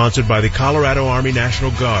 Sponsored by the Colorado Army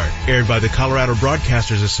National Guard. Aired by the Colorado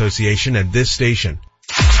Broadcasters Association and this station.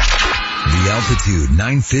 The Altitude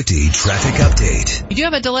 950 traffic update. You do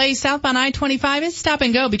have a delay southbound I-25 is stop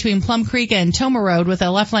and go between Plum Creek and Toma Road with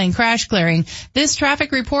a left lane crash clearing. This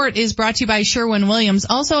traffic report is brought to you by Sherwin-Williams.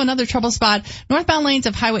 Also another trouble spot. Northbound lanes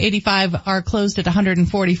of Highway 85 are closed at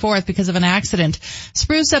 144th because of an accident.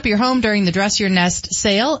 Spruce up your home during the Dress Your Nest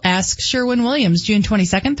sale. Ask Sherwin-Williams June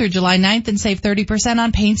 22nd through July 9th and save 30%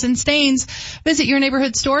 on paints and stains. Visit your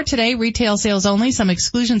neighborhood store today. Retail sales only. Some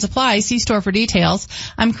exclusions apply. See store for details.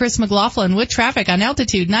 I'm Chris McLaughlin with traffic on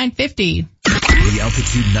Altitude 950. The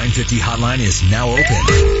Altitude 950 hotline is now open.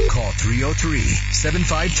 Call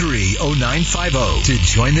 303-753-0950 to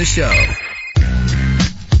join the show.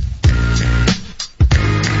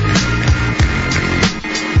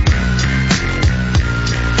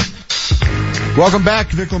 Welcome back,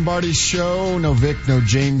 Vic Lombardi's show. No Vic, no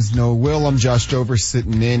James, no Will. I'm Josh Dover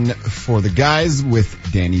sitting in for the guys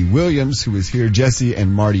with Danny Williams, who is here, Jesse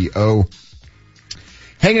and Marty O.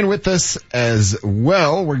 Hanging with us as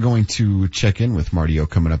well. We're going to check in with Marty O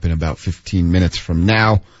coming up in about 15 minutes from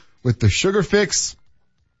now with the Sugar Fix.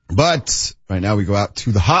 But right now we go out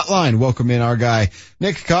to the hotline. Welcome in our guy,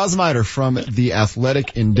 Nick Kosmider from The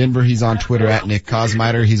Athletic in Denver. He's on Twitter at Nick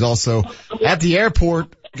Kosmider. He's also at the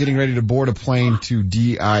airport getting ready to board a plane to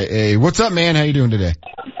DIA. What's up, man? How you doing today?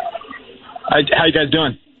 How you guys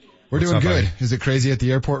doing? We're doing good. Is it crazy at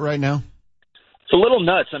the airport right now? It's a little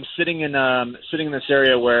nuts. I'm sitting in this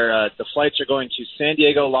area where the flights are going to San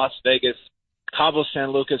Diego, Las Vegas, Cabo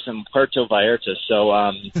San Lucas, and Puerto Vallarta.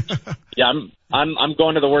 So yeah, I'm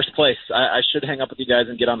going to the worst place. I should hang up with you guys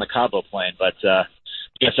and get on the Cabo plane, but I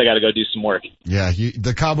guess I got to go do some work. Yeah,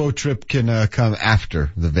 the Cabo trip can come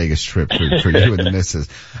after the Vegas trip for you and the missus.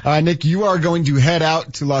 Nick, you are going to head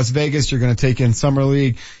out to Las Vegas. You're going to take in Summer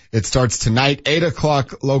League. It starts tonight, 8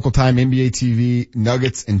 o'clock local time, NBA TV,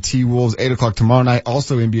 Nuggets and T-Wolves. 8 o'clock tomorrow night,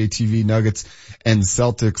 also NBA TV, Nuggets and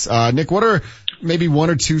Celtics. Nick, what are maybe one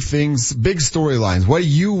or two things, big storylines? What do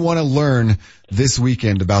you want to learn this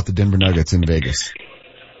weekend about the Denver Nuggets in Vegas?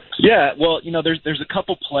 Yeah, well, there's a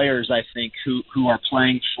couple players I think who are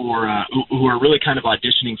playing for who are really kind of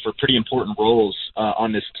auditioning for pretty important roles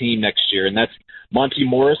on this team next year, and that's Monty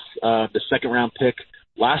Morris, the second round pick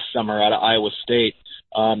last summer out of Iowa State.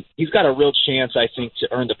 He's got a real chance, I think, to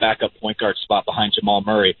earn the backup point guard spot behind Jamal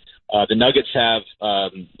Murray. The Nuggets have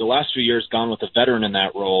the last few years gone with a veteran in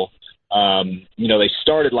that role. They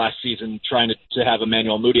started last season trying to have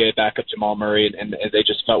Emmanuel Mudiay back up Jamal Murray, and they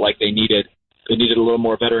just felt like they needed a little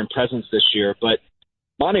more veteran presence this year. But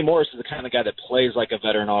Monty Morris is the kind of guy that plays like a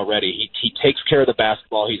veteran already. He takes care of the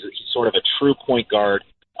basketball. He's sort of a true point guard.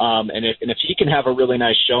 And if he can have a really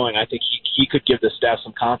nice showing, I think he could give the staff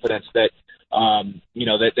some confidence that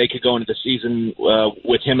that they could go into the season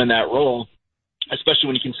with him in that role, especially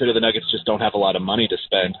when you consider the Nuggets just don't have a lot of money to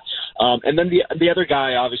spend. And then the other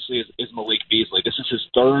guy, obviously, is Malik Beasley. This is his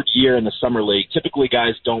third year in the Summer League. Typically,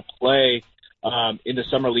 guys don't play in the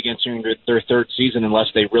Summer League entering their third season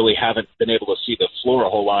unless they really haven't been able to see the floor a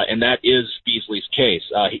whole lot, and that is Beasley's case.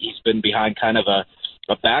 He's been behind kind of a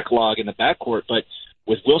backlog in the backcourt, but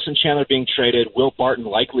with Wilson Chandler being traded, Will Barton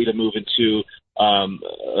likely to move into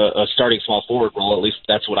a starting small forward role. At least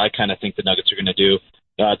that's what I kind of think the Nuggets are going to do.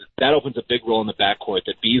 That opens a big role in the backcourt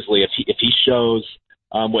that Beasley, if he shows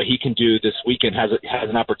what he can do this weekend, has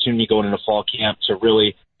an opportunity going into fall camp to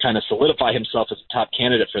really kind of solidify himself as a top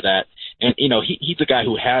candidate for that. And he's a guy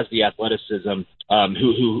who has the athleticism,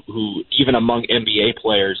 who even among NBA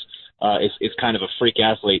players is kind of a freak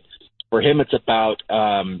athlete. For him, it's about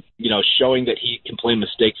showing that he can play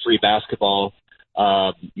mistake-free basketball.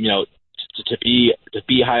 To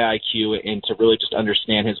be high IQ and to really just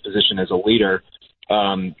understand his position as a leader.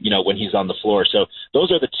 When he's on the floor. So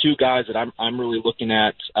those are the two guys that I'm really looking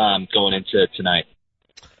at going into tonight.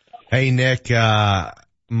 Hey, Nick,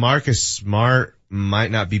 Marcus Smart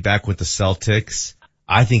might not be back with the Celtics.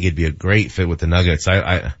 I think it'd be a great fit with the Nuggets.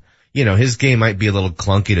 His game might be a little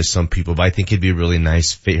clunky to some people, but I think he'd be a really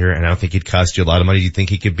nice fit here, and I don't think he'd cost you a lot of money. Do you think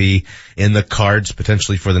he could be in the cards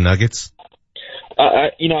potentially for the Nuggets?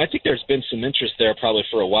 I think there's been some interest there probably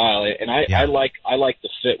for a while, and I like the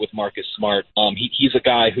fit with Marcus Smart. He's a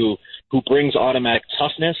guy who brings automatic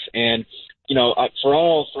toughness, and for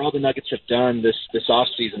all the Nuggets have done this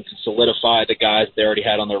offseason to solidify the guys they already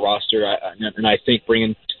had on their roster, and I think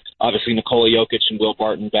bringing obviously Nikola Jokic and Will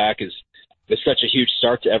Barton back is such a huge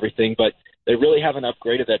start to everything, but they really haven't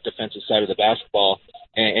upgraded that defensive side of the basketball,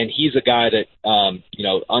 and he's a guy that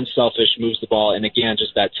unselfish, moves the ball, and again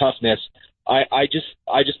just that toughness. I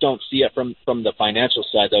just don't see it from the financial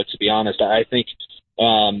side, though. To be honest, I think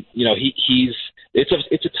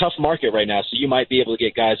it's a tough market right now. So you might be able to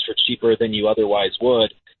get guys for cheaper than you otherwise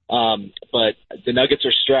would. But the Nuggets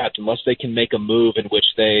are strapped unless they can make a move in which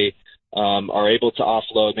they are able to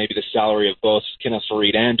offload maybe the salary of both Kenneth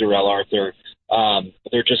Faried and Darrell Arthur.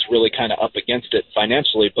 They're just really kind of up against it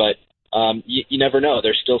financially. But you never know.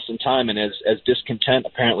 There's still some time, and as discontent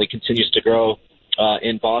apparently continues to grow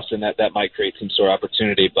in Boston, that might create some sort of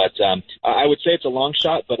opportunity. But I would say it's a long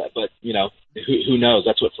shot, but who knows?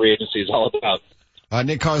 That's what free agency is all about.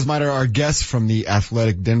 Nick Karsmider, our guest from the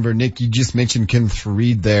Athletic Denver. Nick, you just mentioned Kenneth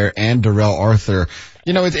Faried there and Darrell Arthur.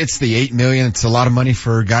 It's the $8 million. It's a lot of money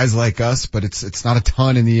for guys like us, but it's not a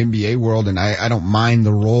ton in the NBA world, and I don't mind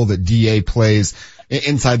the role that DA plays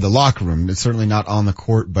inside the locker room. It's certainly not on the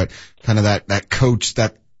court, but kind of that coach,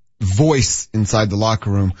 that voice inside the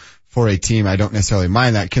locker room for a team. I don't necessarily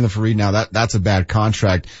mind that. Kenneth Faried, now that's a bad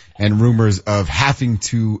contract, and rumors of having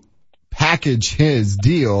to package his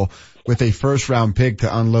deal with a first round pick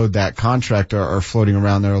to unload that contract are floating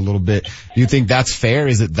around there a little bit. Do you think that's fair?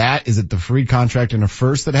 Is it the Faried contract and a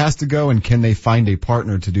first that has to go, and can they find a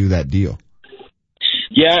partner to do that deal?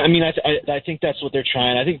 Yeah, I mean, I think that's what they're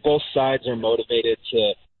trying. I think both sides are motivated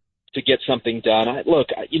to get something done. Look,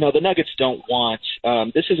 the Nuggets don't want,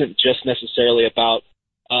 this isn't just necessarily about,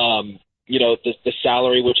 the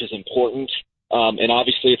salary, which is important. And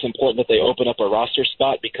obviously it's important that they open up a roster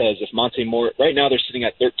spot, because if Monte Morris, right now they're sitting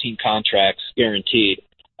at 13 contracts guaranteed.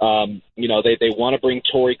 They want to bring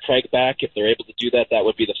Torrey Craig back. If they're able to do that, that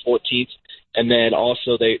would be the 14th. And then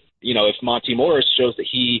also if Monte Morris shows that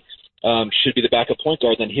he, should be the backup point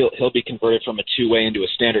guard, then he'll be converted from a two-way into a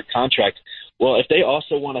standard contract. Well, if they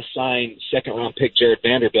also want to sign second round pick Jared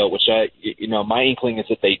Vanderbilt, which my inkling is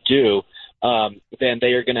that they do, then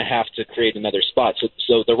they are going to have to create another spot.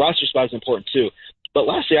 So the roster spot is important too. But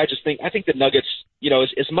lastly, I think the Nuggets,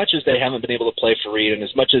 as much as they haven't been able to play Faried, and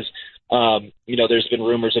as much as, there's been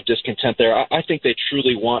rumors of discontent there, I think they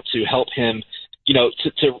truly want to help him,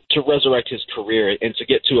 to resurrect his career and to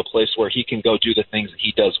get to a place where he can go do the things that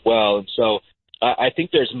he does well. And so I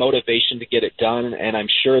think there's motivation to get it done, and I'm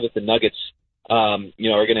sure that the Nuggets, are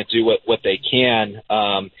going to do what they can.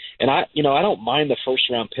 And I don't mind the first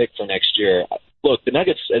round pick for next year. Look, the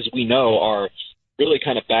Nuggets, as we know, are really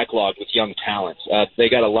kind of backlogged with young talent. They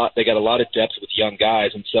got a lot of depth with young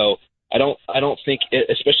guys. And so I don't think,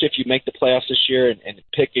 especially if you make the playoffs this year and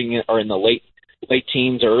picking it or in the late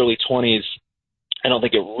teens or early 20s, I don't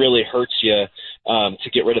think it really hurts you to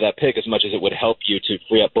get rid of that pick as much as it would help you to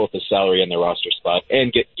free up both the salary and the roster spot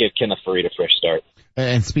and give Kenneth Faried a fresh start.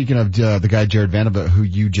 And speaking of the guy Jared Vanderbilt, who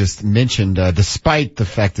you just mentioned, despite the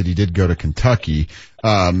fact that he did go to Kentucky,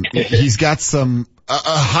 he's got a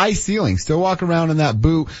high ceiling. Still walking around in that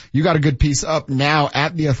boot. You got a good piece up now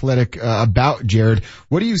at The Athletic about Jared.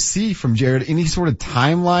 What do you see from Jared? Any sort of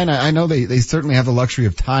timeline? I know they certainly have the luxury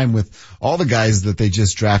of time with all the guys that they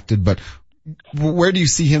just drafted, but where do you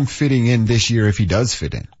see him fitting in this year if he does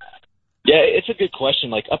fit in? Yeah, it's a good question.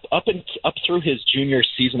 Like up through his junior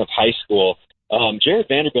season of high school, Jared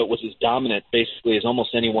Vanderbilt was as dominant basically as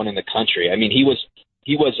almost anyone in the country. I mean, he was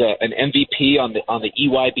an MVP on the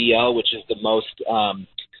EYBL, which is the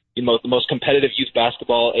most competitive youth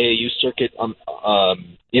basketball AAU circuit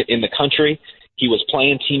in the country. He was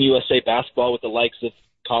playing Team USA basketball with the likes of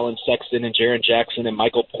Colin Sexton and Jaren Jackson and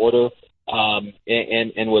Michael Porter,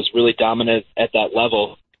 and was really dominant at that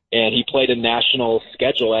level. And he played a national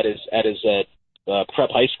schedule at his prep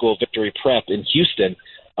high school, Victory Prep in Houston.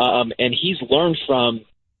 And he's learned from,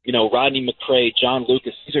 Rodney McCray, John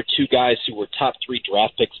Lucas. These are two guys who were top 3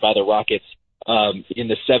 draft picks by the Rockets in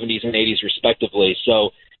the 70s and 80s respectively.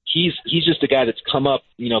 So he's just a guy that's come up,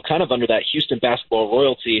 kind of under that Houston basketball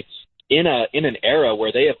royalty in an era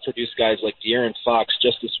where they have produced guys like De'Aaron Fox,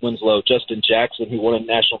 Justice Winslow, Justin Jackson, who won a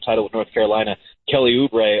national title with North Carolina, Kelly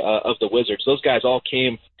Oubre of the Wizards. Those guys all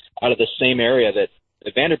came out of the same area that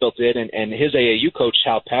Vanderbilt did, and his AAU coach,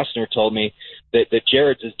 Hal Pastner, told me that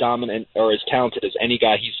Jared's as dominant or as talented as any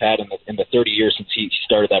guy he's had in the 30 years since he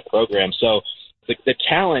started that program. So the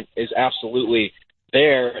talent is absolutely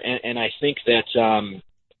there, and I think that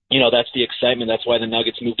that's the excitement. That's why the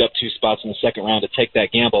Nuggets moved up 2 spots in the second round to take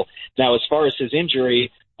that gamble. Now, as far as his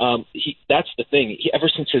injury, that's the thing. Ever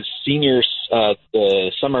since his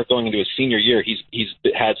the summer going into his senior year, he's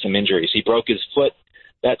had some injuries. He broke his foot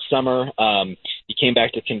that summer. He came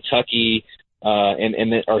back to Kentucky,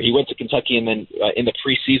 he went to Kentucky and then in the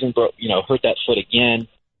preseason, hurt that foot again.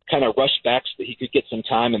 Kind of rushed back so that he could get some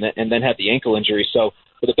time, and then had the ankle injury. So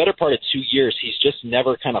for the better part of 2 years, he's just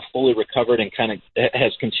never kind of fully recovered and kind of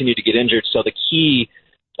has continued to get injured. So the key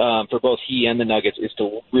for both he and the Nuggets is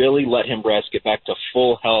to really let him rest, get back to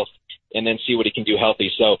full health, and then see what he can do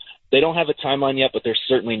healthy. So they don't have a timeline yet, but they're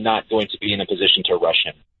certainly not going to be in a position to rush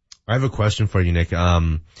him. I have a question for you, Nick.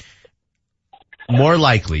 More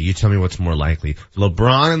likely, you tell me what's more likely.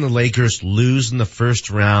 LeBron and the Lakers lose in the first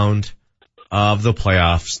round of the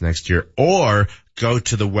playoffs next year, or go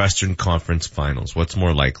to the Western Conference Finals. What's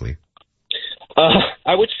more likely?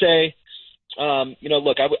 I would say, I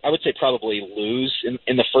would say probably lose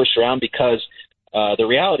in the first round, because the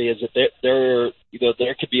reality is that there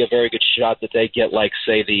could be a very good shot that they get, like,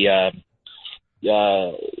 say, the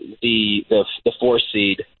 4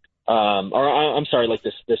 seed, or I'm sorry, like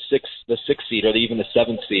the 6 seed, or even the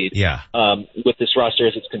 7th seed. Yeah. With this roster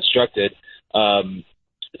as it's constructed.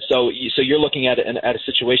 So you're looking at a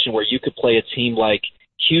situation where you could play a team like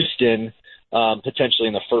Houston, potentially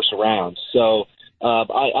in the first round. So,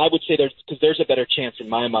 I would say there's a better chance in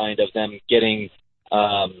my mind of them getting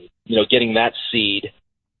that seed,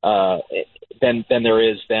 than there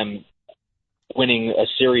is them winning a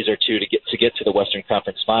series or two to get to the Western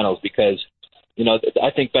Conference Finals, because,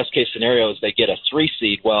 I think best case scenario is they get a 3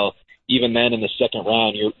 seed. Well, even then in the second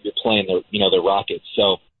round, you're playing the Rockets.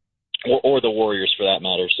 So, or the Warriors for that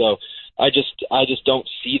matter. So I just don't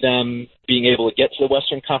see them being able to get to the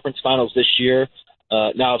Western Conference Finals this year.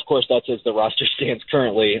 Now, of course, that's as the roster stands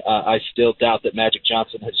currently. I still doubt that Magic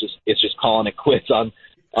Johnson is just calling it quits on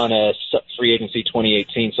a free agency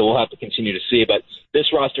 2018. So we'll have to continue to see. But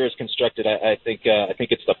this roster is constructed. I think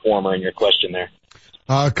it's the former in your question there.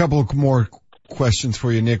 A couple more questions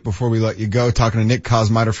for you, Nick, before we let you go. Talking to Nick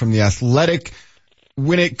Kosmider from The Athletic.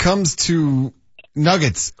 When it comes to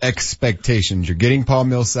Nuggets expectations, you're getting Paul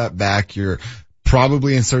Millsap back. You're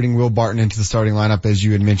probably inserting Will Barton into the starting lineup, as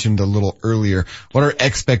you had mentioned a little earlier. What are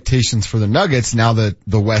expectations for the Nuggets now that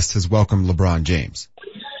the West has welcomed LeBron James?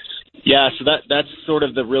 Yeah, so that's sort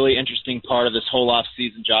of the really interesting part of this whole off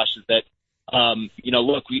season, Josh, is that,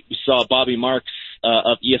 look, we saw Bobby Marks,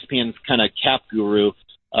 of ESPN's kind of cap guru,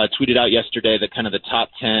 tweeted out yesterday that kind of the top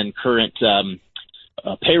 10 current,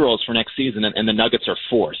 payrolls for next season, and the Nuggets are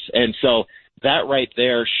 4th. And so that right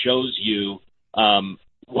there shows you,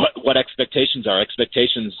 what expectations are.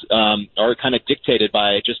 Expectations, are kind of dictated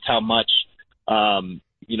by just how much,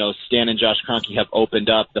 Stan and Josh Kroenke have opened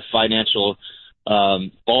up the financial,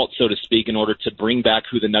 vault, so to speak, in order to bring back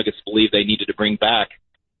who the Nuggets believe they needed to bring back,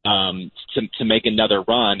 to make another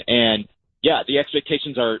run. And yeah, the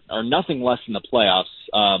expectations are nothing less than the playoffs.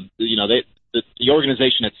 The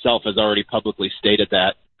organization itself has already publicly stated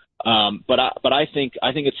that. But I think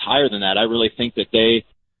it's higher than that. I really think that they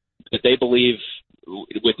believe,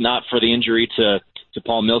 with not for the injury to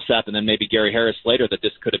Paul Millsap and then maybe Gary Harris later, that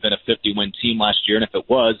this could have been a 50-win team last year. And if it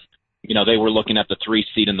was, they were looking at the 3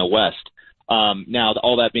 seed in the West. Now,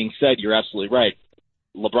 all that being said, you're absolutely right.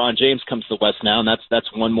 LeBron James comes to the West now, and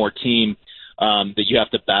that's one more team that you have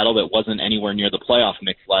to battle that wasn't anywhere near the playoff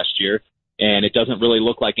mix last year. And it doesn't really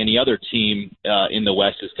look like any other team in the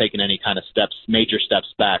West has taken any kind of major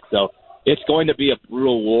steps back. So it's going to be a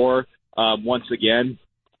brutal war once again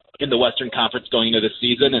in the Western Conference going into the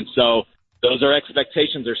season. And so those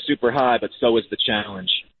expectations are super high, but so is the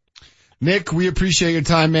challenge. Nick, we appreciate your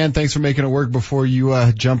time, man. Thanks for making it work before you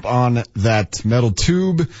jump on that metal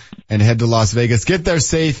tube and head to Las Vegas. Get there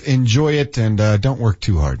safe, enjoy it, and don't work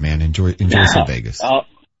too hard, man. Enjoy some Vegas. I'll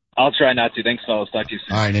try not to. Thanks, fellas. Talk to you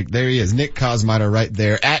soon. All right, Nick. There he is. Nick Kosmider right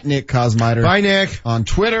there, at Nick Kosmider. Bye, Nick. On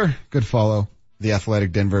Twitter. Good follow. The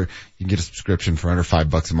Athletic Denver. You can get a subscription for under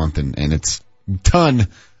 $5 a month, and it's a ton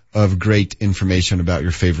of great information about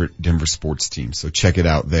your favorite Denver sports team. So check it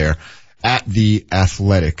out there at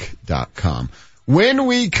theathletic.com. When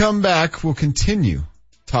we come back, we'll continue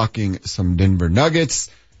talking some Denver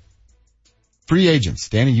Nuggets. Free agents.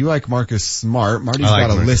 Danny, you like Marcus Smart. Marty's got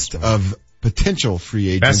a list of potential free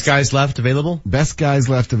agents. Best guys left available? Best guys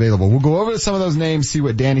left available. We'll go over some of those names, see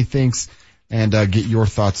what Danny thinks, and get your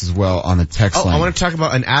thoughts as well on the text line. I want to talk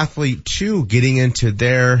about an athlete, too, getting into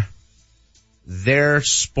their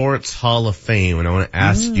sports hall of fame, and I want to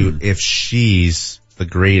ask you if she's the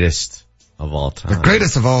greatest of all time. The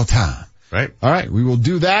greatest of all time. Right? All right, we will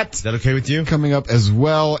do that. Is that okay with you? Coming up as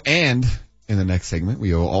well, and in the next segment.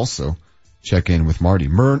 We will also check in with Marty.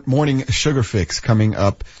 Morning Sugar Fix coming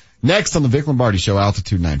up next on the Vic Lombardi Show,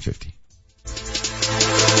 Altitude 950.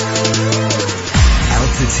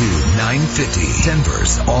 Altitude 950,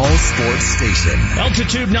 Denver's all-sports station.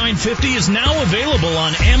 Altitude 950 is now available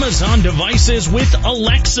on Amazon devices with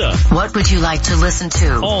Alexa. What would you like to listen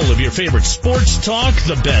to? All of your favorite sports talk,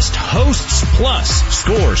 the best hosts, plus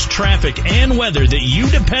scores, traffic, and weather that you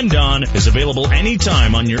depend on is available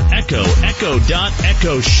anytime on your Echo,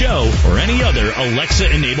 Echo Show, or any other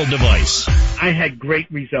Alexa-enabled device. I had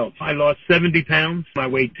great results. I lost 70 pounds. I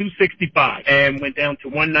weighed 265 and went down to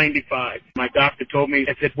 195. My doctor told me,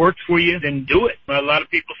 if it works for you, then do it. A lot of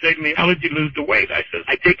people say to me, how did you lose the weight? I said,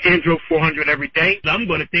 I take Andro 400 every day. I'm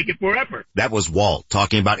going to take it forever. That was Walt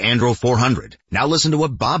talking about Andro 400. Now listen to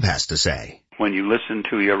what Bob has to say. When you listen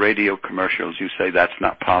to your radio commercials, you say that's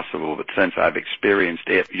not possible, but since I've experienced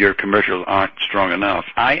it, your commercials aren't strong enough.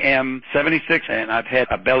 I am 76 and I've had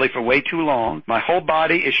a belly for way too long. My whole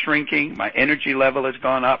body is shrinking. My energy level has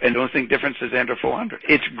gone up, and the only difference is Andro 400.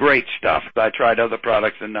 It's great stuff. I tried other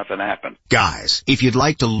products and nothing happened. Guys, if you'd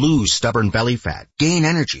like to lose stubborn belly fat, gain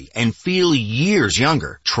energy, and feel years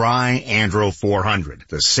younger, try Andro 400,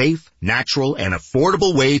 the safe, natural, and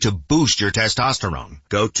affordable way to boost your testosterone.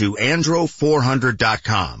 Go to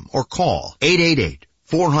andro400.com or call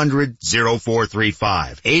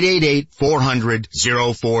 888-400-0435.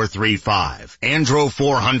 888-400-0435.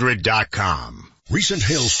 andro400.com. Recent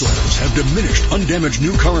hailstorms have diminished undamaged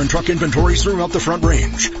new car and truck inventories throughout the Front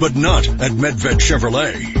Range, but not at Medved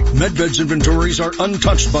Chevrolet. Medved's inventories are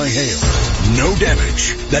untouched by hail. No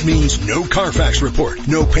damage. That means no Carfax report,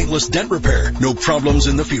 no paintless dent repair, no problems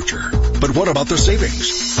in the future. But what about the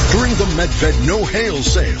savings? During the Medved No Hail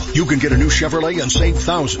Sale, you can get a new Chevrolet and save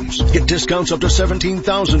thousands. Get discounts up to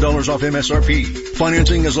 $17,000 off MSRP.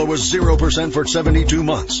 Financing as low as 0% for 72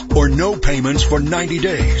 months, or no payments for 90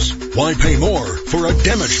 days. Why pay more for a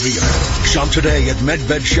damaged vehicle? Shop today at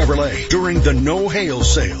Medved Chevrolet during the No Hail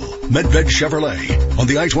Sale. Medved Chevrolet. On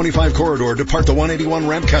the I-25 corridor, depart the 181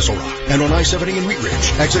 ramp Castle Rock. And on I-70 in Wheat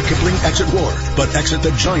Ridge, exit Kipling, exit Ward. But exit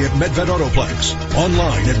the giant Medved Autoplex.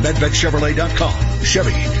 Online at MedvedChevrolet.com.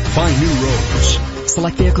 Chevy, find new roads.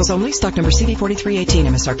 Select vehicles only. Stock number CD4318.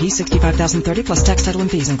 MSRP $65,030 plus tax, title, and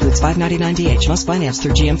fees. Includes $599 DH. Most financed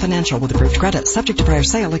through GM Financial with approved credit. Subject to prior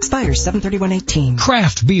sale. Expires 7/31/18.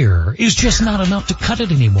 Craft beer is just not enough to cut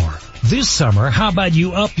it anymore. This summer, how about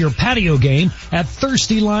you up your patio game at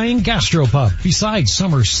Thirsty Lion Gastropub? Besides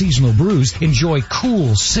summer seasonal brews, enjoy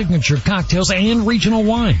cool signature cocktails and regional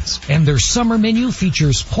wines. And their summer menu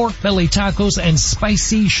features pork belly tacos and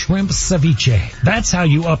spicy shrimp ceviche. That's how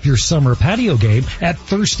you up your summer patio game at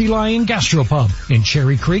Thirsty Lion Gastropub in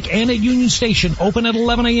Cherry Creek and at Union Station, open at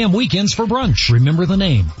 11 a.m. weekends for brunch. Remember the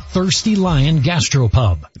name, Thirsty Lion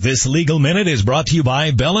Gastropub. This Legal Minute is brought to you by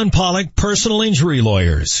Bell & Pollock Personal Injury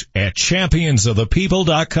Lawyers at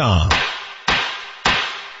championsofthepeople.com.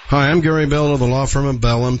 Hi, I'm Gary Bell of the law firm of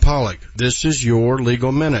Bell & Pollock. This is your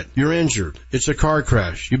Legal Minute. You're injured. It's a car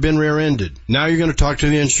crash. You've been rear-ended. Now you're going to talk to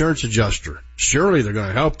the insurance adjuster. Surely they're going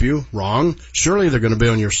to help you. Wrong. Surely they're going to be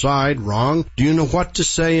on your side. Wrong. Do you know what to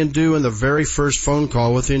say and do in the very first phone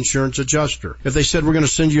call with the insurance adjuster? If they said, we're going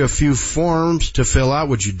to send you a few forms to fill out,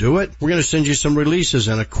 would you do it? We're going to send you some releases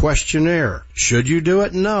and a questionnaire. Should you do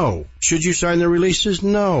it? No. Should you sign the releases?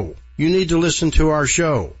 No. You need to listen to our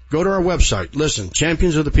show. Go to our website. Listen,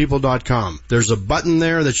 championsofthepeople.com. There's a button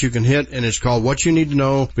there that you can hit, and it's called What You Need to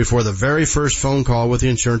Know Before the Very First Phone Call with the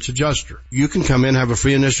Insurance Adjuster. You can come in, have a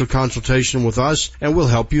free initial consultation with us, and we'll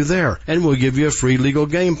help you there. And we'll give you a free legal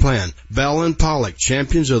game plan. Bell & Pollock,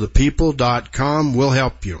 championsofthepeople.com will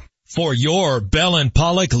help you. For your Bell &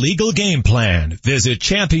 Pollock legal game plan, visit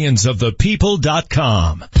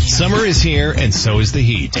championsofthepeople.com. Summer is here and so is the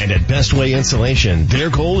heat. And at Best Way Insulation, their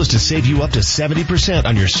goal is to save you up to 70%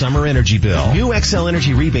 on your summer energy bill. New XL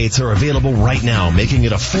Energy rebates are available right now, making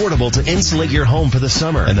it affordable to insulate your home for the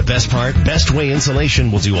summer. And the best part, Best Way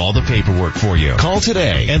Insulation will do all the paperwork for you. Call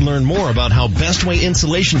today and learn more about how Best Way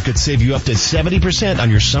Insulation could save you up to 70% on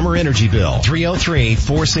your summer energy bill.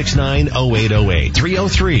 303-469-0808.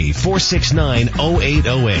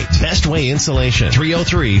 303-469-0808. Best Way Insulation.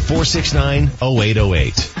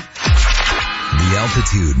 303-469-0808. The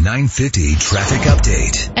Altitude 950 traffic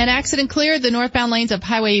update. An accident cleared. The northbound lanes of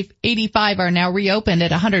Highway 85 are now reopened at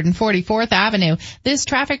 144th Avenue. This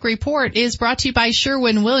traffic report is brought to you by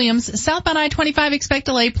Sherwin-Williams. Southbound I-25 expect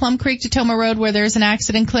delay Plum Creek to Toma Road where there's an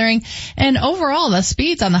accident clearing. And overall, the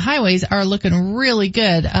speeds on the highways are looking really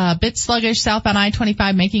good. A bit sluggish southbound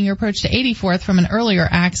I-25 making your approach to 84th from an earlier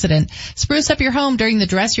accident. Spruce up your home during the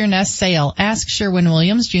Dress Your Nest sale. Ask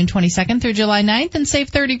Sherwin-Williams June 22nd through July 9th and save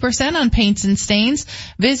 30% on paints and stains.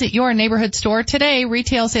 Visit your neighborhood store today.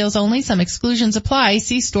 Retail sales only. Some exclusions apply.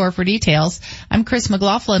 See store for details. I'm Chris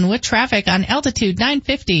McLaughlin with traffic on Altitude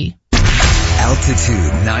 950.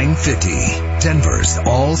 Altitude 950, Denver's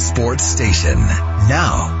all sports station.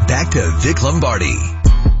 Now, back to Vic Lombardi.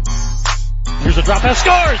 Here's a drop pass,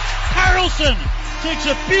 scores! Carlson takes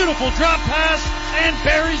a beautiful drop pass and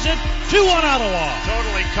buries it. 2-1 Ottawa.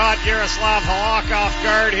 Totally caught Yaroslav Halak off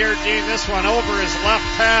guard here, Dean. This one over his left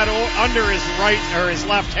pad, under his right, or his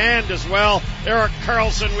left hand as well. Erik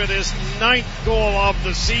Karlsson with his 9th goal of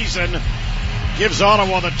the season gives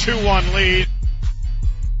Ottawa the 2-1 lead.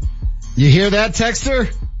 You hear that,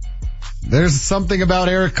 Texter? There's something about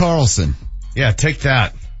Erik Karlsson. Yeah, take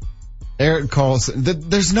that. Erik Karlsson.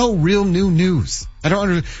 There's no real new news. I don't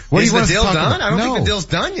understand. What Is do you want the to deal talk done? about? I don't No. think the deal's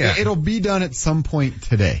done yet. It'll be done at some point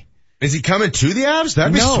today. Is he coming to the Avs?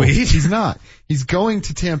 That'd be No, sweet. he's not. He's going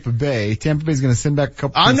to Tampa Bay. Tampa Bay's going to send back a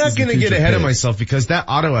couple. I'm not going to get ahead of myself because that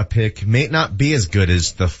Ottawa pick may not be as good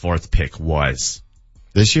as the 4th pick was.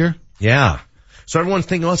 This year? Yeah. So everyone's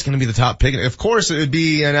thinking, oh, it's going to be the top pick. Of course, it would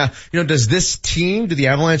be, does this team, do the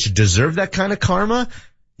Avalanche deserve that kind of karma?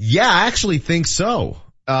 Yeah, I actually think so.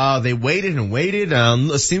 They waited and waited.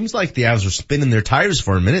 It seems like the Avs were spinning their tires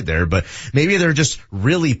for a minute there, but maybe they're just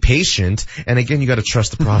really patient. And again, you got to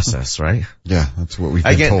trust the process, right? Yeah, that's what we've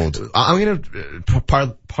been told. I'm going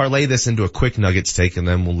to parlay this into a quick Nuggets take, and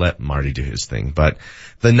then we'll let Marty do his thing. But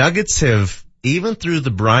the Nuggets have, even through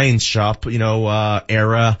the Brian Shop,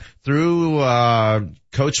 era, through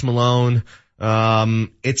Coach Malone,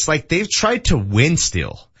 it's like they've tried to win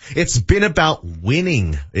still. It's been about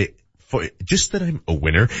winning. Just that I'm a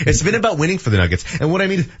winner. It's been about winning for the Nuggets. And what I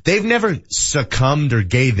mean, they've never succumbed or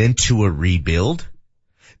gave into a rebuild.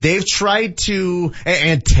 They've tried to,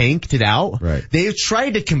 and tanked it out. Right. They've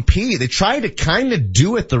tried to compete. They tried to kind of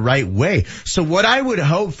do it the right way. So what I would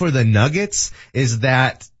hope for the Nuggets is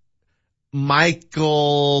that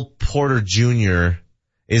Michael Porter Jr.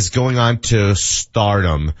 is going on to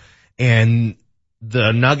stardom, and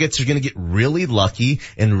the Nuggets are going to get really lucky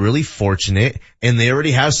and really fortunate, and they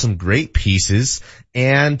already have some great pieces.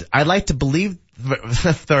 And I like to believe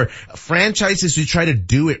the franchises who try to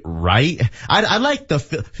do it right. I like the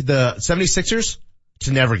 76ers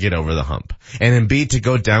to never get over the hump, and Embiid to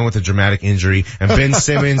go down with a dramatic injury, and Ben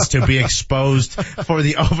Simmons to be exposed for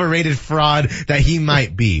the overrated fraud that he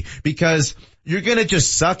might be, because you're gonna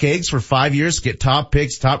just suck eggs for 5 years, get top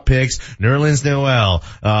picks, Nerlens Noel,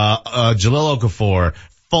 Jahlil Okafor,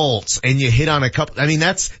 Fultz, and you hit on a couple. I mean,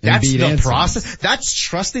 that's the process. That's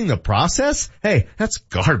trusting the process. Hey, that's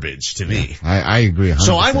garbage to me. I agree 100%.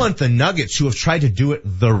 So I want the Nuggets who have tried to do it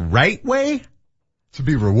the right way to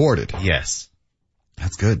be rewarded. Yes.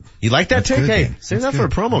 That's good. You like that take? Hey, save that for a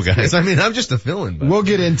promo, guys. I mean, I'm just a fill-in. But we'll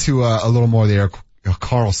get into a little more of the Erik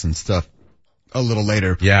Karlsson stuff a little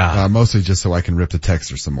later. Yeah. Mostly just so I can rip the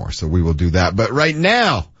texter some more. So we will do that. But right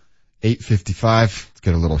now, 8:55, let's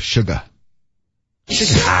get a little sugar.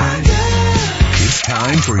 Sugar high. It's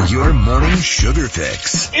time for your morning sugar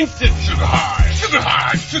fix. Instant sugar high. Sugar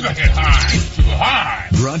high. Sugar hit high. Sugar high.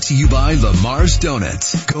 Brought to you by Lamar's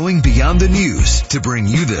Donuts. Going beyond the news to bring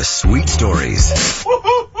you the sweet stories.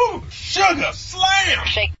 Woo-hoo-hoo. Sugar slam.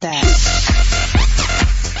 Shake that.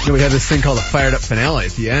 We have this thing called a fired up finale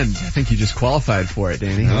at the end. I think you just qualified for it,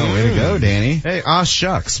 Danny. Oh, way to go, Danny. Hey,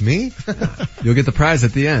 shucks, me? You'll get the prize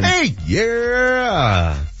at the end. Hey,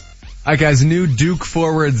 yeah. Alright guys, new Duke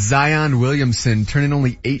forward Zion Williamson, turning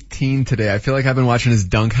only 18 today. I feel like I've been watching his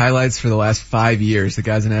dunk highlights for the last 5 years. The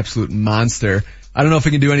guy's an absolute monster. I don't know if he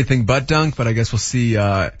can do anything but dunk, but I guess we'll see,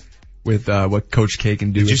 with what Coach K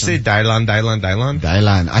can do. Did you say Dylan?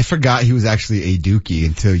 Dylan. I forgot he was actually a Dookie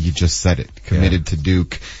until you just said it. Committed to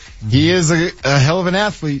Duke. He is a hell of an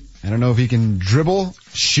athlete. I don't know if he can dribble,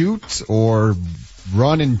 shoot, or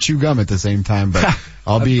run and chew gum at the same time, but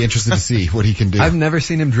I'll be interested to see what he can do. I've never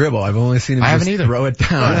seen him dribble. I've only seen him throw it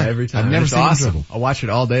down every time. I've never seen him dribble. I'll watch it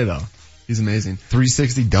all day though. He's amazing.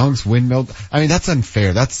 360 dunks, windmill. I mean, that's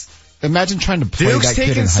unfair. That's Imagine trying to play Duke's that kid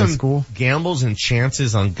taking in high some school. gambles and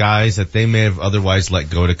chances on guys that they may have otherwise let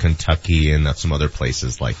go to Kentucky and some other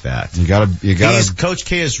places like that. You gotta. Coach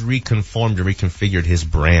K has reconformed and reconfigured his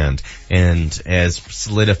brand and has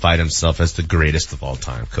solidified himself as the greatest of all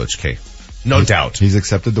time. Coach K, no doubt. He's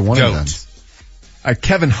accepted the one and dones.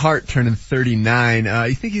 Kevin Hart turning 39.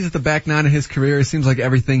 You think he's at the back nine of his career? It seems like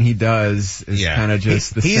everything he does is kind of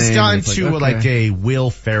just the same. He's gotten to like a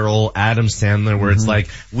Will Ferrell, Adam Sandler, where it's like,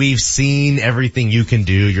 we've seen everything you can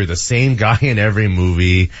do. You're the same guy in every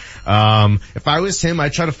movie. If I was him,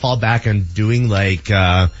 I'd try to fall back on doing like,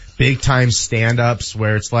 big time stand-ups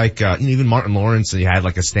where it's like, even Martin Lawrence, he had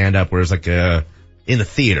like a stand-up where it's like in the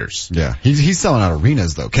theaters. Yeah. He's selling out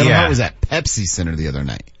arenas though. Kevin Hart was at Pepsi Center the other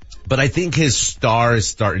night. But I think his star is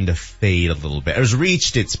starting to fade a little bit. It has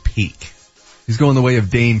reached its peak. He's going the way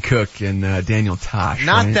of Dane Cook and Daniel Tosh.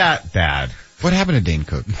 Not that bad. What happened to Dane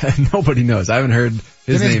Cook? Nobody knows. I haven't heard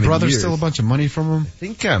his name his brother in years. steal a bunch of money from him? I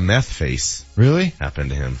think Meth Face. Really?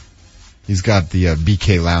 Happened to him. He's got the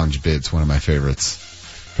BK Lounge bits, one of my favorites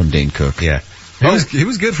from Dane Cook. Yeah. He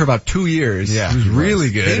was good for about 2 years. Yeah. He was really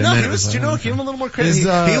good. Give him a little more credit. He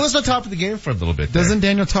was on top of the game for a little bit there. Doesn't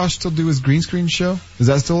Daniel Tosh still do his green screen show? Is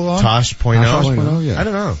that still on? Tosh.0? Yeah. I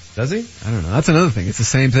don't know. Does he? I don't know. That's another thing. It's the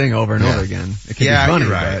same thing over and over again. It can be funny,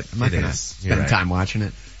 you're right. but I'm not going to spend time watching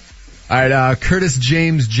it. All right, Curtis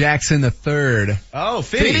James Jackson III. Oh,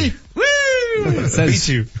 50. Woo!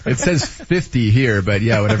 It says 50 here, but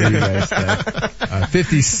yeah, whatever you guys say.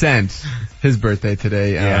 50 Cent, his birthday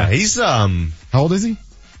today. Yeah, he's, how old is he?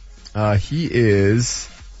 He is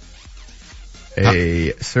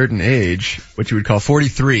a certain age, what you would call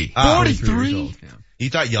 43. 43? Yeah. You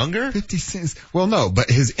thought younger? 50 Cent. Well, no, but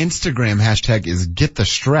his Instagram hashtag is get the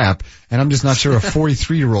strap, and I'm just not sure a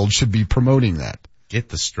 43-year-old should be promoting that. Get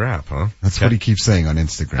the strap, huh? That's what he keeps saying on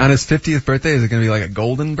Instagram. On his 50th birthday, is it going to be like a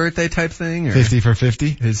golden birthday type thing? Or 50 for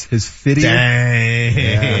 50? His 50th? Dang.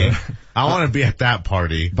 Yeah. I want to be at that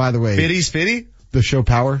party. By the way. 50? The show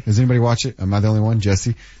Power. Does anybody watch it? Am I the only one?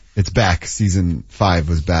 Jesse? It's back. Season 5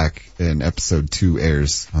 was back and episode 2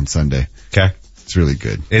 airs on Sunday. Okay. It's really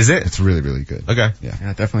good. Is it? It's really, really good. Okay.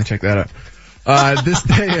 Yeah, definitely check that out. This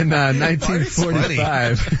day in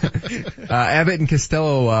 1945, Abbott and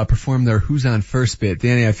Costello performed their Who's on First bit.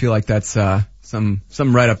 Danny, I feel like that's some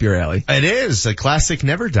right up your alley. It is. A classic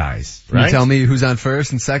never dies, right? Can you tell me who's on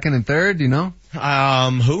first and second and third, do you know?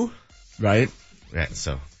 Who? Right. Yeah,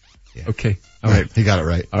 so. Yeah. Okay. All right. He got it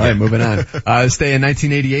right. All right, moving on. This day in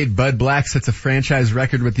 1988, Bud Black sets a franchise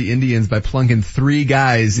record with the Indians by plunking 3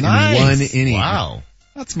 guys in 1 inning. Wow.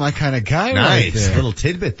 That's my kind of guy right there. Nice. Little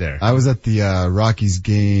tidbit there. I was at the Rockies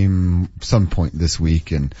game some point this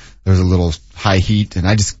week, and there was a little high heat, and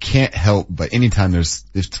I just can't help but anytime it's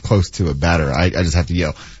close to a batter, I just have to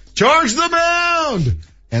yell, "Charge the mound!"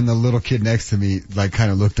 And the little kid next to me like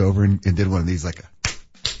kind of looked over and did one of these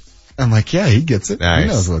I'm like, yeah, he gets it. Nice. He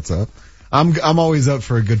knows what's up. I'm always up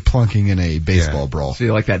for a good plunking in a baseball brawl. So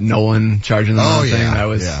you like that Nolan charging the mound thing? That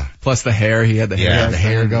was, plus the hair. He had the hair. Yeah, the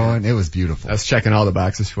hair going. It was beautiful. I was checking all the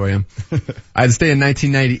boxes for you. I'd stay in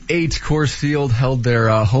 1998. Coors Field held their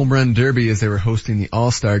home run derby as they were hosting the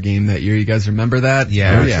All-Star game that year. You guys remember that?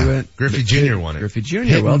 Yeah. Griffey Jr. won it. Griffey Jr.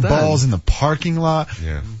 Hitting well done. balls in the parking lot.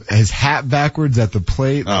 Yeah. His hat backwards at the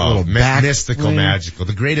plate. Oh, mystical, magical.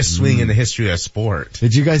 The greatest swing in the history of sport.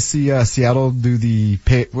 Did you guys see Seattle do the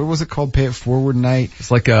what was it called? Pay it forward night.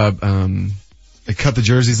 It's like they cut the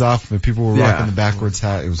jerseys off and people were rocking the backwards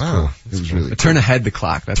hat. It was cool. It was really cool. Turn ahead the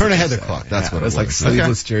clock. Turn ahead the clock. That's what it was. Like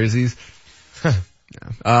sleeveless jerseys.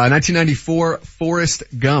 1994, Forrest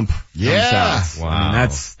Gump. Yeah. Wow. I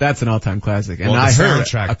mean, that's an all-time classic. And well, I heard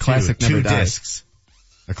a classic too. never 2 dies. discs.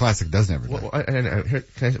 A classic does never die.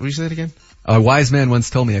 Will you say that again? A wise man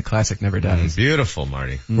once told me a classic never dies. Beautiful,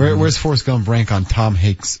 Marty. Where's Forrest Gump rank on Tom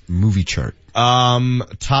Hanks' movie chart?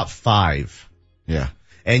 Top 5. Yeah.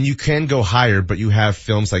 And you can go higher, but you have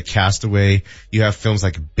films like Castaway. You have films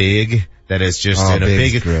like Big. That is just in a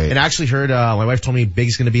big. Great. And I actually heard my wife told me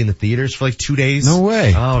Big's going to be in the theaters for like 2 days. No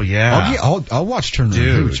way. Oh yeah. I'll watch Turner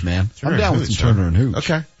and Hooch, man. I'm down with some Turner and Hooch.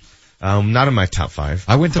 Okay. Not in my top 5.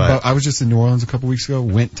 I went to. I was just in New Orleans a couple weeks ago.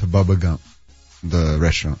 Went to Bubba Gump, the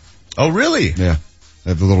restaurant. Oh really? Yeah.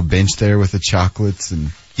 They have the little bench there with the chocolates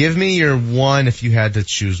and. Give me your one if you had to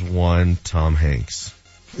choose one Tom Hanks.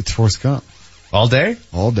 It's Forrest Gump. All day?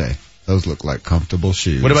 All day. Those look like comfortable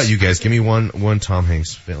shoes. What about you guys? Give me one Tom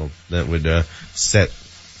Hanks film that would set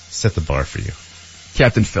the bar for you.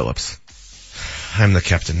 Captain Phillips. I'm the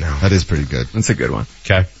captain now. That is pretty good. That's a good one.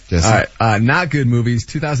 Okay. All right. Not good movies.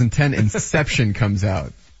 2010 Inception comes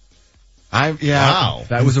out. Wow.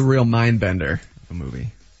 That was a real mind bender of a movie.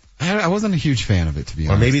 I wasn't a huge fan of it, to be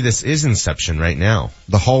honest. Or maybe this is Inception right now.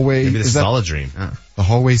 The hallway. Maybe this is all a dream. The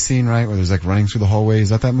hallway scene, right? Where there's like running through the hallway. Is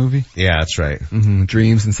that movie? Yeah, that's right. Mm-hmm.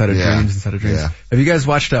 Dreams inside of dreams inside of dreams. Yeah. Have you guys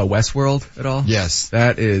watched Westworld at all? Yes.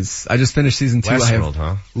 That is, I just finished season 2. Westworld, I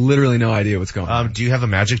have literally no idea what's going on. Do you have a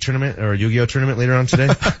Magic tournament or a Yu-Gi-Oh tournament later on today?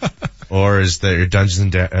 Or is there your Dungeons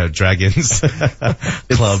and Dragons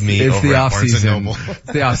club meet it's over the at off Barnes & season. Noble?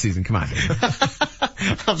 It's the off season. Come on.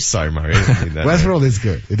 I'm sorry, Mario. I didn't mean that. Westworld is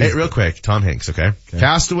good. Hey, real quick, Tom Hanks, okay?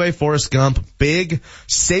 Castaway, Forrest Gump, Big,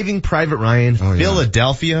 Saving Private Ryan,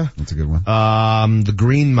 Philadelphia. That's a good one. The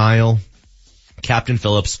Green Mile, Captain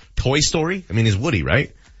Phillips, Toy Story. I mean, he's Woody,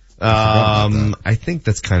 right? I think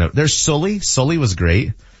that's kind of, there's Sully. Sully was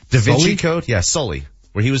great. Da Vinci Code. Yeah, Sully.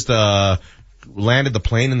 Where he was landed the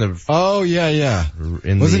plane in the... Oh, yeah.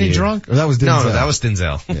 Wasn't he drunk? Or that was Denzel? No, that was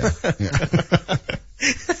Denzel. Yeah.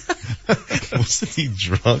 Wasn't he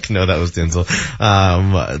drunk? No, that was Denzel.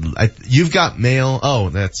 You've Got Mail.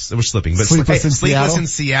 Oh, we're slipping. But Sleepless in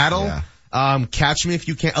Seattle. Yeah. Catch Me If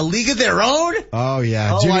You Can. A League of Their Own? Oh,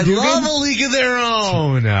 yeah. Oh, Jimmy I Dugan? love A League of Their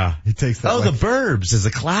Own. He takes that. The Burbs is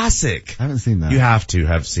a classic. I haven't seen that. You have to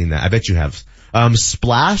have seen that. I bet you have.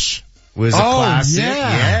 Splash was a classic. Yeah.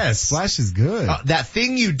 Yes. Splash is good. That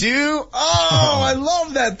Thing You Do. Oh, I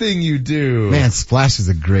love That Thing You Do. Man, Splash is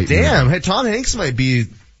a great movie. Hey, Tom Hanks might be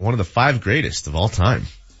one of the 5 greatest of all time.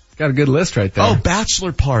 Got a good list right there. Oh,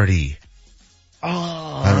 Bachelor Party. Oh,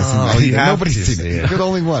 I haven't seen that. you have Nobody's to seen see it. You're the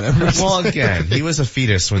only one. Well, again, he was a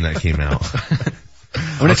fetus when that came out.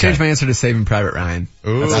 I'm going to change my answer to Saving Private Ryan.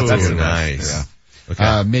 Ooh, that's nice. Yeah.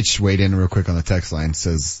 Okay. Mitch weighed in real quick on the text line,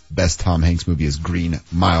 says best Tom Hanks movie is Green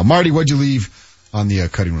Mile. Marty, what'd you leave on the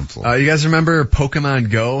cutting room floor? You guys remember Pokemon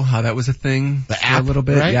Go? How that was a thing? The app, a little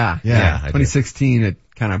bit? right? Yeah. Yeah. 2016, it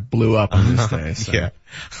kind of blew up on this day. So. Yeah.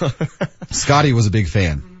 Scotty was a big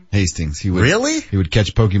fan. Hastings. He would, Really? He would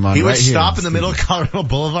catch Pokemon He would right here stop in the middle of Colorado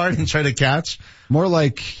Boulevard and try to catch? More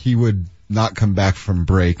like he would not come back from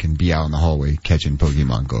break and be out in the hallway catching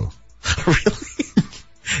Pokemon Go. Really?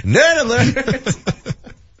 Nerd alert!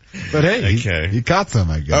 But hey, Okay. he caught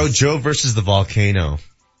some, I guess. Oh, Joe versus the volcano.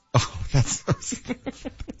 Oh, that's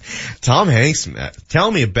Tom Hanks,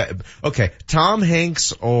 tell me about, okay, Tom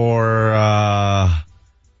Hanks or,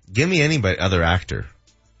 give me anybody, other actor.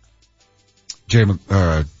 Tom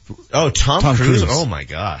Cruise. Oh my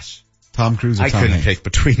gosh. Tom Cruise or I Tom couldn't Hanks? pick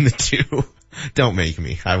between the two. Don't make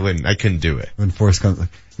me. I couldn't do it. When Forrest comes, like,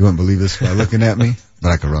 you wouldn't believe this guy looking at me, but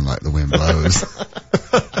I could run like the wind blows.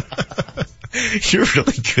 You're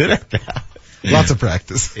really good at that. Lots of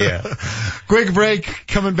practice. Yeah. Quick break,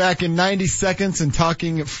 coming back in 90 seconds and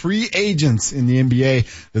talking free agents in the NBA.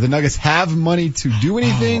 Do the Nuggets have money to do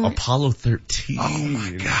anything? Oh, Apollo 13. Oh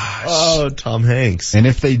my gosh. Oh, Tom Hanks. And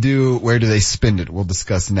if they do, where do they spend it? We'll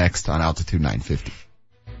discuss next on Altitude 950.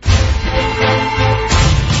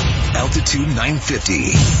 Altitude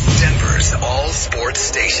 950, Denver's all sports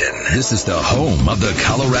station. This is the home of the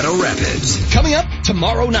Colorado Rapids. Coming up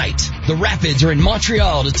tomorrow night, the Rapids are in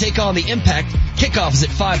Montreal to take on the Impact. Kickoff is at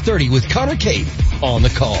 5:30 with Connor Cade on the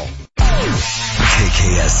call.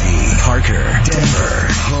 KKSE, Parker, Denver,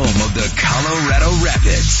 home of the Colorado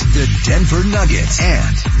Rapids, the Denver Nuggets,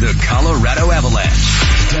 and the Colorado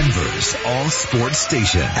Avalanche. Denver's all sports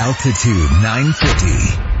station. Altitude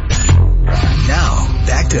 950. Now,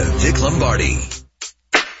 back to Vic Lombardi.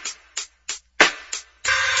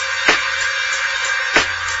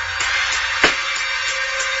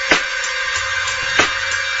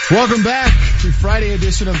 Welcome back to Friday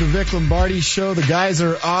edition of the Vic Lombardi Show. The guys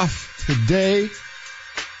are off today.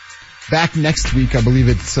 Back next week, I believe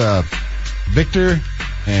it's Victor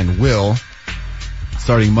and Will.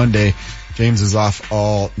 Starting Monday, James is off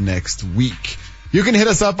all next week. You can hit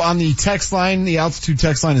us up on the text line. The altitude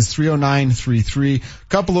text line is 30933.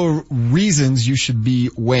 Couple of reasons you should be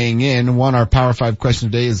weighing in. One, our Power 5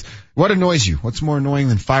 question today is, what annoys you? What's more annoying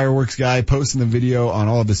than Fireworks Guy posting the video on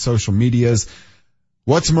all of his social medias?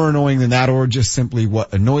 What's more annoying than that, or just simply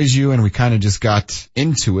what annoys you? And we kind of just got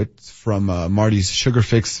into it from Marty's Sugar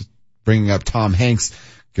Fix, bringing up Tom Hanks.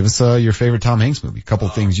 Give us your favorite Tom Hanks movie. A couple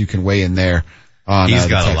things you can weigh in there. He's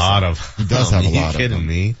got a lot of. He does have a lot of them. Are you kidding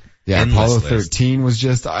me? Yeah, Endless Apollo list. 13 was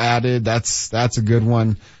just added. That's a good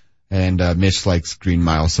one. And Mitch likes Green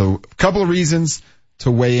Mile. So a couple of reasons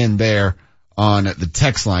to weigh in there on the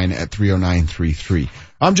text line at 30933.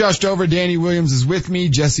 I'm Josh Dover. Danny Williams is with me.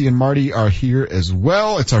 Jesse and Marty are here as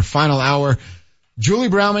well. It's our final hour. Julie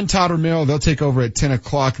Browman, Todd Romero, they'll take over at 10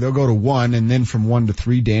 o'clock. They'll go to 1, and then from 1 to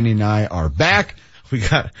 3, Danny and I are back. We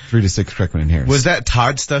got 3 to 6, Kreckman and Harris. Was that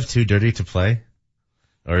Todd stuff too dirty to play?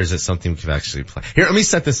 Or is it something we could actually play? Here, let me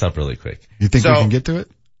set this up really quick. You think we can get to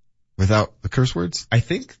it without the curse words? I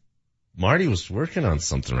think Marty was working on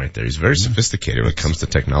something right there. He's very sophisticated when it comes to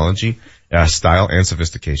technology, style, and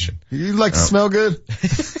sophistication. You like to smell good?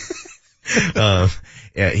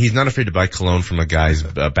 Yeah, he's not afraid to buy cologne from a guy's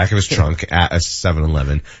back of his trunk at a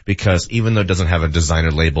 7-Eleven because even though it doesn't have a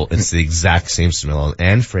designer label, it's the exact same smell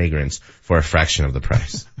and fragrance for a fraction of the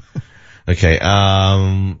price. Okay,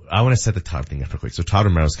 I want to set the Todd thing up real quick. So Todd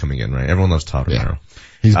Romero's coming in, right? Everyone loves Todd Romero.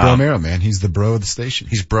 He's Bro Mero, man. He's the bro of the station.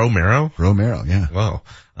 He's Bro Mero? Bro Mero, yeah. Wow.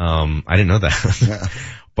 I didn't know that. Yeah.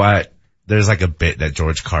 But there's like a bit that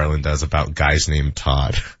George Carlin does about guys named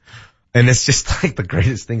Todd. And it's just like the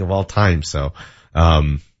greatest thing of all time. So,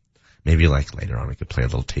 maybe like later on we could play a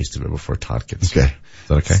little taste of it before Todd gets here. Is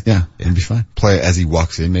that okay? Yeah, it'd be fine. Play it as he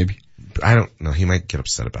walks in, maybe. I don't know. He might get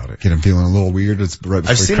upset about it. Get him feeling a little weird. It's right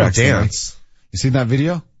before I've seen him dance. You seen that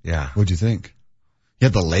video? Yeah. What'd you think? He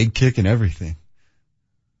had the leg kick and everything.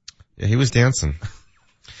 Yeah, he was dancing.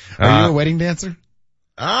 Are you a wedding dancer?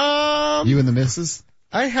 You and the missus?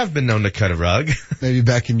 I have been known to cut a rug. Maybe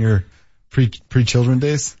back in your pre-children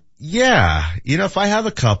days? Yeah. You know, if I have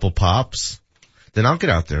a couple pops, then I'll get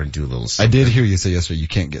out there and do a little something. I did hear you say yesterday you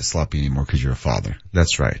can't get sloppy anymore because you're a father.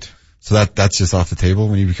 That's right. So that's just off the table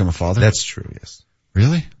when you become a father? That's true, yes.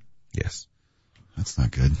 Really? Yes. That's not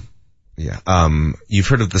good. Yeah. You've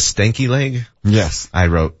heard of the Stinky Leg? Yes. I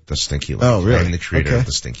wrote the Stinky Leg. Oh, really? I'm the creator of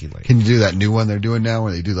the Stinky Leg. Can you do that new one they're doing now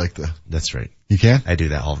where they do like the... That's right. You can? I do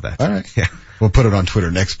that, all of that. All right. Yeah. We'll put it on Twitter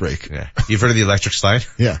next break. Yeah. You've heard of the electric slide?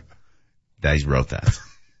 Yeah. I wrote that.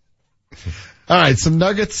 All right, some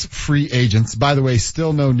Nuggets free agents. By the way,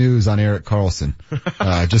 still no news on Erik Karlsson.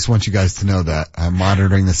 I just want you guys to know that. I'm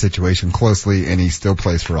monitoring the situation closely, and he still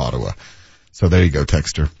plays for Ottawa. So there you go,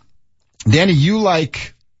 Texter. Danny, you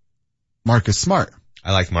like Marcus Smart.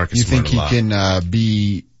 I like Marcus Smart a lot. You think he can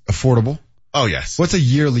be affordable? Oh, yes. What's a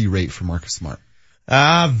yearly rate for Marcus Smart?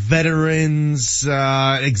 Veterans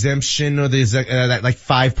exemption, or that like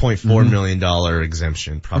 $5.4 million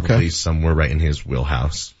exemption, probably somewhere right in his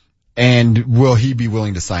wheelhouse. And will he be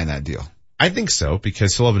willing to sign that deal? I think so,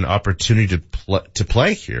 because he'll have an opportunity to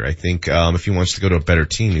play here. I think if he wants to go to a better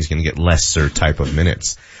team, he's going to get lesser type of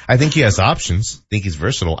minutes. I think he has options. I think he's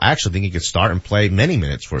versatile. I actually think he could start and play many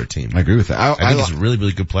minutes for a team. I agree with that. I think he's a really,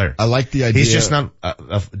 really good player. I like the idea. He's just not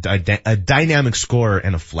a dynamic scorer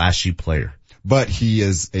and a flashy player. But he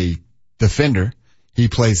is a defender. He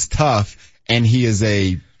plays tough, and he's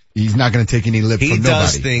not going to take any lip from nobody. He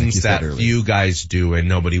does things that few guys do and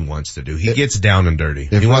nobody wants to do. He gets down and dirty.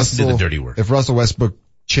 He wants to do the dirty work. If Russell Westbrook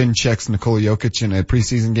chin checks Nikola Jokic in a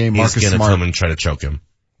preseason game, Marcus Smart, he's going to come and try to choke him.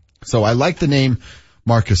 So I like the name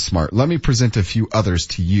Marcus Smart. Let me present a few others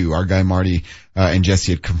to you. Our guy Marty and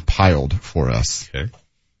Jesse had compiled for us. Okay.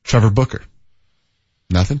 Trevor Booker.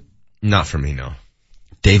 Nothing? Not for me, no.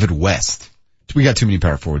 David West. We got too many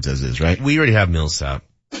power forwards as is, right? We already have Millsap.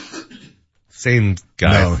 Same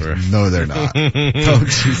guy. No, they're not.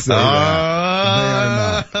 Don't you say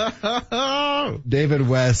that. They are not. David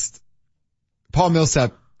West. Paul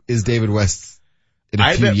Millsap is David West in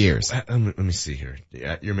a few years. Let me see here.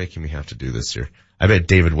 Yeah, you're making me have to do this here. I bet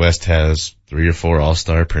David West has 3 or 4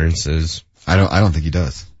 All-Star appearances. I don't think he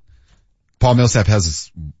does. Paul Millsap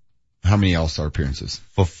has how many All-Star appearances?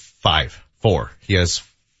 4. He has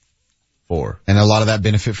 4. And a lot of that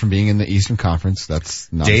benefit from being in the Eastern Conference.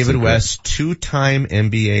 That's not David West, 2-time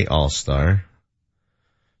NBA All-Star,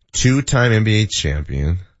 2-time NBA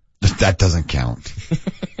champion. That doesn't count.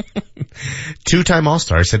 2-time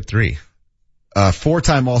All-Star. I said 3.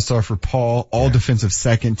 4-time All-Star for Paul, all defensive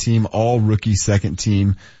second team, all rookie second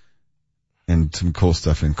team, and some cool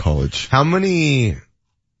stuff in college. How many?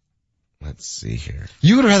 Let's see here.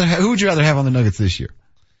 Who would you rather have on the Nuggets this year?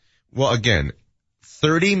 Well, again,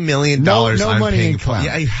 $30 million. No I'm money paying in clown.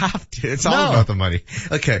 Yeah, you have to. It's all about the money.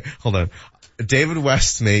 Okay, hold on. David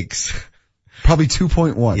West makes probably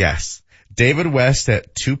 2.1. Yes. David West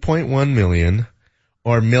at 2.1 million,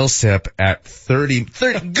 or Millsap at 30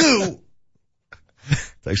 goo.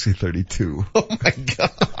 It's actually 32. Oh my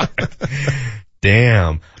God.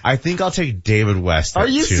 Damn. I think I'll take David West. Are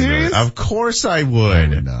you serious? Of course I would.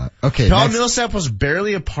 No, not. Okay. Paul Millsap was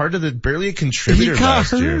barely a contributor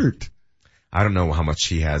last year. He got hurt. I don't know how much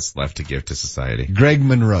he has left to give to society. Greg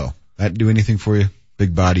Monroe. That do anything for you?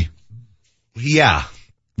 Big body. Yeah.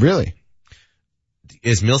 Really?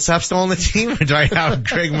 Is Millsap still on the team, or do I have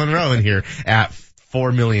Greg Monroe in here at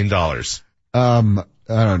 $4 million? I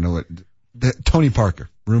don't know what. Tony Parker.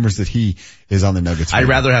 Rumors that he is on the Nuggets. I'd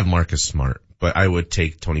rather have Marcus Smart, but I would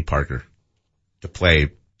take Tony Parker to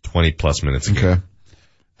play 20 plus minutes a game.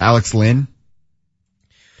 Alex Lynn.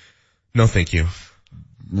 No, thank you.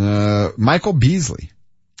 Michael Beasley.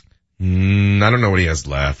 I don't know what he has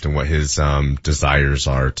left and what his desires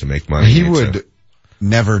are to make money. He would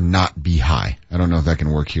never not be high. I don't know if that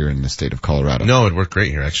can work here in the state of Colorado. No, it'd work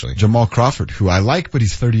great here, actually. Jamal Crawford, who I like, but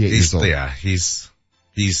he's 38 years old. Yeah, he's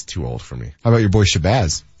too old for me. How about your boy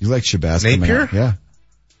Shabazz? You like Shabazz coming Napier? out? Yeah.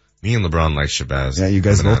 Me and LeBron like Shabazz. Yeah, you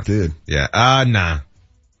guys both did. Yeah. Nah.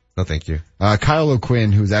 No, thank you. Kyle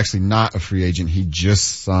O'Quinn, who's actually not a free agent, he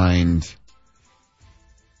just signed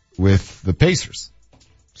with the Pacers.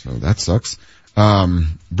 So that sucks.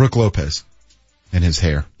 Brooke Lopez and his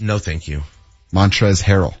hair. No, thank you. Montrezl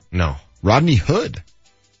Harrell. No. Rodney Hood.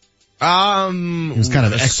 He was kind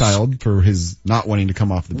of exiled for his not wanting to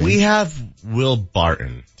come off the bench. We have Will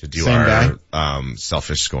Barton to do Same our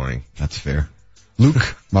selfish scoring. That's fair.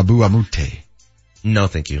 Luke Mabuamute. No,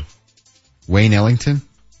 thank you. Wayne Ellington.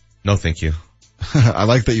 No, thank you. I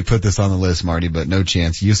like that you put this on the list, Marty, but no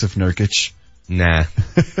chance. Yusuf Nurkic. Nah.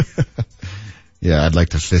 Yeah, I'd like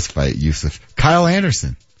to fist fight Yusuf. Kyle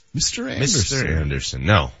Anderson. Mr. Anderson.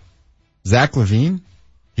 No. Zach LaVine.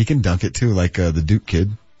 He can dunk it too, like the Duke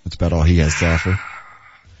kid. That's about all he has to offer.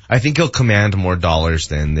 I think he'll command more dollars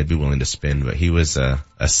than they'd be willing to spend, but he was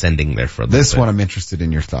ascending there for a little bit. This one I'm interested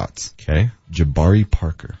in your thoughts. Okay. Jabari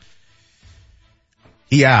Parker.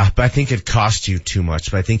 Yeah, but I think it'd cost you too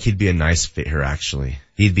much, but I think he'd be a nice fit here, actually.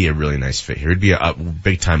 He'd be a really nice fit here. He'd be a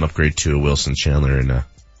big-time upgrade to a Wilson Chandler and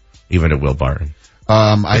even a Will Barton.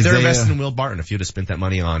 If they're investing in Will Barton, if you'd have spent that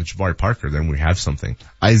money on Jabari Parker, then we have something.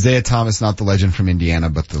 Isaiah Thomas, not the legend from Indiana,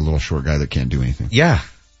 but the little short guy that can't do anything. Yeah.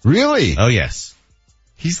 Really? Oh, yes.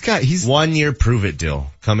 He's 1 year prove it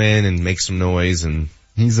deal. Come in and make some noise and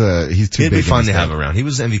he's too big. It'd be fun to have around. He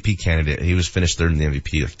was MVP candidate. He was finished third in the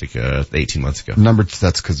MVP, I think, 18 months ago.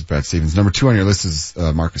 That's because of Brad Stevens. Number 2 on your list is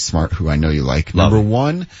Marcus Smart, who I know you like. Love Number him.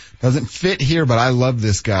 1 doesn't fit here, but I love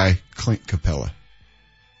this guy, Clint Capella.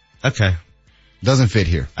 Okay. Doesn't fit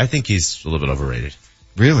here. I think he's a little bit overrated.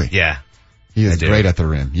 Really? Yeah. He is great at the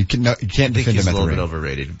rim. You can't defend him at the rim. I think he's a little bit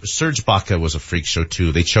overrated. Serge Ibaka was a freak show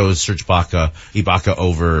too. They chose Serge Ibaka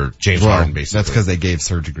over James Harden, basically. That's because they gave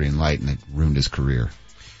Serge a green light and it ruined his career.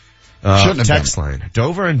 Text line.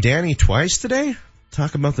 Dover and Danny twice today?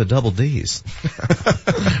 Talk about the double Ds.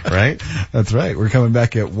 Right? That's right. We're coming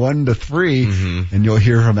back at 1 to 3 and you'll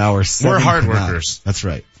hear from our 7 We're hard to 9. workers. That's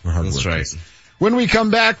right. We're hard workers. That's right. When we come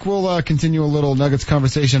back, we'll continue a little Nuggets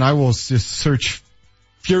conversation. I will just search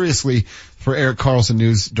furiously for Erik Karlsson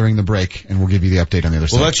news during the break, and we'll give you the update on the other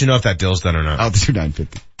side. We'll let you know if that deal's done or not. Altitude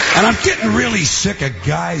 950. And I'm getting really sick of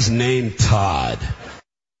guys named Todd.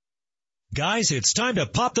 Guys, it's time to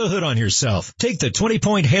pop the hood on yourself. Take the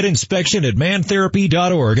 20-point head inspection at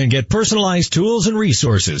mantherapy.org and get personalized tools and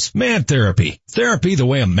resources. Man Therapy. Therapy the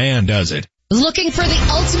way a man does it. Looking for the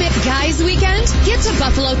ultimate guys weekend? Get to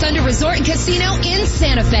Buffalo Thunder Resort and Casino in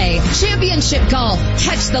Santa Fe. Championship golf,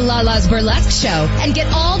 catch the Lala's Burlesque show, and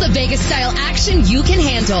get all the Vegas style action you can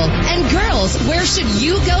handle. And girls, where should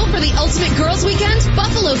you go for the ultimate girls weekend?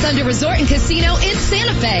 Buffalo Thunder Resort and Casino in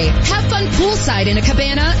Santa Fe. Have fun poolside in a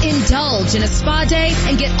cabana, indulge in a spa day,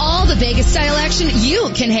 and get all the Vegas style action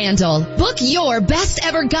you can handle. Book your best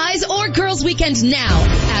ever guys or girls weekend now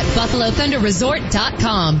at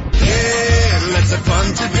BuffaloThunderResort.com. Let's have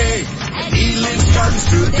fun today. Elitch Gardens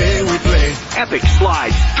today we play. Epic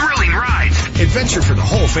slides, thrilling rides. Adventure for the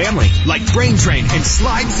whole family, like Brain Train and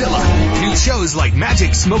Slidezilla. New shows like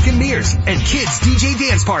Magic Smoke and Mirrors and Kids DJ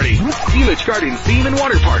Dance Party. Elitch Gardens Theme and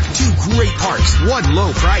Water Park. 2 great parks, 1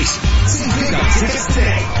 low price. See big on tickets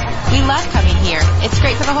today. We love coming here. It's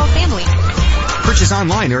great for the whole family. Purchase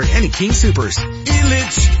online or at any King Supers.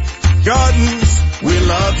 Elitch Gardens, we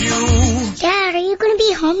love you. Dad, are you going to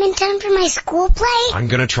be home in time for my school play? I'm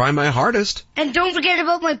going to try my hardest. And don't forget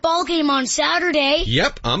about my ball game on Saturday.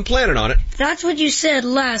 Yep, I'm planning on it. That's what you said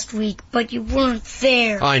last week, but you weren't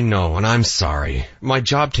there. I know, and I'm sorry. My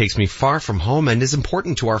job takes me far from home and is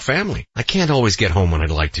important to our family. I can't always get home when I'd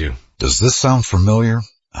like to. Does this sound familiar?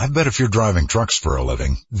 I bet if you're driving trucks for a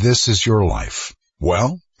living, this is your life.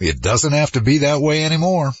 Well, it doesn't have to be that way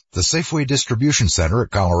anymore. The Safeway Distribution Center at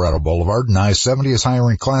Colorado Boulevard and I-70 is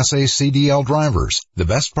hiring Class A CDL drivers. The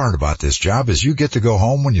best part about this job is you get to go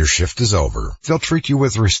home when your shift is over. They'll treat you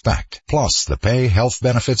with respect. Plus, the pay, health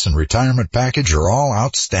benefits, and retirement package are all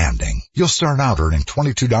outstanding. You'll start out earning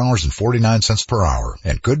 $22.49 per hour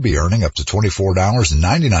and could be earning up to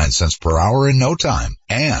 $24.99 per hour in no time.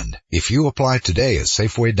 And if you apply today at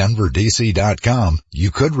SafewayDenverDC.com, you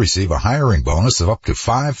could receive a hiring bonus of up to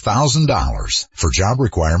 $5,000. For job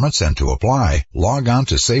requirements and to apply, log on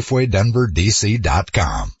to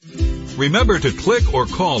SafewayDenverDC.com. Remember to click or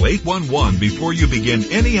call 811 before you begin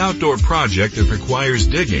any outdoor project that requires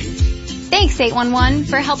digging. Thanks, 811,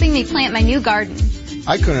 for helping me plant my new garden.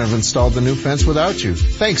 I couldn't have installed the new fence without you.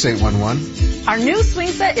 Thanks, 811. Our new swing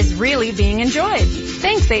set is really being enjoyed.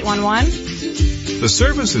 Thanks, 811. The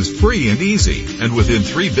service is free and easy, and within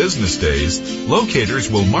 3 business days,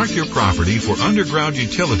 locators will mark your property for underground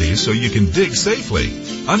utilities so you can dig safely.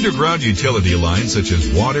 Underground utility lines such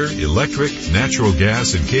as water, electric, natural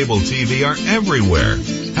gas, and cable TV are everywhere.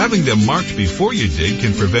 Having them marked before you dig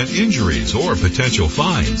can prevent injuries or potential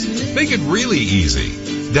fines. Make it really easy.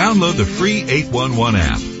 Download the free 811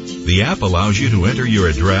 app. The app allows you to enter your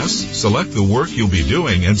address, select the work you'll be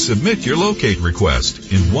doing, and submit your locate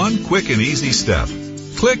request in one quick and easy step.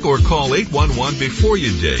 Click or call 811 before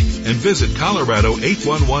you dig and visit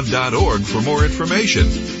Colorado811.org for more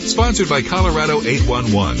information. Sponsored by Colorado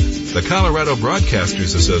 811, the Colorado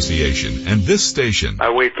Broadcasters Association, and this station.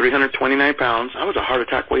 I weighed 329 pounds. I was a heart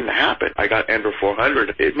attack waiting to happen. I got Andro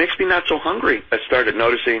 400. It makes me not so hungry. I started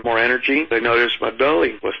noticing more energy. I noticed my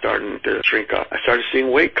belly was starting to shrink up. I started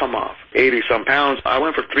seeing weight come off. 80-some pounds. I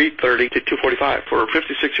went from 330 to 245. For a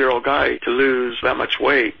 56-year-old guy to lose that much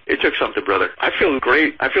weight, it took something, brother. I feel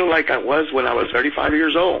great. I feel like I was when I was 35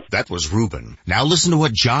 years old. That was Ruben. Now listen to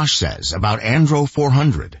what Josh says about Andro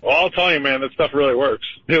 400. Well, I'll tell you, man, that stuff really works.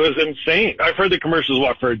 It was insane. I've heard the commercials,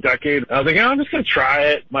 for a decade. I was like, I'm just going to try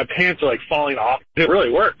it. My pants are like falling off. It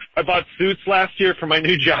really works. I bought suits last year for my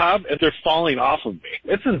new job, and they're falling off of me.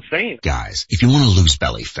 It's insane. Guys, if you want to lose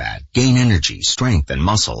belly fat, gain energy, strength, and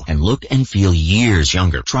muscle, and look and feel years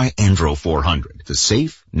younger, try Andro 400. The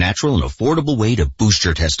safe, natural, and affordable way to boost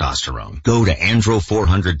your testosterone. Go to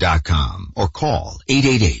Andro400.com or call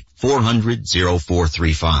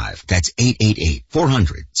 888-400-0435. That's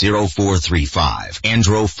 888-400-0435.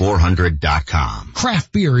 Andro400.com.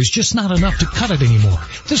 Craft beer is just not enough to cut it anymore.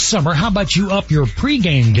 This summer, how about you up your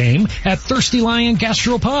pregame game at Thirsty Lion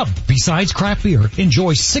Gastropub? Besides craft beer,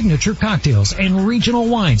 enjoy signature cocktails and regional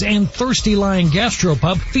wines, and Thirsty Lion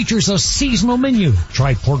Gastropub features a seasonal menu.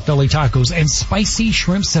 Try pork belly tacos and spicy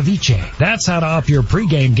shrimp ceviche. That's how to up your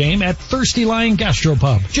pregame game at Thirsty Lion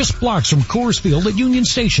Gastropub. Just blocks from Coors Field at Union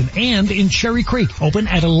Station and in Cherry Creek. Open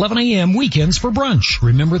at 11 a.m. weekends for brunch.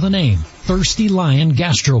 Remember the name, Thirsty Lion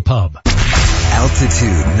Gastropub.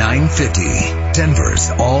 Altitude 950, Denver's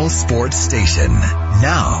all sports station.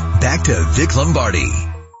 Now, back to Vic Lombardi.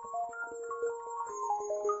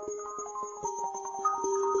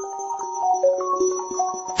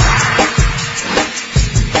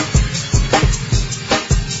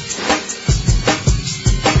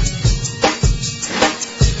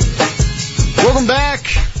 Welcome back.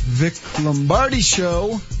 Vic Lombardi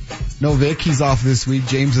Show. No Vic, he's off this week.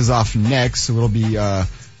 James is off next, so it'll be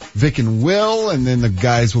Vic and Will, and then the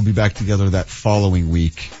guys will be back together that following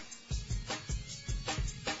week.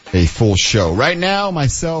 A full show. Right now,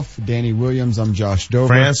 myself, Danny Williams, I'm Josh Dover.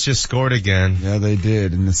 France just scored again. Yeah, they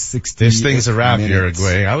did in the 60th This thing's a wrap, minutes.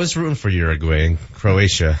 Uruguay. I was rooting for Uruguay and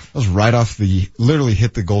Croatia. That was right off literally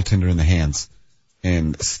hit the goaltender in the hands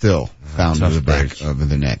and still found the back of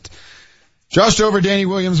the net. Josh Dover, Danny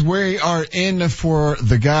Williams, we are in for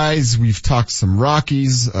the guys. We've talked some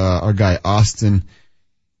Rockies. Our guy Austin,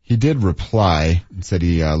 he did reply and said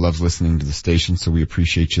he loves listening to the station, so we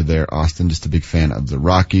appreciate you there, Austin. Just a big fan of the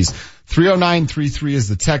Rockies. 30933 is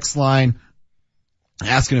the text line.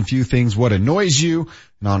 Asking a few things. What annoys you?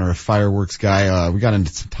 In honor of fireworks guy, we got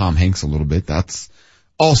into Tom Hanks a little bit. That's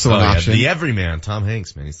also an option. The everyman, Tom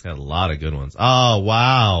Hanks, man. He's got a lot of good ones. Oh,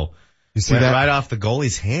 wow. You see Went that? right off the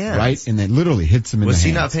goalie's hands. Right, and then literally hits him in the hands. Was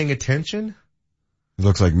he not paying attention? It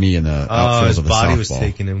looks like me in the outfield his of a body softball. was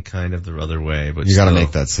taking him kind of the other way, but you gotta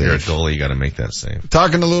make that save. You're a goalie, you gotta make that save.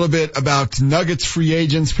 Talking a little bit about Nuggets free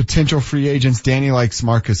agents, potential free agents. Danny likes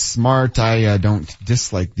Marcus Smart. I don't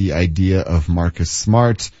dislike the idea of Marcus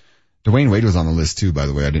Smart. Dwayne Wade was on the list too, by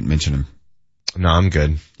the way. I didn't mention him. No, I'm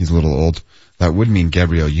good. He's a little old. That would mean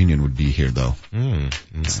Gabrielle Union would be here though.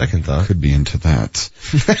 Second thought. Could be into that.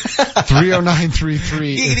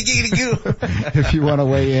 30933. If you want to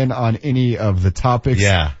weigh in on any of the topics.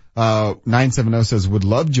 Yeah. 970 says, would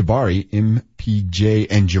love Jabari, MPJ,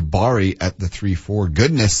 and Jabari at the 3-4.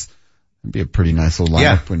 Goodness. That'd be a pretty nice little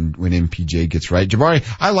lineup when MPJ gets right. Jabari,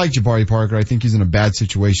 I like Jabari Parker. I think he's in a bad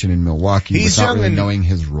situation in Milwaukee without really knowing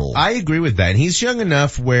his role. I agree with that. And he's young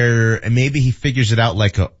enough where maybe he figures it out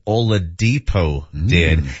like a Oladipo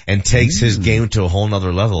did and takes his game to a whole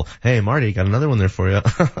nother level. Hey, Marty, got another one there for you.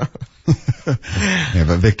 Yeah,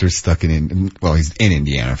 but Victor's stuck he's in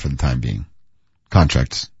Indiana for the time being.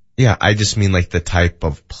 Contracts. Yeah, I just mean like the type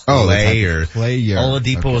of play player.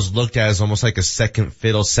 Oladipo was looked at as almost like a second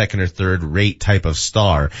fiddle, second or third rate type of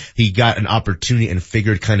star. He got an opportunity and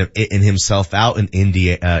figured kind of it in himself out in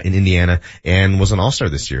Indiana and was an all-star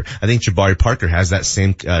this year. I think Jabari Parker has that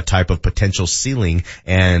same type of potential ceiling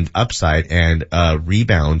and upside and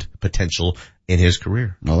rebound potential in his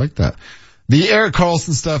career. I like that. The Erik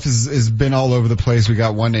Karlsson stuff has been all over the place. We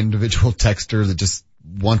got one individual texter that just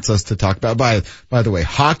wants us to talk about. By the way,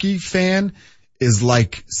 hockey fan is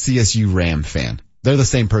like CSU Ram fan. They're the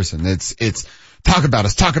same person. It's talk about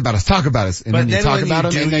us. And then you talk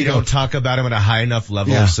about them and they don't talk about them at a high enough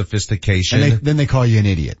level of sophistication. And then they call you an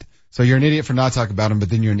idiot. So you're an idiot for not talking about them, but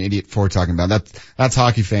then you're an idiot for talking about them. That's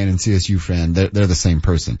hockey fan and CSU fan. They're the same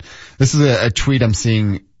person. This is a tweet I'm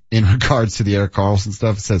seeing in regards to the Erik Karlsson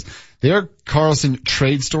stuff. It says, the Erik Karlsson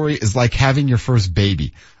trade story is like having your first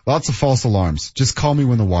baby. Lots of false alarms. Just call me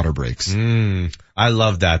when the water breaks. I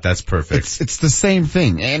love that. That's perfect. It's the same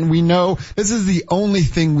thing. And we know this is the only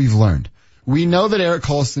thing we've learned. We know that Erik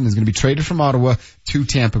Karlsson is going to be traded from Ottawa to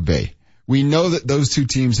Tampa Bay. We know that those two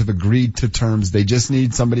teams have agreed to terms. They just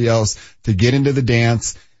need somebody else to get into the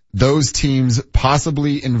dance. Those teams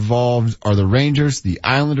possibly involved are the Rangers, the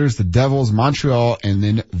Islanders, the Devils, Montreal, and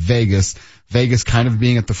then Vegas. Vegas kind of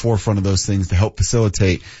being at the forefront of those things to help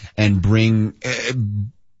facilitate and bring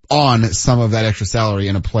on some of that extra salary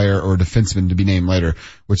in a player or a defenseman to be named later,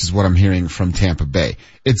 which is what I'm hearing from Tampa Bay.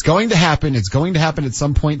 It's going to happen. It's going to happen at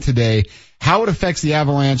some point today. How it affects the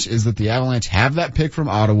Avalanche is that the Avalanche have that pick from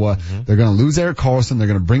Ottawa. Mm-hmm. They're going to lose Erik Karlsson. They're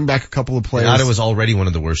going to bring back a couple of players. Ottawa's already one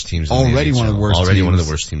of the worst teams in the league. Already one of the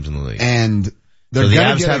worst teams in the league. And they're the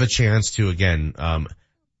Avs have a chance to, again,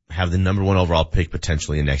 have the number one overall pick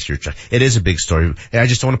potentially in next year's draft. It is a big story. And I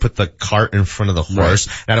just don't want to put the cart in front of the horse.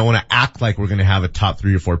 Right. And I don't want to act like we're going to have a top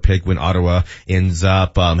 3 or 4 pick when Ottawa ends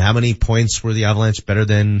up. How many points were the Avalanche better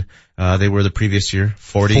than they were the previous year?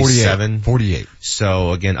 47? 48.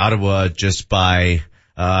 So again, Ottawa just by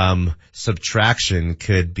subtraction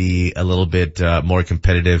could be a little bit more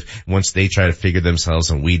competitive once they try to figure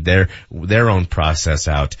themselves and weed their own process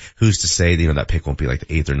out. Who's to say that pick won't be like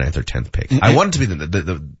the 8th or 9th or 10th pick? I want it to be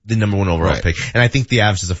the number one overall pick, and I think the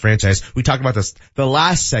Avs as a franchise, we talked about this the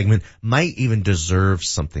last segment, might even deserve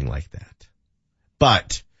something like that.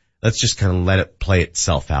 But let's just kind of let it play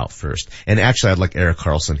itself out first. And actually, I'd like Erik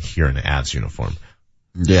Karlsson here in an Avs uniform.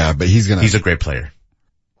 Yeah, but he's a great player.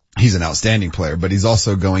 He's an outstanding player, but he's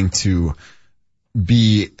also going to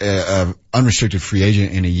be a unrestricted free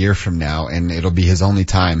agent in a year from now, and it'll be his only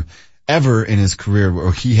time ever in his career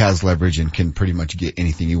where he has leverage and can pretty much get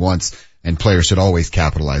anything he wants, and players should always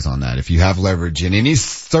capitalize on that. If you have leverage in any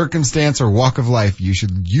circumstance or walk of life, you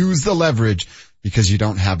should use the leverage because you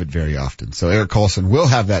don't have it very often. So Erik Karlsson will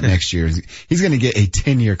have that next year. He's going to get a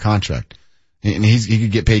 10-year contract. And he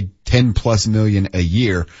could get paid $10+ million a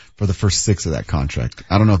year for the first 6 of that contract.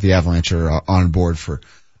 I don't know if the Avalanche are on board for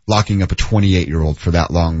locking up a 28-year-old for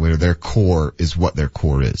that long, where their core is what their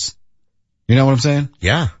core is. You know what I'm saying?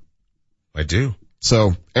 Yeah, I do.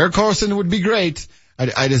 So Erik Karlsson would be great.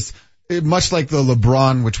 I just, much like the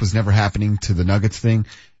LeBron, which was never happening to the Nuggets thing,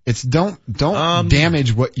 it's don't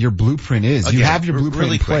damage what your blueprint is. Again, you have your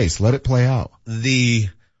blueprint in place. Let it play out.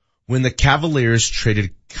 When the Cavaliers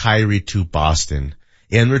traded Kyrie to Boston,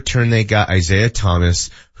 in return they got Isaiah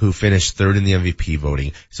Thomas, who finished 3rd in the MVP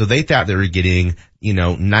voting. So they thought they were getting,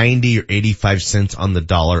 90 or 85 cents on the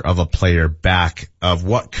dollar of a player back of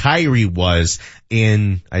what Kyrie was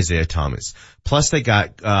in Isaiah Thomas. Plus they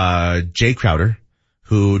got Jay Crowder,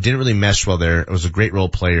 who didn't really mesh well there. It was a great role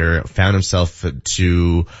player, found himself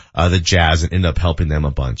to the Jazz and ended up helping them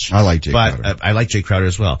a bunch. I like Jay Crowder. I like Jay Crowder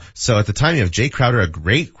as well. So at the time you have Jay Crowder, a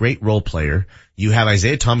great role player. You have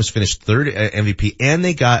Isaiah Thomas finished 3rd at MVP,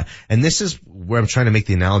 and this is where I'm trying to make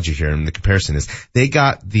the analogy here, and the comparison is, they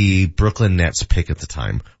got the Brooklyn Nets pick at the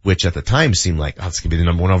time, which at the time seemed like, it's going to be the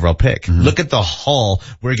number one overall pick. Mm-hmm. Look at the haul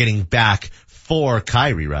we're getting back for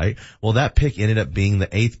Kyrie, right? Well, that pick ended up being the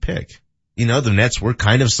 8th pick. The Nets were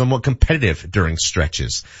kind of somewhat competitive during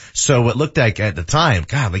stretches. So it looked like at the time,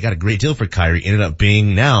 God, they got a great deal for Kyrie. Ended up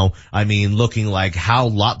being now, looking like how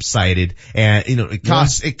lopsided, and, it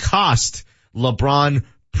cost LeBron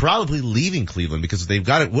probably leaving Cleveland, because if would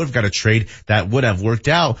have got a trade that would have worked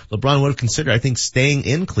out, LeBron would have considered, I think, staying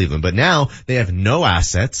in Cleveland. But now they have no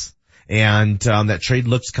assets. And that trade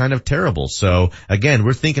looks kind of terrible. So again,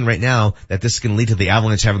 we're thinking right now that this is going to lead to the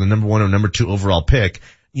Avalanche having the number 1 or number 2 overall pick.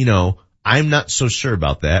 I'm not so sure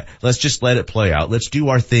about that. Let's just let it play out. Let's do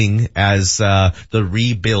our thing as the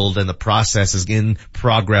rebuild and the process is in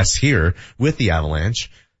progress here with the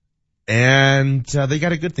Avalanche. And they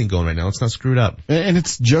got a good thing going right now. Let's not screw it up. And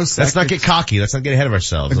it's Joe Sakic. Let's not get cocky. Let's not get ahead of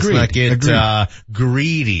ourselves. Agreed. Let's not get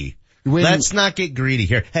greedy. Let's not get greedy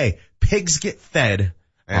here. Hey, pigs get fed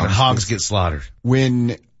and hogs get slaughtered.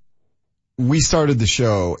 When we started the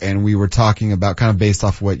show and we were talking about, kind of based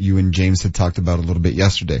off what you and James had talked about a little bit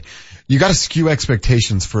yesterday, you got to skew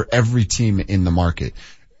expectations for every team in the market.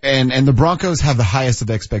 And the Broncos have the highest of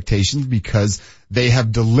expectations because they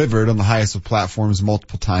have delivered on the highest of platforms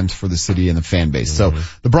multiple times for the city and the fan base. So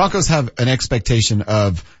the Broncos have an expectation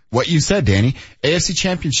of what you said, Danny, AFC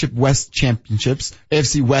Championship West championships,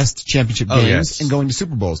 AFC West championship games, and going to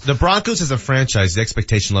Super Bowls. The Broncos as a franchise, the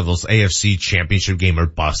expectation levels AFC Championship game or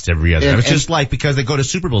bust every other. It's just like because they go to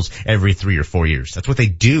Super Bowls every 3 or 4 years. That's what they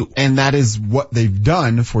do. And that is what they've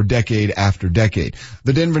done for decade after decade.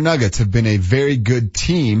 The Denver Nuggets have been a very good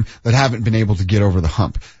team that haven't been able to get over the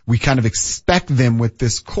hump. We kind of expect them with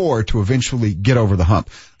this core to eventually get over the hump.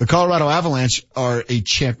 The Colorado Avalanche are a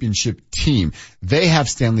championship team. They have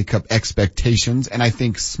Stanley Cup expectations, and I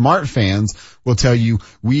think smart fans will tell you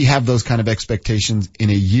we have those kind of expectations in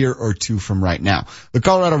a year or two from right now. The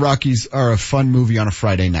Colorado Rockies are a fun movie on a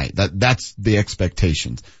Friday night. That's the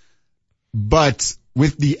expectations. But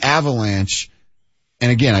with the Avalanche,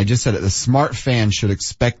 and again, I just said it, the smart fan should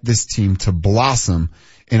expect this team to blossom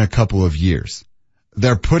in a couple of years.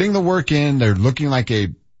 They're putting the work in. They're looking like a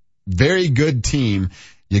very good team.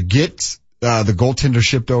 You get the goaltender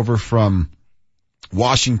shipped over from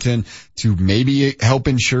Washington to maybe help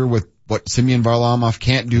ensure with what Semyon Varlamov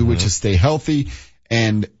can't do, which is stay healthy.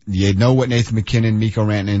 And you know what Nathan McKinnon, Mikko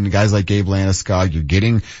Rantanen, guys like Gabe Landeskog, you're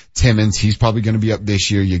getting Timmins. He's probably going to be up this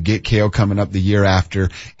year. You get KO coming up the year after.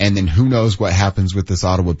 And then who knows what happens with this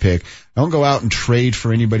Ottawa pick. Don't go out and trade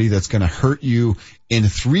for anybody that's going to hurt you in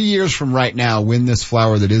 3 years from right now when this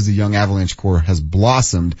flower that is the young Avalanche core has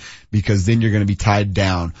blossomed, because then you're going to be tied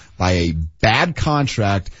down by a bad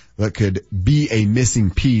contract that could be a missing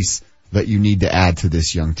piece that you need to add to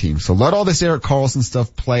this young team. So let all this Erik Karlsson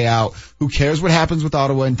stuff play out. Who cares what happens with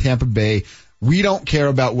Ottawa and Tampa Bay? We don't care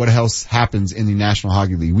about what else happens in the National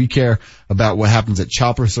Hockey League. We care about what happens at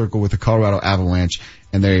Chopper Circle with the Colorado Avalanche,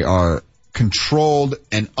 and they are controlled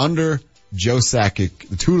and under Joe Sakic,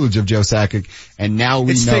 the tutelage of Joe Sakic, and now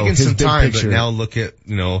we it's know taken his some big time, picture. but now look at,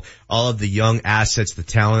 all of the young assets, the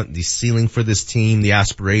talent, the ceiling for this team, the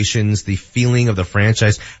aspirations, the feeling of the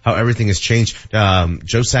franchise, how everything has changed.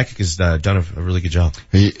 Joe Sakic has done a really good job.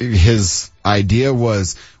 His idea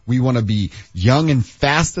was, we want to be young and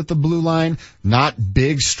fast at the blue line, not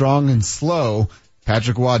big, strong, and slow.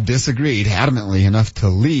 Patrick Waugh disagreed adamantly enough to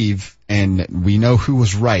leave, and we know who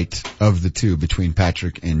was right of the two between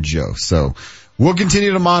Patrick and Joe. So we'll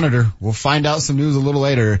continue to monitor. We'll find out some news a little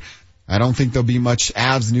later. I don't think there'll be much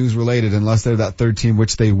Avs news related unless they're that third team,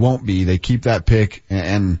 which they won't be. They keep that pick,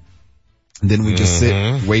 and then we just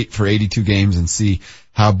sit, wait for 82 games and see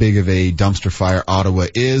how big of a dumpster fire Ottawa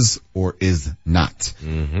is or is not.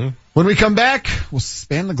 When we come back, we'll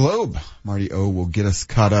span the globe. Marty O will get us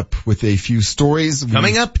caught up with a few stories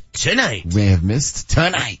coming up tonight. We have missed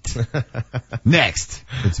tonight. Next,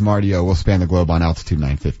 it's Marty O. We'll span the globe on Altitude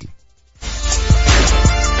 950.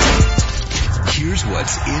 Here's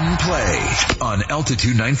what's in play on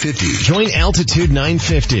Altitude 950. Join Altitude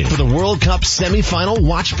 950 for the World Cup semifinal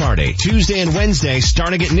watch party. Tuesday and Wednesday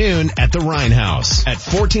starting at noon at the Rhine House at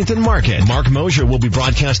 14th and Market. Mark Mosier will be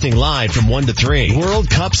broadcasting live from 1 to 3. World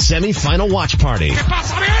Cup semifinal watch party.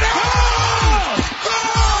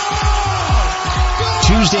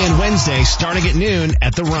 Tuesday and Wednesday starting at noon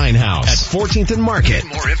at the Rhine House at 14th and Market.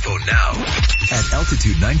 Get more info now at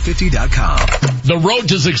altitude950.com. The road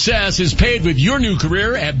to success is paved with your new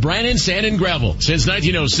career at Brannan Sand and Gravel. Since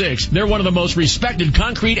 1906, they're one of the most respected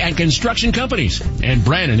concrete and construction companies. And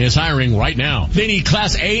Brannan is hiring right now. They need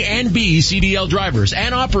Class A and B CDL drivers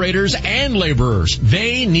and operators and laborers.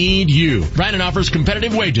 They need you. Brannan offers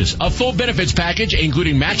competitive wages, a full benefits package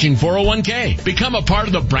including matching 401k. Become a part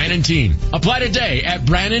of the Brannan team. Apply today at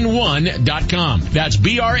Brannan1.com. That's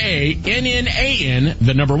BRANNAN,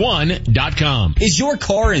 the number 1.com. Is your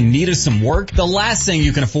car in need of some work? The last thing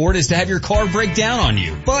you can afford is to have your car break down on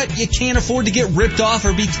you. But you can't afford to get ripped off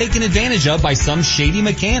or be taken advantage of by some shady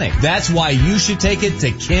mechanic. That's why you should take it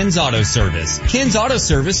to Ken's Auto Service. Ken's Auto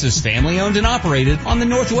Service is family owned and operated on the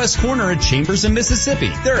northwest corner of Chambers and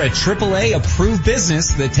Mississippi. They're a AAA approved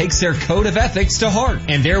business that takes their code of ethics to heart.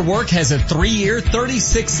 And their work has a 3-year,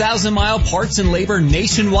 36,000 mile parts and labor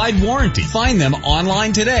nationwide warranty. Find them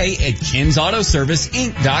online today at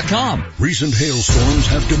KinsAutoServiceInc.com. Recent hailstorms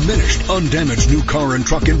have diminished undamaged new car and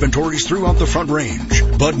truck inventories throughout the Front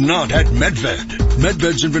Range, but not at Medved.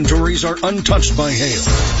 Medved's inventories are untouched by hail.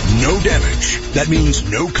 No damage. That means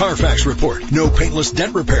no Carfax report, no paintless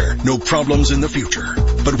dent repair, no problems in the future.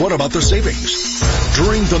 But what about the savings?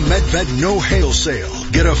 During the Medved No Hail Sale,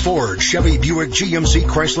 get a Ford, Chevy, Buick, GMC,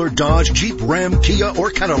 Chrysler, Dodge, Jeep, Ram, Kia,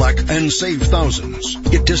 or Cadillac and save thousands.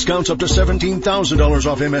 Get discounts up to $17,000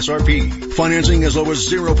 off MSRP. Financing as low as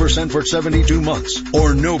 0% for 72 months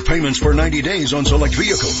or no payments for 90 days on select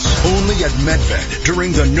vehicles. Only at Medved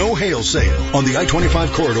during the No Hail Sale on the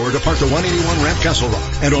I-25 corridor to park the 181 ramp Castle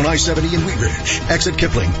Rock and on I-70 in Wheat Ridge. Exit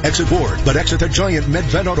Kipling, exit Ward, but exit the giant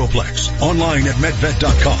Medved Autoplex. Online at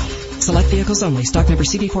medved.com. Select vehicles only. Stock number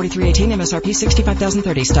CD4318, MSRP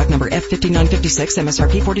 65,030. Stock number F5956,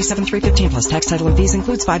 MSRP 47,315 plus tax, title, and fees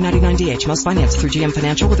includes $599 DH. Most financed through GM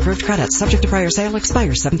Financial with approved credit. Subject to prior sale.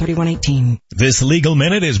 Expires 7/31/18. This Legal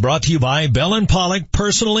Minute is brought to you by Bell & Pollock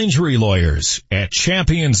Personal Injury Lawyers at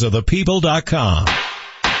championsofthepeople.com.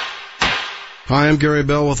 Hi, I'm Gary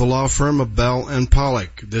Bell with the law firm of Bell &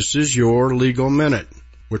 Pollock. This is your Legal Minute.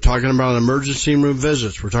 We're talking about emergency room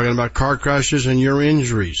visits. We're talking about car crashes and your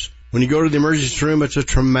injuries. When you go to the emergency room, it's a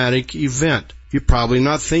traumatic event. You're probably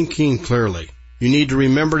not thinking clearly. You need to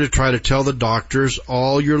remember to try to tell the doctors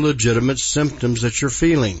all your legitimate symptoms that you're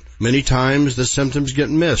feeling. Many times the symptoms get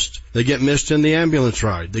missed. They get missed in the ambulance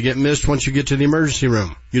ride. They get missed once you get to the emergency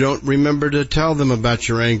room. You don't remember to tell them about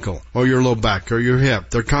your ankle or your low back or your hip.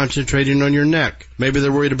 They're concentrating on your neck. Maybe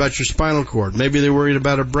they're worried about your spinal cord. Maybe they're worried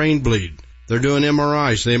about a brain bleed. They're doing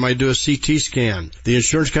MRIs. They might do a CT scan. The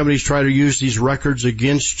insurance companies try to use these records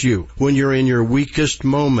against you when you're in your weakest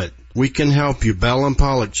moment. We can help you. Bell &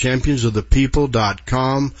 Pollock,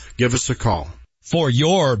 championsofthepeople.com. Give us a call. For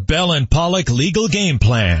your Bell & Pollock legal game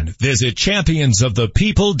plan, visit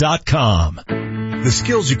championsofthepeople.com. The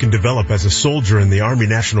skills you can develop as a soldier in the Army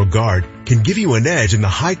National Guard can give you an edge in the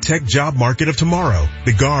high-tech job market of tomorrow.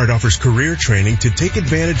 The Guard offers career training to take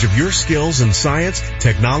advantage of your skills in science,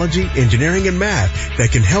 technology, engineering, and math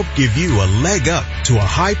that can help give you a leg up to a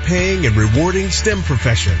high-paying and rewarding STEM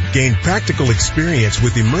profession. Gain practical experience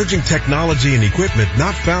with emerging technology and equipment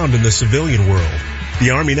not found in the civilian world.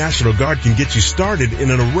 The Army National Guard can get you started in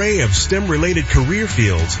an array of STEM-related career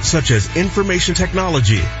fields such as information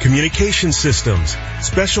technology, communication systems,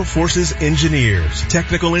 special forces engineers,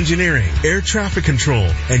 technical engineering, air traffic control,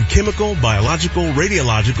 and chemical, biological,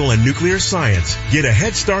 radiological, and nuclear science. Get a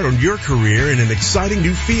head start on your career in an exciting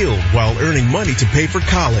new field while earning money to pay for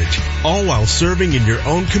college, all while serving in your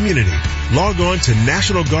own community. Log on to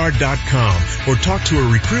NationalGuard.com or talk to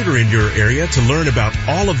a recruiter in your area to learn about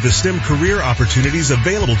all of the STEM career opportunities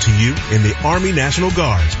available to you in the Army National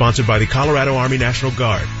Guard. Sponsored by the Colorado Army National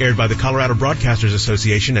Guard. Aired by the Colorado Broadcasters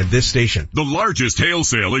Association at this station. The largest hail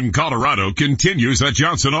sale in Colorado continues at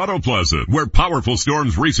Johnson Auto Plaza, where powerful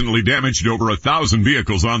storms recently damaged over 1,000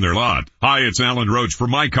 vehicles on their lot. Hi, it's Alan Roach for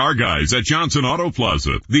My Car Guys at Johnson Auto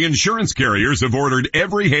Plaza. The insurance carriers have ordered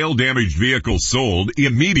every hail-damaged vehicle sold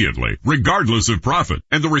immediately, regardless of profit.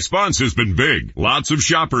 And the response has been big. Lots of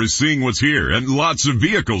shoppers seeing what's here and lots of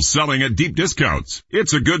vehicles selling at deep discounts.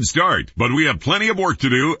 It's a good start, but we have plenty of work to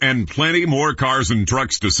do and plenty more cars and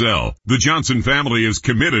trucks to sell. The Johnson family is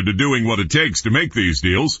committed to doing what it takes to make these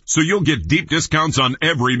deals, so you'll get deep discounts on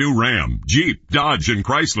every new Ram, Jeep, Dodge, and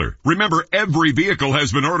Chrysler. Remember, every vehicle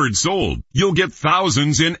has been ordered sold. You'll get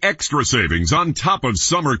thousands in extra savings on top of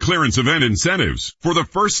summer clearance event incentives. For the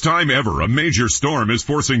first time ever, a major storm is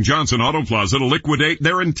forcing Johnson Auto Plaza to liquidate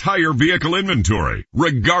their entire vehicle inventory,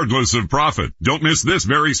 regardless of profit. Don't miss this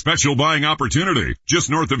very special buying opportunity. Just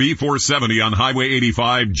north of E470 on Highway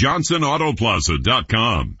 85,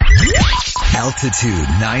 JohnsonAutoplaza.com. Altitude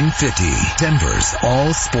 950, Denver's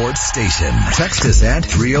all sports station. Text us at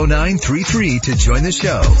 30933 to join the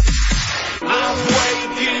show.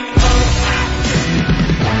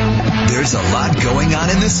 There's a lot going on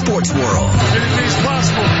in the sports world. Anything's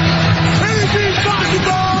possible. Anything's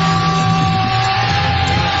possible!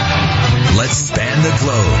 Let's span the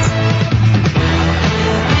globe.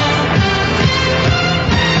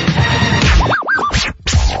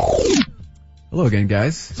 Hello again,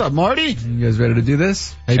 guys. What's up, Marty? You guys ready to do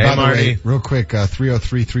this? Hey, by the way, real quick,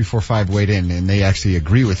 303-345 weighed in, and they actually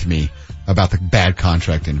agree with me about the bad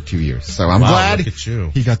contract in 2 years. So I'm glad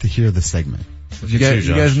he got to hear the segment. You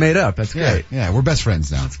guys made up. That's great. Yeah, we're best friends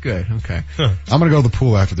now. That's good. Okay. I'm going to go to the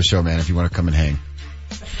pool after the show, man, if you want to come and hang.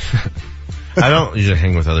 I don't usually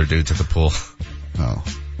hang with other dudes at the pool. Oh.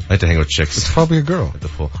 I like to hang with chicks. It's probably a girl. At the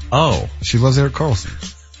pool. Oh. She loves Eric Carlson.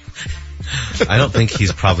 I don't think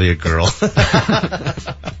he's probably a girl.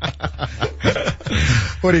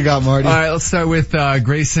 What do you got, Marty? All right, let's start with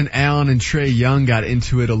Grayson Allen and Trae Young got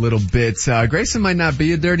into it a little bit. Grayson might not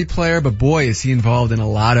be a dirty player, but boy, is he involved in a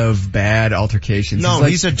lot of bad altercations. No,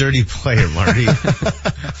 he's a dirty player, Marty.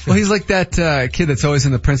 Well, he's like that kid that's always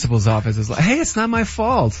in the principal's office. It's like, hey, it's not my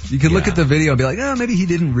fault. You could look at the video and be like, oh, maybe he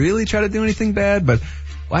didn't really try to do anything bad, but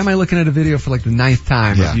why am I looking at a video for like the 9th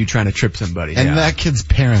time of you trying to trip somebody? And that kid's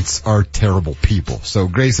parents are terrible people. So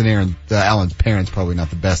Grayson Allen's parents probably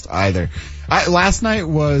not the best either. Last night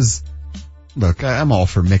was, look, I'm all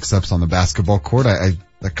for mix-ups on the basketball court.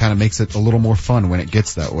 That kind of makes it a little more fun when it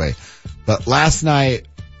gets that way. But last night,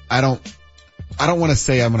 I don't want to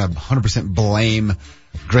say I'm going to 100% blame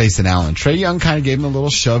Grayson Allen. Trae Young kind of gave him a little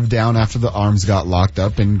shove down after the arms got locked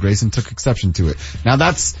up, and Grayson took exception to it. Now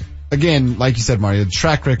that's, again, like you said, Marty, the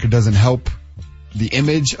track record doesn't help the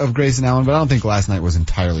image of Grayson Allen, but I don't think last night was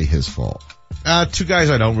entirely his fault. Two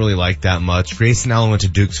guys I don't really like that much. Grayson Allen went to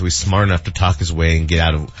Duke, so he's smart enough to talk his way and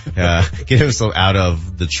get himself out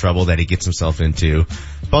of the trouble that he gets himself into.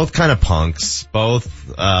 Both kind of punks.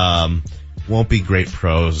 Both, won't be great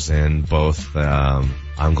pros, and both,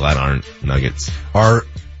 I'm glad aren't Nuggets. Are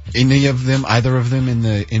either of them in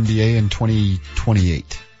the NBA in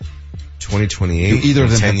 2028? 2028? Either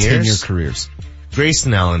of them have 10 10-year careers.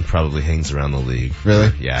 Grayson Allen probably hangs around the league.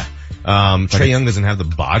 Really? Yeah. Trae Young doesn't have the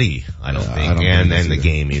body, I don't think, and the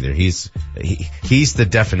game either. He's the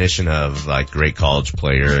definition of like great college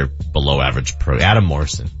player, below average pro. Adam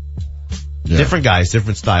Morrison. Yeah. Different guys,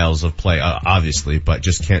 different styles of play, obviously, but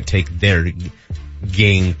just can't take their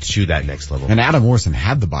game to that next level. And Adam Morrison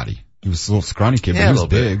had the body. He was a little scrawny kid, but he was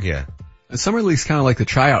big. Yeah. Summer League's kind of like the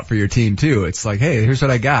tryout for your team too. It's like, hey, here's what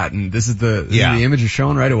I got, and this is the image you're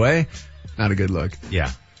showing right away. Not a good look. Yeah.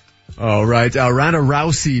 All right. Ronda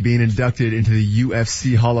Rousey being inducted into the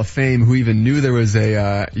UFC Hall of Fame. Who even knew there was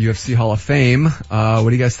a UFC Hall of Fame? What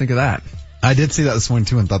do you guys think of that? I did see that this morning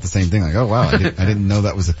too and thought the same thing. Like, oh wow, I didn't know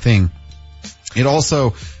that was a thing. It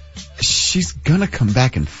also, she's gonna come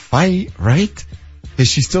back and fight, right? Is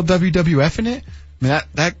she still WWF-ing it? I mean,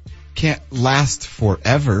 that can't last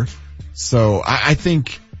forever. So I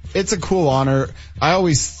think it's a cool honor. I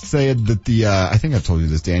always said that I think I've told you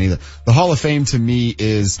this, Danny, the Hall of Fame to me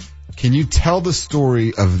is, can you tell the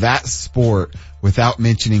story of that sport without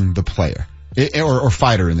mentioning the player? Or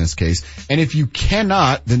fighter in this case. And if you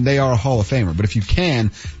cannot, then they are a Hall of Famer. But if you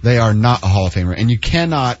can, they are not a Hall of Famer. And you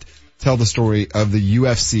cannot tell the story of the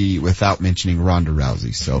UFC without mentioning Ronda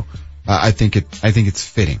Rousey. So, I think it's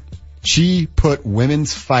fitting. She put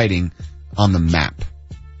women's fighting on the map.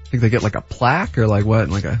 I think they get like a plaque or like what?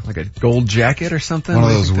 Like a gold jacket or something? One of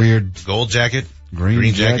those weird gold jacket?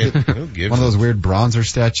 Green jacket. One of those weird bronzer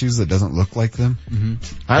statues that doesn't look like them. Mm-hmm.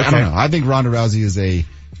 I don't know. I think Ronda Rousey is a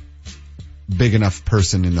big enough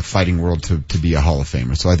person in the fighting world to be a Hall of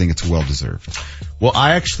Famer. So I think it's well deserved. Well,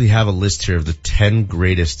 I actually have a list here of the 10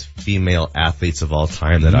 greatest female athletes of all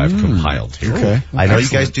time that I've compiled here. Okay. I know you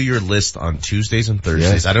guys do your list on Tuesdays and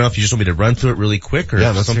Thursdays. I don't know if you just want me to run through it really quick or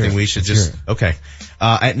something we should just, okay.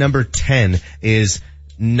 At number 10 is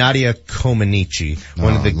Nadia Comaneci,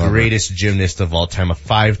 one of the greatest gymnasts of all time, a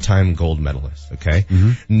 5-time gold medalist, okay?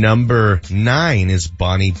 Mm-hmm. Number 9 is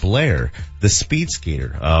Bonnie Blair, the speed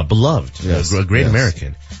skater, beloved, a great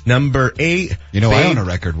American. Number 8. You know, I own a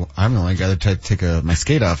record. I'm the only guy that take my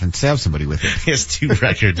skate off and stab somebody with it. He has 2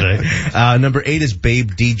 records, right? Number 8 is Babe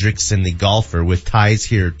Diedrichson, the golfer, with ties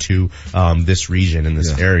here to this region in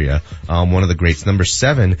this area. One of the greats. Number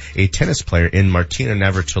 7, a tennis player in Martina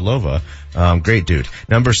Navratilova. Great dude.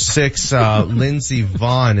 Number 6, Lindsey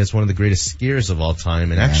Vonn is one of the greatest skiers of all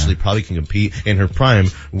time and actually probably can compete in her prime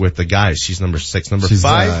with the guys. She's number 6. She's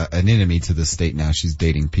 5. An enemy to the state now. She's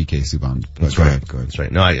dating PK Subban. That's right. Go ahead. That's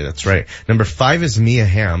right. No, that's right. Number 5 is Mia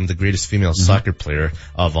Hamm, the greatest female soccer player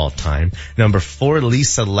of all time. Number 4,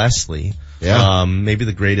 Lisa Leslie. Maybe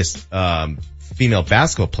the greatest, female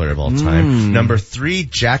basketball player of all time. Number 3,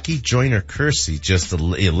 Jackie Joyner-Kersee, just the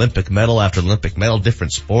Olympic medal after Olympic medal,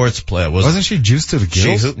 different sports player. Wasn't she juiced to the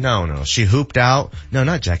gills? No. She hooped out. No,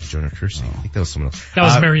 not Jackie Joyner-Kersee. I think that was someone else. That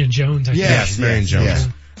was Marion Jones, I think. Yes, Marion Jones.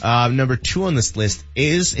 Yeah. Number 2 on this list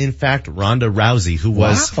is, in fact, Ronda Rousey, who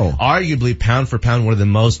was arguably pound for pound one of the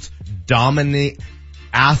most dominant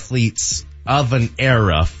athletes of an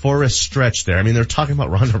era for a stretch there. I mean, they're talking about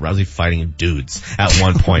Ronda Rousey fighting dudes at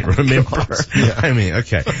one point, remember? I mean,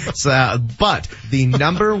 okay. So, but the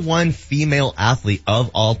number 1 female athlete of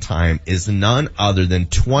all time is none other than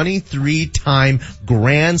 23-time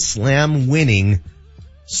Grand Slam winning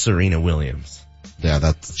Serena Williams.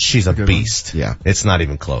 Yeah, she's a beast. Yeah. It's not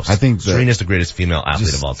even close. I think Serena's the greatest female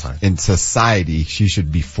athlete of all time. In society, she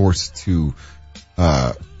should be forced to,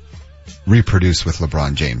 reproduce with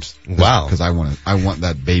LeBron James. Wow. Because I want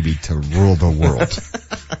that baby to rule the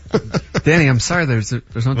world. Danny, I'm sorry, there's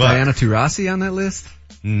no Diana Taurasi on that list?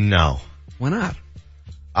 No. Why not?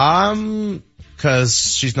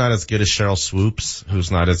 Cause she's not as good as Cheryl Swoops,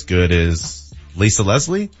 who's not as good as Lisa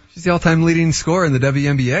Leslie. She's the all-time leading scorer in the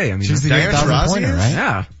WNBA. I mean, she's the 8,000 pointer, right?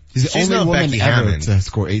 Yeah. She's the only woman ever to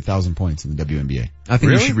score 8,000 points in the WNBA. I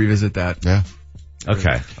think we should revisit that. Yeah.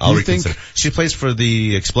 Okay. I'll reconsider. She plays for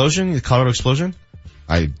the Explosion, the Colorado Explosion?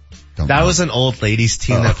 I don't know. That was an old ladies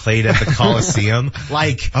team that played at the Coliseum.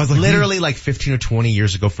 Literally 15 or 20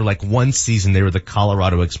 years ago for one season, they were the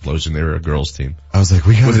Colorado Explosion. They were a girls team. I was like,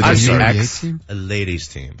 we got a WNBA team? A ladies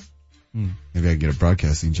team. Maybe I can get a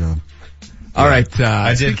broadcasting job. All right.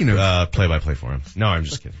 I did play-by-play for him. No, I'm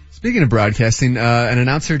just kidding. Speaking of broadcasting, an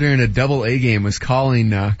announcer during a double-A game was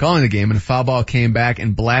calling the game, and a foul ball came back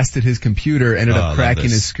and blasted his computer, ended up cracking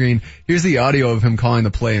his screen. Here's the audio of him calling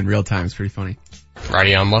the play in real time. It's pretty funny.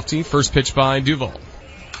 Righty on lefty, first pitch by Duval.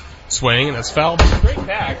 Swing, and that's foul, but straight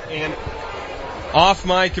back, and off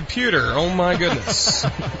my computer. Oh my goodness.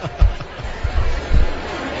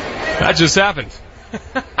 That just happened.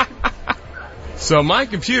 So my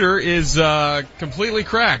computer is completely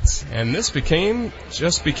cracked, and this became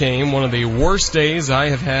one of the worst days I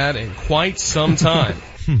have had in quite some time.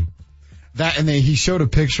 That, and then he showed a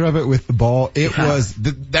picture of it with the ball. It was,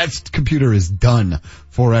 that computer is done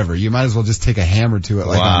forever. You might as well just take a hammer to it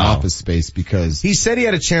like on Office Space, because he said he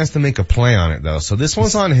had a chance to make a play on it though, so this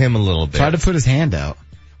one's on him a little bit. Try to put his hand out.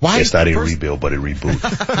 Why? It's not a rebuild, but a reboot.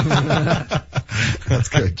 That's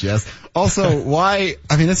good, Jess. Also,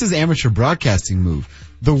 this is amateur broadcasting move.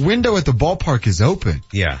 The window at the ballpark is open.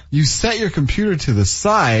 Yeah. You set your computer to the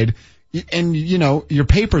side, and your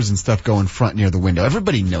papers and stuff go in front near the window.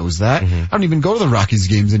 Everybody knows that. Mm-hmm. I don't even go to the Rockies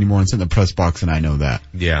games anymore and sit in the press box, and I know that.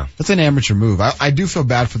 Yeah. That's an amateur move. I do feel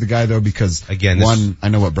bad for the guy though, because I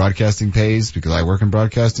know what broadcasting pays because I work in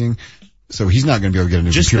broadcasting. So he's not going to be able to get a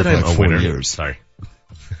new computer for 4 years. Sorry.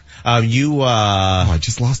 I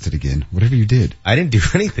just lost it again. Whatever you did. I didn't do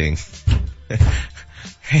anything.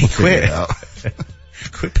 Hey, quit.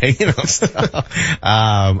 Quit paying on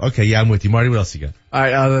stuff. Okay, yeah, I'm with you. Marty, what else you got?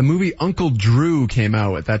 Alright, the movie Uncle Drew came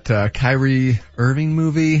out, that Kyrie Irving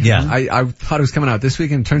movie. Yeah. I thought it was coming out this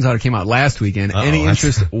weekend. Turns out it came out last weekend. Any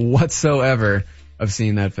interest whatsoever of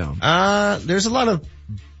seeing that film? There's a lot of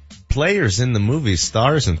players in the movie,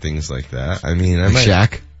 stars and things like that. I mean,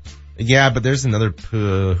 Shaq? Yeah, but there's another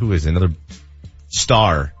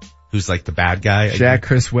star who's like the bad guy. Shaq,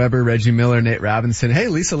 Chris Webber, Reggie Miller, Nate Robinson. Hey,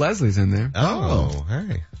 Lisa Leslie's in there. Oh,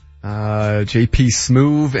 hey. JP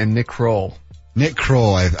Smoove and Nick Kroll. Nick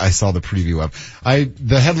Kroll, I saw the preview of.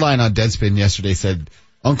 The headline on Deadspin yesterday said,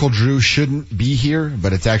 Uncle Drew shouldn't be here,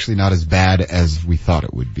 but it's actually not as bad as we thought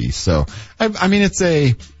it would be. So,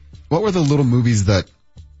 what were the little movies that,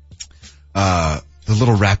 the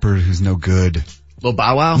little rapper who's no good? Lil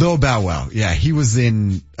Bow Wow? Lil Bow Wow. Yeah, he was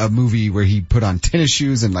in a movie where he put on tennis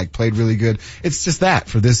shoes and played really good. It's just that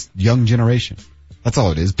for this young generation. That's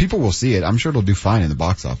all it is. People will see it. I'm sure it'll do fine in the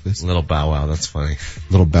box office. Little Bow Wow, that's funny.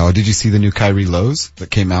 Little Bow Wow. Did you see the new Kyrie Lows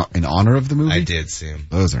that came out in honor of the movie? I did see them.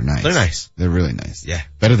 Those are nice. They're nice. They're really nice. Yeah.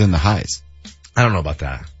 Better than the highs. I don't know about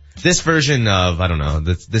that. This version of,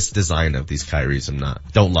 this design of these Kyries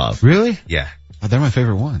don't love. Really? Yeah. Oh, they're my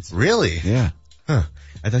favorite ones. Really? Yeah. Huh.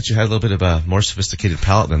 I thought you had a little bit of a more sophisticated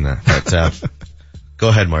palate than that. But, go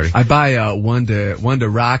ahead, Marty. I buy, one to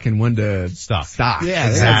rock and one to stock. Yeah,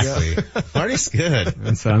 exactly. Marty's good.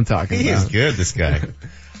 That's what I'm talking about. He is good, this guy.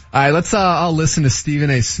 Alright, let's, I'll listen to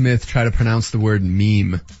Stephen A. Smith try to pronounce the word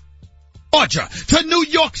meme. Georgia to New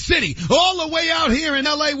York City, all the way out here in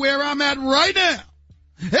LA where I'm at right now.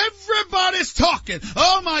 Everybody's talking.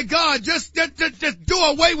 Oh my God, just do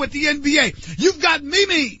away with the NBA. You've got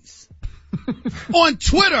memes on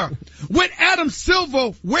Twitter with Adam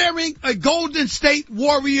Silver wearing a Golden State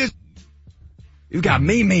Warriors. You've got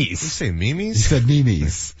memes. Did you say memes? He said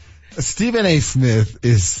memes. Stephen A. Smith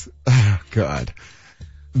is, oh God.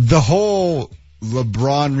 The whole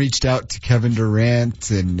LeBron reached out to Kevin Durant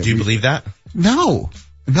and... Do you believe that? No.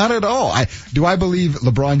 Not at all. Do I believe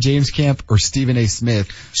LeBron James camp or Stephen A.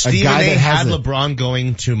 Smith? Stephen A. had LeBron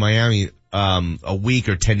going to Miami a week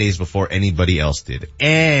or 10 days before anybody else did.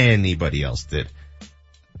 Anybody else did.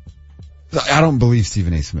 I don't believe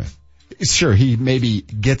Stephen A. Smith. Sure, he maybe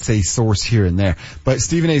gets a source here and there, but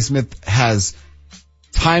Stephen A. Smith has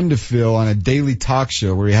time to fill on a daily talk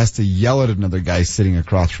show where he has to yell at another guy sitting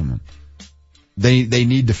across from him. They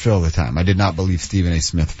need to fill the time. I did not believe Stephen A.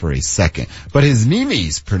 Smith for a second. But his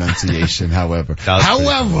Mimi's pronunciation, however.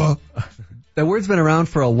 That word's been around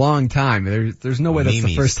for a long time. There's no way that's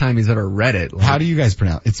the first time he's ever read it. How do you guys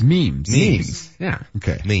pronounce it? It's memes. Memes. Yeah.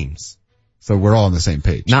 Okay. Memes. So we're all on the same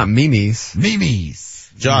page. Not memes.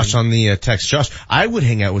 Memes. Josh, on the text, Josh, I would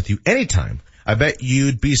hang out with you anytime. I bet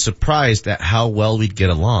you'd be surprised at how well we'd get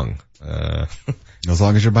along. As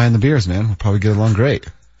long as you're buying the beers, man, we'll probably get along great.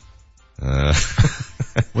 Well,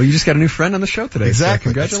 you just got a new friend on the show today.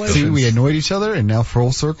 Exactly. So congratulations. See, we annoyed each other, and now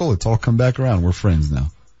full circle, it's all come back around. We're friends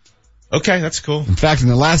now. Okay, that's cool. In fact, in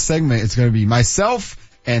the last segment, it's going to be myself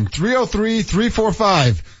and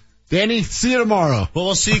 303-345. Danny, see you tomorrow. Well,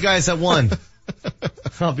 we'll see you guys at 1.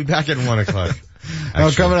 I'll be back at 1 o'clock.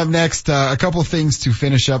 Coming up next, a couple of things to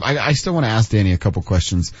finish up. I still want to ask Danny a couple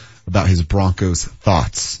questions about his Broncos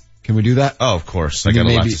thoughts. Can we do that? Oh, of course. I got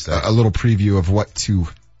a lot to say. A little preview of what to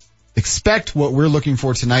expect, what we're looking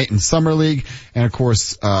for tonight in Summer League, and of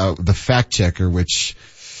course, the fact checker, which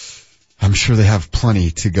I'm sure they have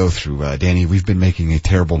plenty to go through. Danny, we've been making a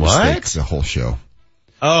terrible mistake the whole show.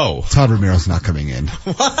 Oh. Todd Ramiro's not coming in.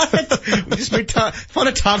 What? We just made fun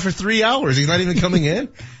of Todd for 3 hours. He's not even coming in?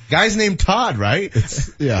 Guy's named Todd, right?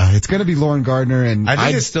 It's going to be Lauren Gardner, and I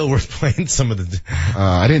think it's still worth playing some of the...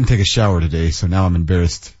 I didn't take a shower today, so now I'm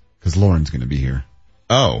embarrassed because Lauren's going to be here.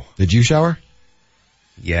 Oh. Did you shower?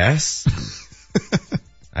 Yes.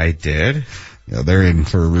 I did. Yeah, they're in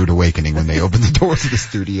for a rude awakening when they open the doors of the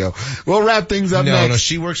studio. We'll wrap things up next. No,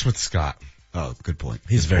 she works with Scott. Oh, good point.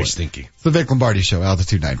 He's very stinky. It's the Vic Lombardi Show,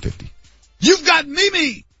 Altitude 950. You've got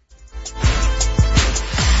Mimi!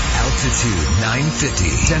 Altitude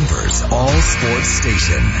 950, Denver's all-sports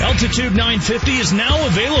station. Altitude 950 is now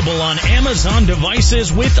available on Amazon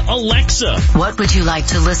devices with Alexa. What would you like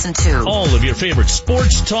to listen to? All of your favorite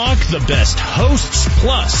sports talk, the best hosts,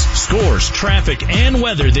 plus scores, traffic, and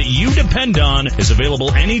weather that you depend on is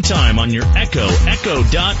available anytime on your Echo,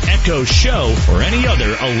 Echo Show, or any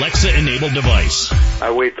other Alexa-enabled device. I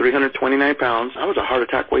weighed 329 pounds. I was a heart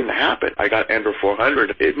attack waiting to happen. I got Andro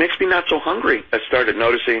 400. It makes me not so hungry. I started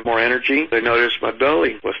noticing more energy. I noticed my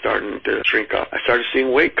belly was starting to shrink up. I started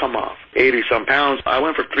seeing weight come off. 80-some pounds. I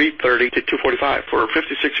went from 330 to 245. For a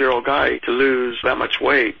 56-year-old guy to lose that much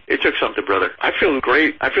weight, it took something, brother. I feel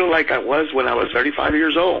great. I feel like I was when I was 35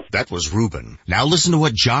 years old. That was Ruben. Now listen to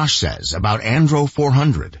what Josh says about Andro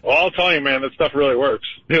 400. Well, I'll tell you, man, that stuff really works.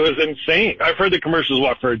 It was insane. I've heard the commercials,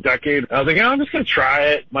 for a decade. I was like, I'm just going to try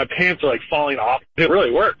it. My pants are like falling off. It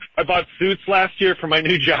really worked. I bought suits last year for my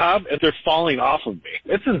new job, and they're falling off of me.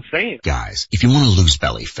 It's insane. Guys, if you want to lose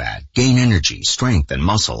belly fat, gain energy, strength, and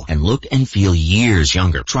muscle, and look and feel years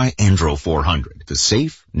younger, try Andro 400, the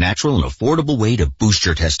safe, natural, and affordable way to boost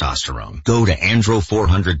your testosterone. Go to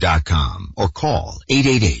andro400.com or call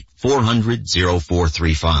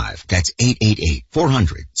 888-400-0435. That's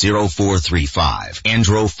 888-400-0435.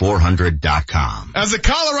 Andro400.com. As a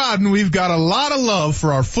Coloradan, we've got a lot of love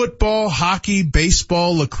for our football, hockey,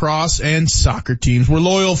 baseball, lacrosse, and soccer teams. We're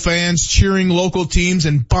loyal fans, cheering local teams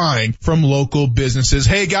and buying from local businesses.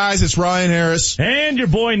 Hey guys, it's Ryan Harris. And your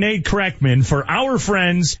boy Nate Kreckman for our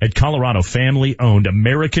friends at Colorado family-owned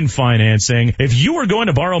American Financing. If you are going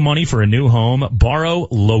to borrow money for a new home, borrow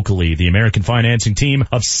locally. The American Financing team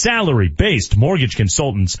of salary-based mortgage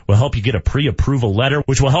consultants will help you get a pre-approval letter,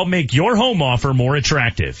 which will help make your home offer more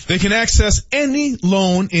attractive. They can access any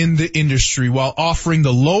loan in the industry while offering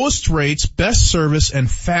the lowest rates, best service, and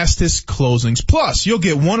fastest closings. Plus, you'll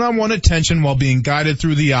get one-on-one attention while being guided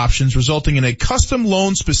through the options, resulting in a custom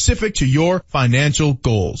loan specific to your financial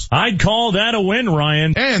goals. I'd call that a win,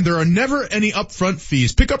 Ryan. And there are never any upfront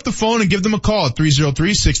fees. Pick up the phone and give them a call at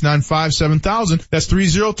 303-695-7000. That's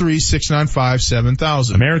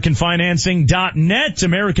 303-695-7000. AmericanFinancing.net.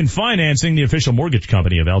 American Financing, the official mortgage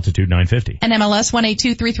company of Altitude 950. And MLS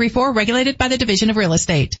 182334, regulated by the Division of Real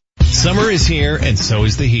Estate. Summer is here and so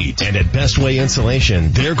is the heat. And at Best Way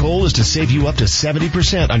Insulation, their goal is to save you up to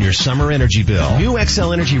 70% on your summer energy bill. New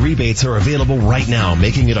XL Energy rebates are available right now,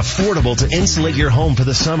 making it affordable to insulate your home for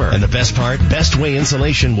the summer. And the best part, Best Way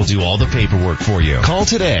Insulation will do all the paperwork for you. Call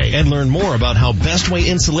today and learn more about how Best Way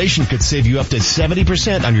Insulation could save you up to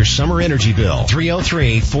 70% on your summer energy bill.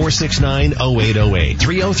 303-469-0808.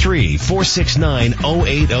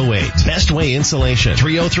 303-469-0808. Best Way Insulation.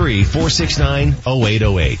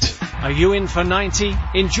 303-469-0808. Are you in for 90?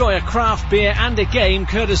 Enjoy a craft beer and a game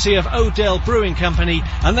courtesy of Odell Brewing Company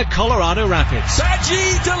and the Colorado Rapids.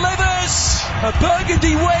 Saji delivers a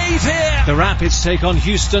burgundy wave here. The Rapids take on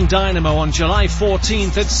Houston Dynamo on July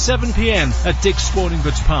 14th at 7 p.m. at Dick's Sporting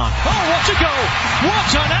Goods Park. Oh, what a goal!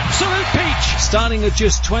 What an absolute peach! Starting at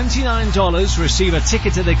just $29, receive a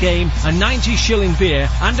ticket to the game, a 90-shilling beer,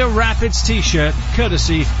 and a Rapids t-shirt,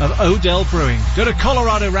 courtesy of Odell Brewing. Go to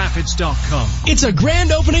ColoradoRapids.com. It's a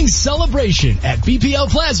grand opening celebration at BPL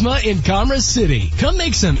Plasma in Commerce City. Come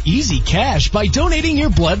make some easy cash by donating your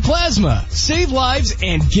blood plasma. Save lives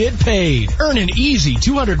and get paid. Earn an easy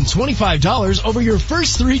 $225 over your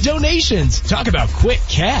first 3 donations. Talk about quick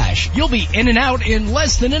cash. You'll be in and out in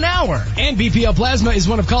less than an hour. And BPL Plasma is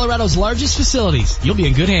one of Colorado's largest facilities. You'll be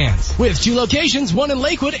in good hands. With 2 locations, one in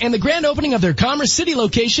Lakewood and the grand opening of their Commerce City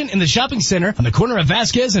location in the shopping center on the corner of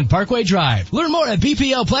Vasquez and Parkway Drive. Learn more at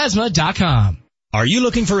bplplasma.com. Are you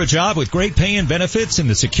looking for a job with great pay and benefits in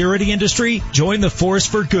the security industry? Join the force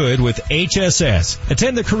for good with HSS.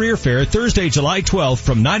 Attend the career fair Thursday, July 12th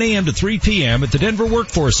from 9 a.m. to 3 p.m. at the Denver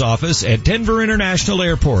Workforce Office at Denver International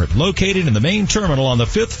Airport, located in the main terminal on the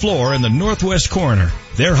 5th floor in the northwest corner.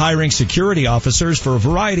 They're hiring security officers for a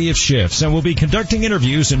variety of shifts and will be conducting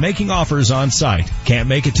interviews and making offers on site. Can't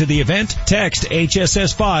make it to the event? Text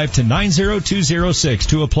HSS5 to 90206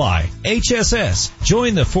 to apply. HSS.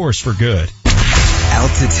 Join the force for good.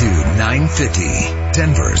 Altitude 950,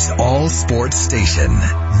 Denver's all sports station.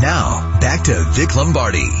 Now, back to Vic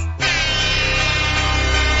Lombardi.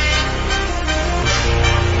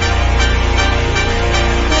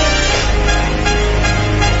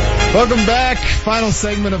 Welcome back. Final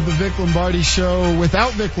segment of the Vic Lombardi Show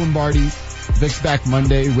without Vic Lombardi. Vic's back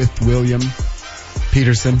Monday with William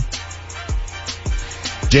Peterson.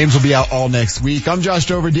 James will be out all next week. I'm Josh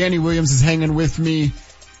Dover. Danny Williams is hanging with me.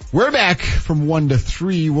 We're back from 1 to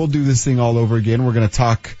 3. We'll do this thing all over again. We're going to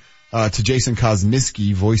talk to Jason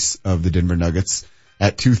Kosmiski, voice of the Denver Nuggets,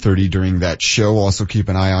 at 2:30 during that show. We'll also keep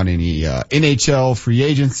an eye on any NHL free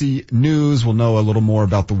agency news. We'll know a little more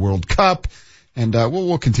about the World Cup. And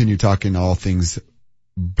we'll continue talking all things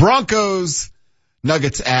Broncos,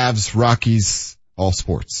 Nuggets, Avs, Rockies, all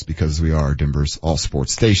sports, because we are Denver's all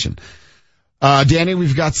sports station. Danny,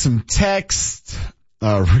 we've got some text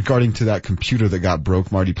regarding to that computer that got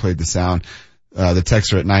broke. Marty played the sound. The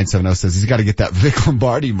texter at 970 says he's got to get that Vic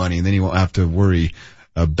Lombardi money, and then he won't have to worry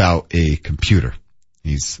about a computer.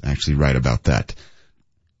 He's actually right about that.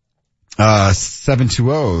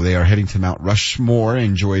 720, they are heading to Mount Rushmore.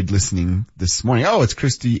 Enjoyed listening this morning. Oh, it's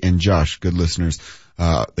Christy and Josh, good listeners.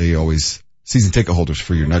 They always, season ticket holders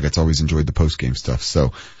for your Nuggets, always enjoyed the post-game stuff.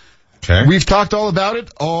 So, okay. We've talked all about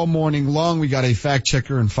it all morning long. We got a fact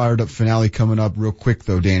checker and fired up finale coming up real quick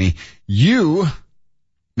though, Danny. You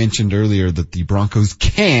mentioned earlier that the Broncos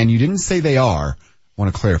can, you didn't say they are. I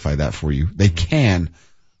want to clarify that for you. They can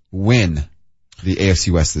win the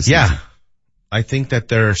AFC West this season. I think that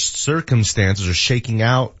their circumstances are shaking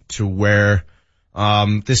out to where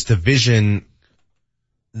this division,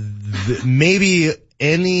 maybe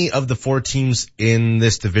any of the 4 teams in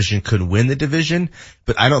this division could win the division,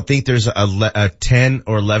 but I don't think there's a 10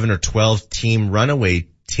 or 11 or 12 team runaway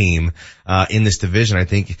team in this division. I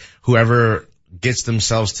think whoever gets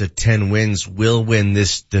themselves to 10 wins will win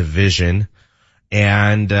this division.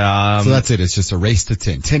 And so that's it. It's just a race to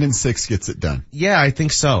 10. 10-6 gets it done. Yeah, I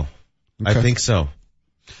think so. Okay. I think so.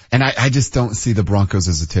 And I just don't see the Broncos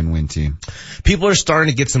as a 10-win team. People are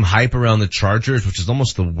starting to get some hype around the Chargers, which is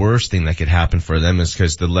almost the worst thing that could happen for them, is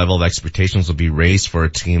because the level of expectations will be raised for a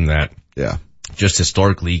team that just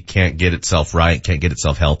historically can't get itself right, can't get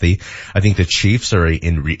itself healthy. I think the Chiefs are a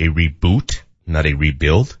reboot, not a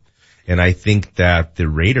rebuild. And I think that the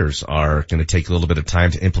Raiders are going to take a little bit of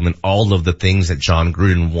time to implement all of the things that John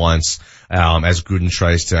Gruden wants, as Gruden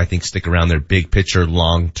tries to, I think, stick around their big picture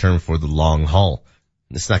long term for the long haul.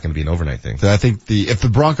 It's not going to be an overnight thing. So I think if the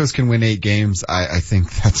Broncos can win 8 games, I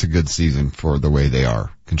think that's a good season for the way they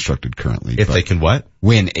are constructed currently. If they can what?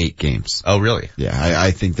 Win 8 games. Oh, really? Yeah, I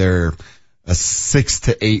think they're a 6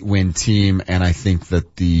 to 8 win team, and I think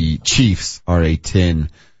that the Chiefs are a 10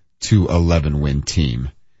 to 11 win team.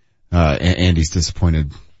 Andy's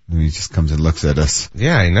disappointed when he just comes and looks at us.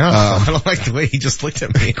 Yeah, I know. I don't like the way he just looked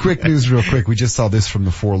at me. Quick news real quick. We just saw this from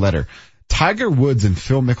the 4-letter. Tiger Woods and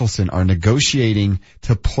Phil Mickelson are negotiating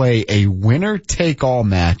to play a winner-take-all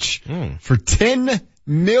match for $10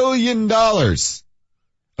 million,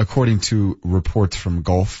 according to reports from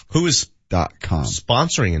golf.com. Who is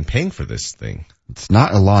sponsoring and paying for this thing? It's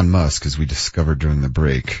not Elon Musk, as we discovered during the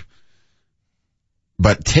break.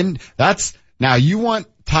 But now you want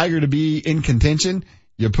Tiger to be in contention,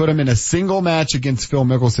 you put him in a single match against Phil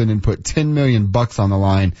Mickelson and put $10 million on the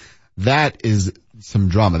line. That is some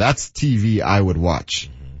drama. That's TV I would watch.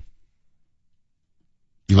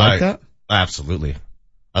 You like that? Absolutely.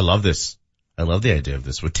 I love this. I love the idea of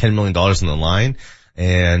this with $10 million on the line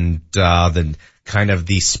and, then kind of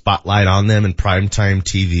the spotlight on them in primetime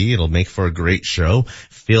TV. It'll make for a great show.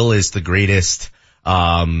 Phil is the greatest,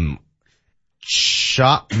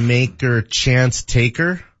 shot maker, chance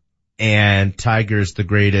taker, and Tiger's the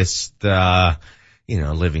greatest,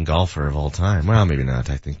 living golfer of all time. Well, maybe not.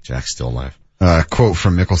 I think Jack's still alive. Quote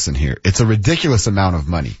from Mickelson here. It's a ridiculous amount of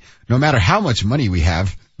money. No matter how much money we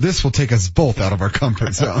have, this will take us both out of our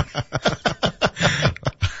comfort zone.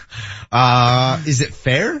 Is it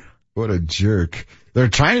fair? What a jerk. They're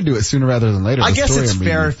trying to do it sooner rather than later. I guess it's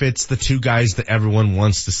fair if it's the two guys that everyone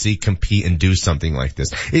wants to see compete and do something like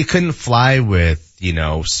this. It couldn't fly with,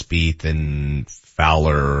 Spieth and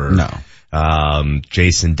Fowler. No.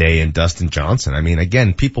 Jason Day and Dustin Johnson. I mean,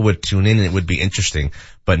 again, people would tune in and it would be interesting,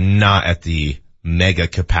 but not at the mega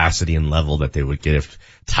capacity and level that they would get if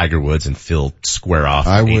Tiger Woods and Phil square off.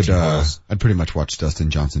 I'd pretty much watch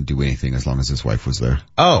Dustin Johnson do anything as long as his wife was there.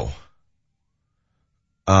 Oh.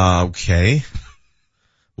 Okay.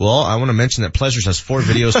 Well, I want to mention that Pleasures has 4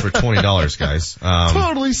 videos for $20, guys.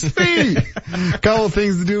 Totally sweet. Couple of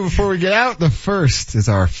things to do before we get out. The first is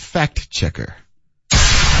our fact checker.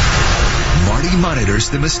 Marty monitors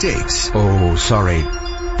the mistakes. Oh, sorry.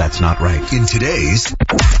 That's not right. In today's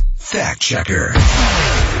Fact Checker.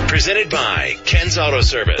 Presented by Ken's Auto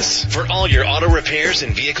Service. For all your auto repairs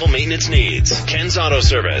and vehicle maintenance needs. Ken's Auto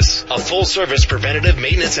Service, a full-service preventative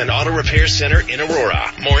maintenance and auto repair center in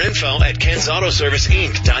Aurora. More info at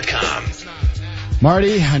Ken'sAutoServiceInc.com.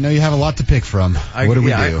 Marty, I know you have a lot to pick from. What do we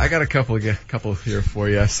do? I got a couple here for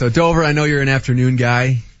you. So Dover, I know you're an afternoon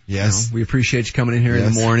guy. Yes. We appreciate you coming in here in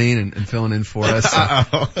the morning and filling in for us.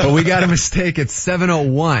 But we got a mistake. It's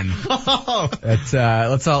 7:01.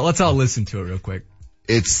 Let's all listen to it real quick.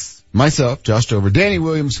 It's myself, Josh Dover, Danny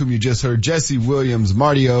Williams, whom you just heard, Jesse Williams,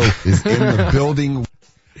 Marty-O is in the building.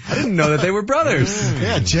 I didn't know that they were brothers.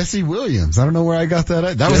 Yeah, Jesse Williams. I don't know where I got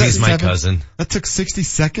that. He's my cousin. That took 60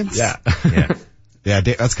 seconds? Yeah. Yeah,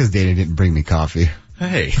 that's because Danny didn't bring me coffee.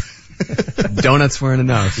 Hey. Donuts weren't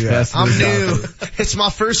enough. Yeah. I'm new. It's my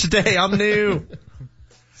first day. I'm new.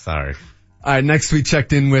 Sorry. All right, next we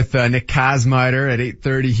checked in with Nick Kosmider at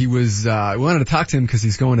 8:30. He was, we wanted to talk to him because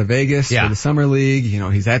he's going to Vegas for the Summer League.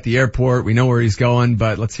 He's at the airport. We know where he's going,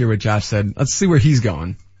 but let's hear what Josh said. Let's see where he's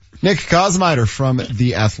going. Nick Kosmider from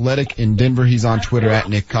The Athletic in Denver. He's on Twitter at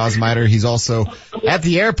Nick Kosmider. He's also at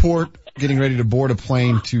the airport getting ready to board a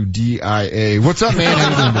plane to DIA. What's up, man? How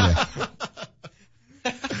you doing today?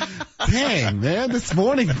 Dang, man, this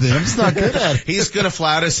morning I'm just not good at it. He's gonna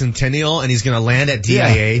fly out of Centennial and he's gonna land at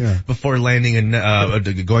DIA before landing and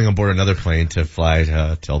going on board another plane to fly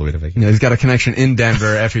all the way to Vegas. He's got a connection in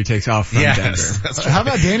Denver after he takes off from Denver. How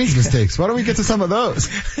about Danny's mistakes? Why don't we get to some of those?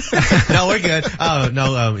 No, we're good. Oh,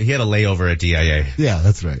 no, he had a layover at DIA. Yeah,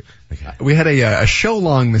 that's right. Okay. We had a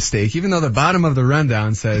show-long mistake, even though the bottom of the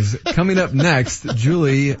rundown says, coming up next,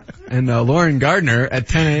 Julie and Lauren Gardner at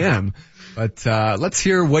 10 a.m. But let's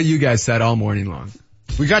hear what you guys said all morning long.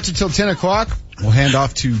 We got you till 10 o'clock. We'll hand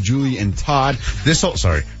off to Julie and Todd. This whole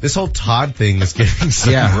Todd thing is getting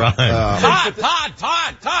some run. Todd!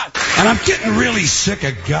 And I'm getting really sick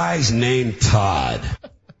of guys named Todd.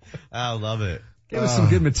 I love it. Gave us some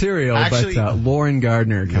good material, but Lauren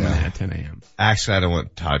Gardner coming in at 10 a.m. Actually, I don't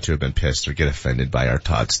want Todd to have been pissed or get offended by our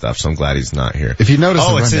Todd stuff, so I'm glad he's not here. If you notice,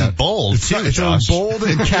 it's in bold too, It's Josh. in bold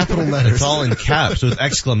and capital letters. It's all in caps with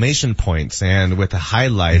exclamation points and with a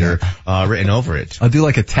highlighter written over it. I'll do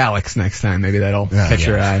like italics next time. Maybe that'll catch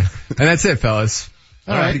your eye. And that's it, fellas.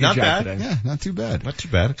 All right, not bad. Today. Yeah, not too bad. Not too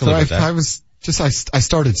bad. So I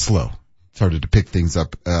started slow. Started to pick things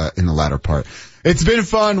up in the latter part. It's been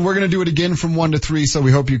fun. We're going to do it again from 1 to 3, so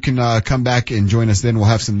we hope you can come back and join us then. We'll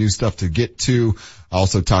have some new stuff to get to. I'll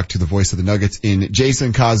also talk to the voice of the Nuggets in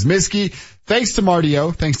Jason Kosmiski. Thanks to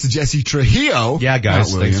Marty-O. Thanks to Jesse Trujillo. Yeah,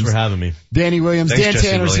 guys. Thanks for having me. Danny Williams. Thanks, Dan Jesse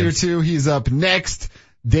Tanner's Williams. here too. He's up next.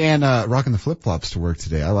 Dan rocking the flip-flops to work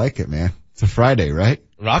today. I like it, man. It's a Friday, right?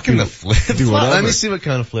 Rocking the flip-flops? Let me see what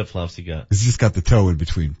kind of flip-flops you got. He's just got the toe in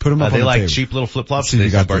between. Put them up on the table. Are they like cheap little flip-flops? They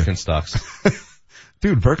got Birkenstocks.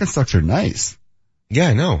 Dude, Birkenstocks are nice. Yeah,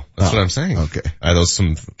 I know. That's what I'm saying. Okay. Are those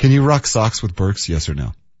some... Can you rock socks with Birks? Yes or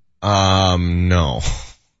no? No.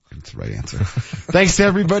 That's the right answer. Thanks to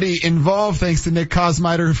everybody involved. Thanks to Nick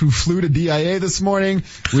Kosmider who flew to DIA this morning.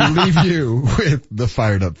 We leave you with the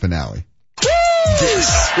fired up finale.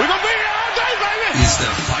 This is the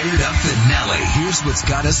fired up finale. Here's what's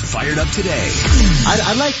got us fired up today.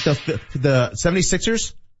 I like the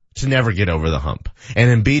 76ers to never get over the hump,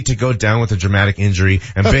 and Embiid to go down with a dramatic injury,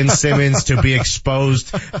 and Ben Simmons to be exposed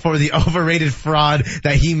for the overrated fraud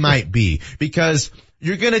that he might be. Because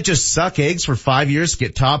You're gonna just suck eggs for 5 years,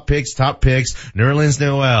 get top picks, Nerlens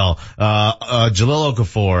Noel, Jahlil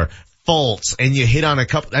Okafor, Fultz, and you hit on a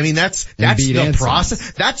couple. I mean, that's the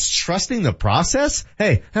process. That's trusting the process.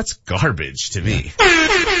 Hey, that's garbage to me.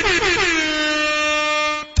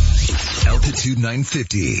 Altitude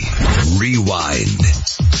 950. Rewind.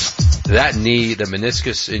 That knee, the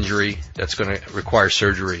meniscus injury, that's going to require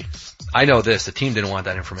surgery. I know this, the team didn't want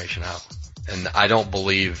that information out. And I don't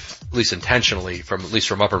believe, at least intentionally, at least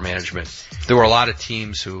from upper management, there were a lot of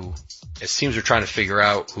teams who, as teams were trying to figure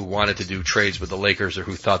out who wanted to do trades with the Lakers or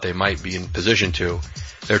who thought they might be in position to,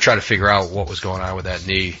 they were trying to figure out what was going on with that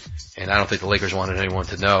knee. And I don't think the Lakers wanted anyone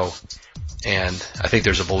to know. And I think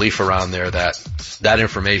there's a belief around there that that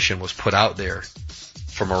information was put out there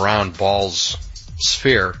from around Ball's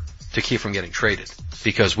sphere to keep from getting traded.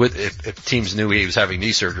 Because if teams knew he was having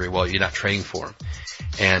knee surgery, well, you're not trading for him.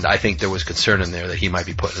 And I think there was concern in there that he might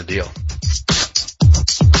be put in a deal.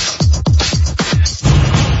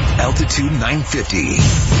 Altitude 950,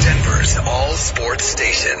 Denver's all sports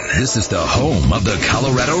station. This is the home of the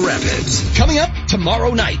Colorado Rapids. Coming up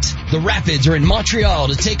tomorrow night, the Rapids are in Montreal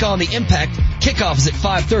to take on the Impact. Kickoff is at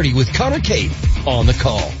 5:30 with Connor Cate on the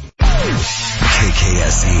call.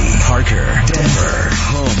 KKSE, Parker, Denver,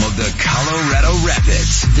 home of the Colorado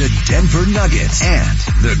Rapids, the Denver Nuggets, and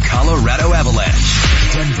the Colorado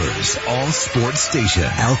Avalanche. Denver's all sports station,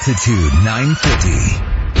 Altitude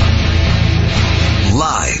 950.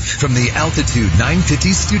 Live from the Altitude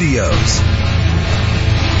 950 studios.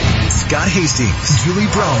 Scott Hastings, Julie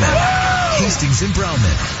Browman. Hastings and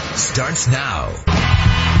Browman starts now.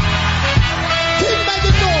 Keep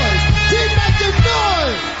making noise! Keep making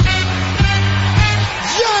noise!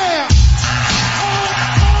 Yeah!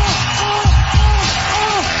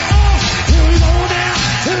 Here we go now!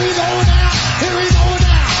 Here we go now! Here we go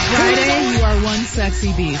now! Friday, you are one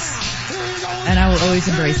sexy beast. And I will always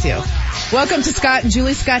embrace you. Welcome to Scott and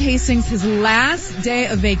Julie. Scott Hastings, his last day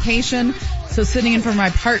of vacation. So sitting in for my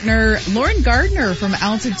partner, Lauren Gardner from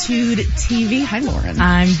Altitude TV. Hi, Lauren.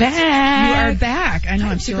 I'm back. You are back. I know.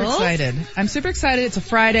 I'm super Jules. excited. I'm super excited. It's a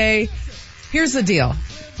Friday. Here's the deal.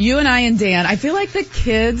 You and I and Dan, I feel like the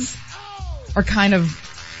kids are kind of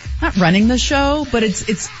not running the show, but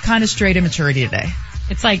it's kind of straight immaturity today.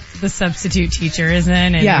 It's like the substitute teacher, isn't it?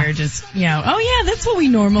 And Yeah. you're just, oh yeah, that's what we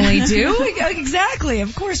normally do. Exactly.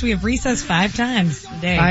 Of course, we have recess 5 times a day.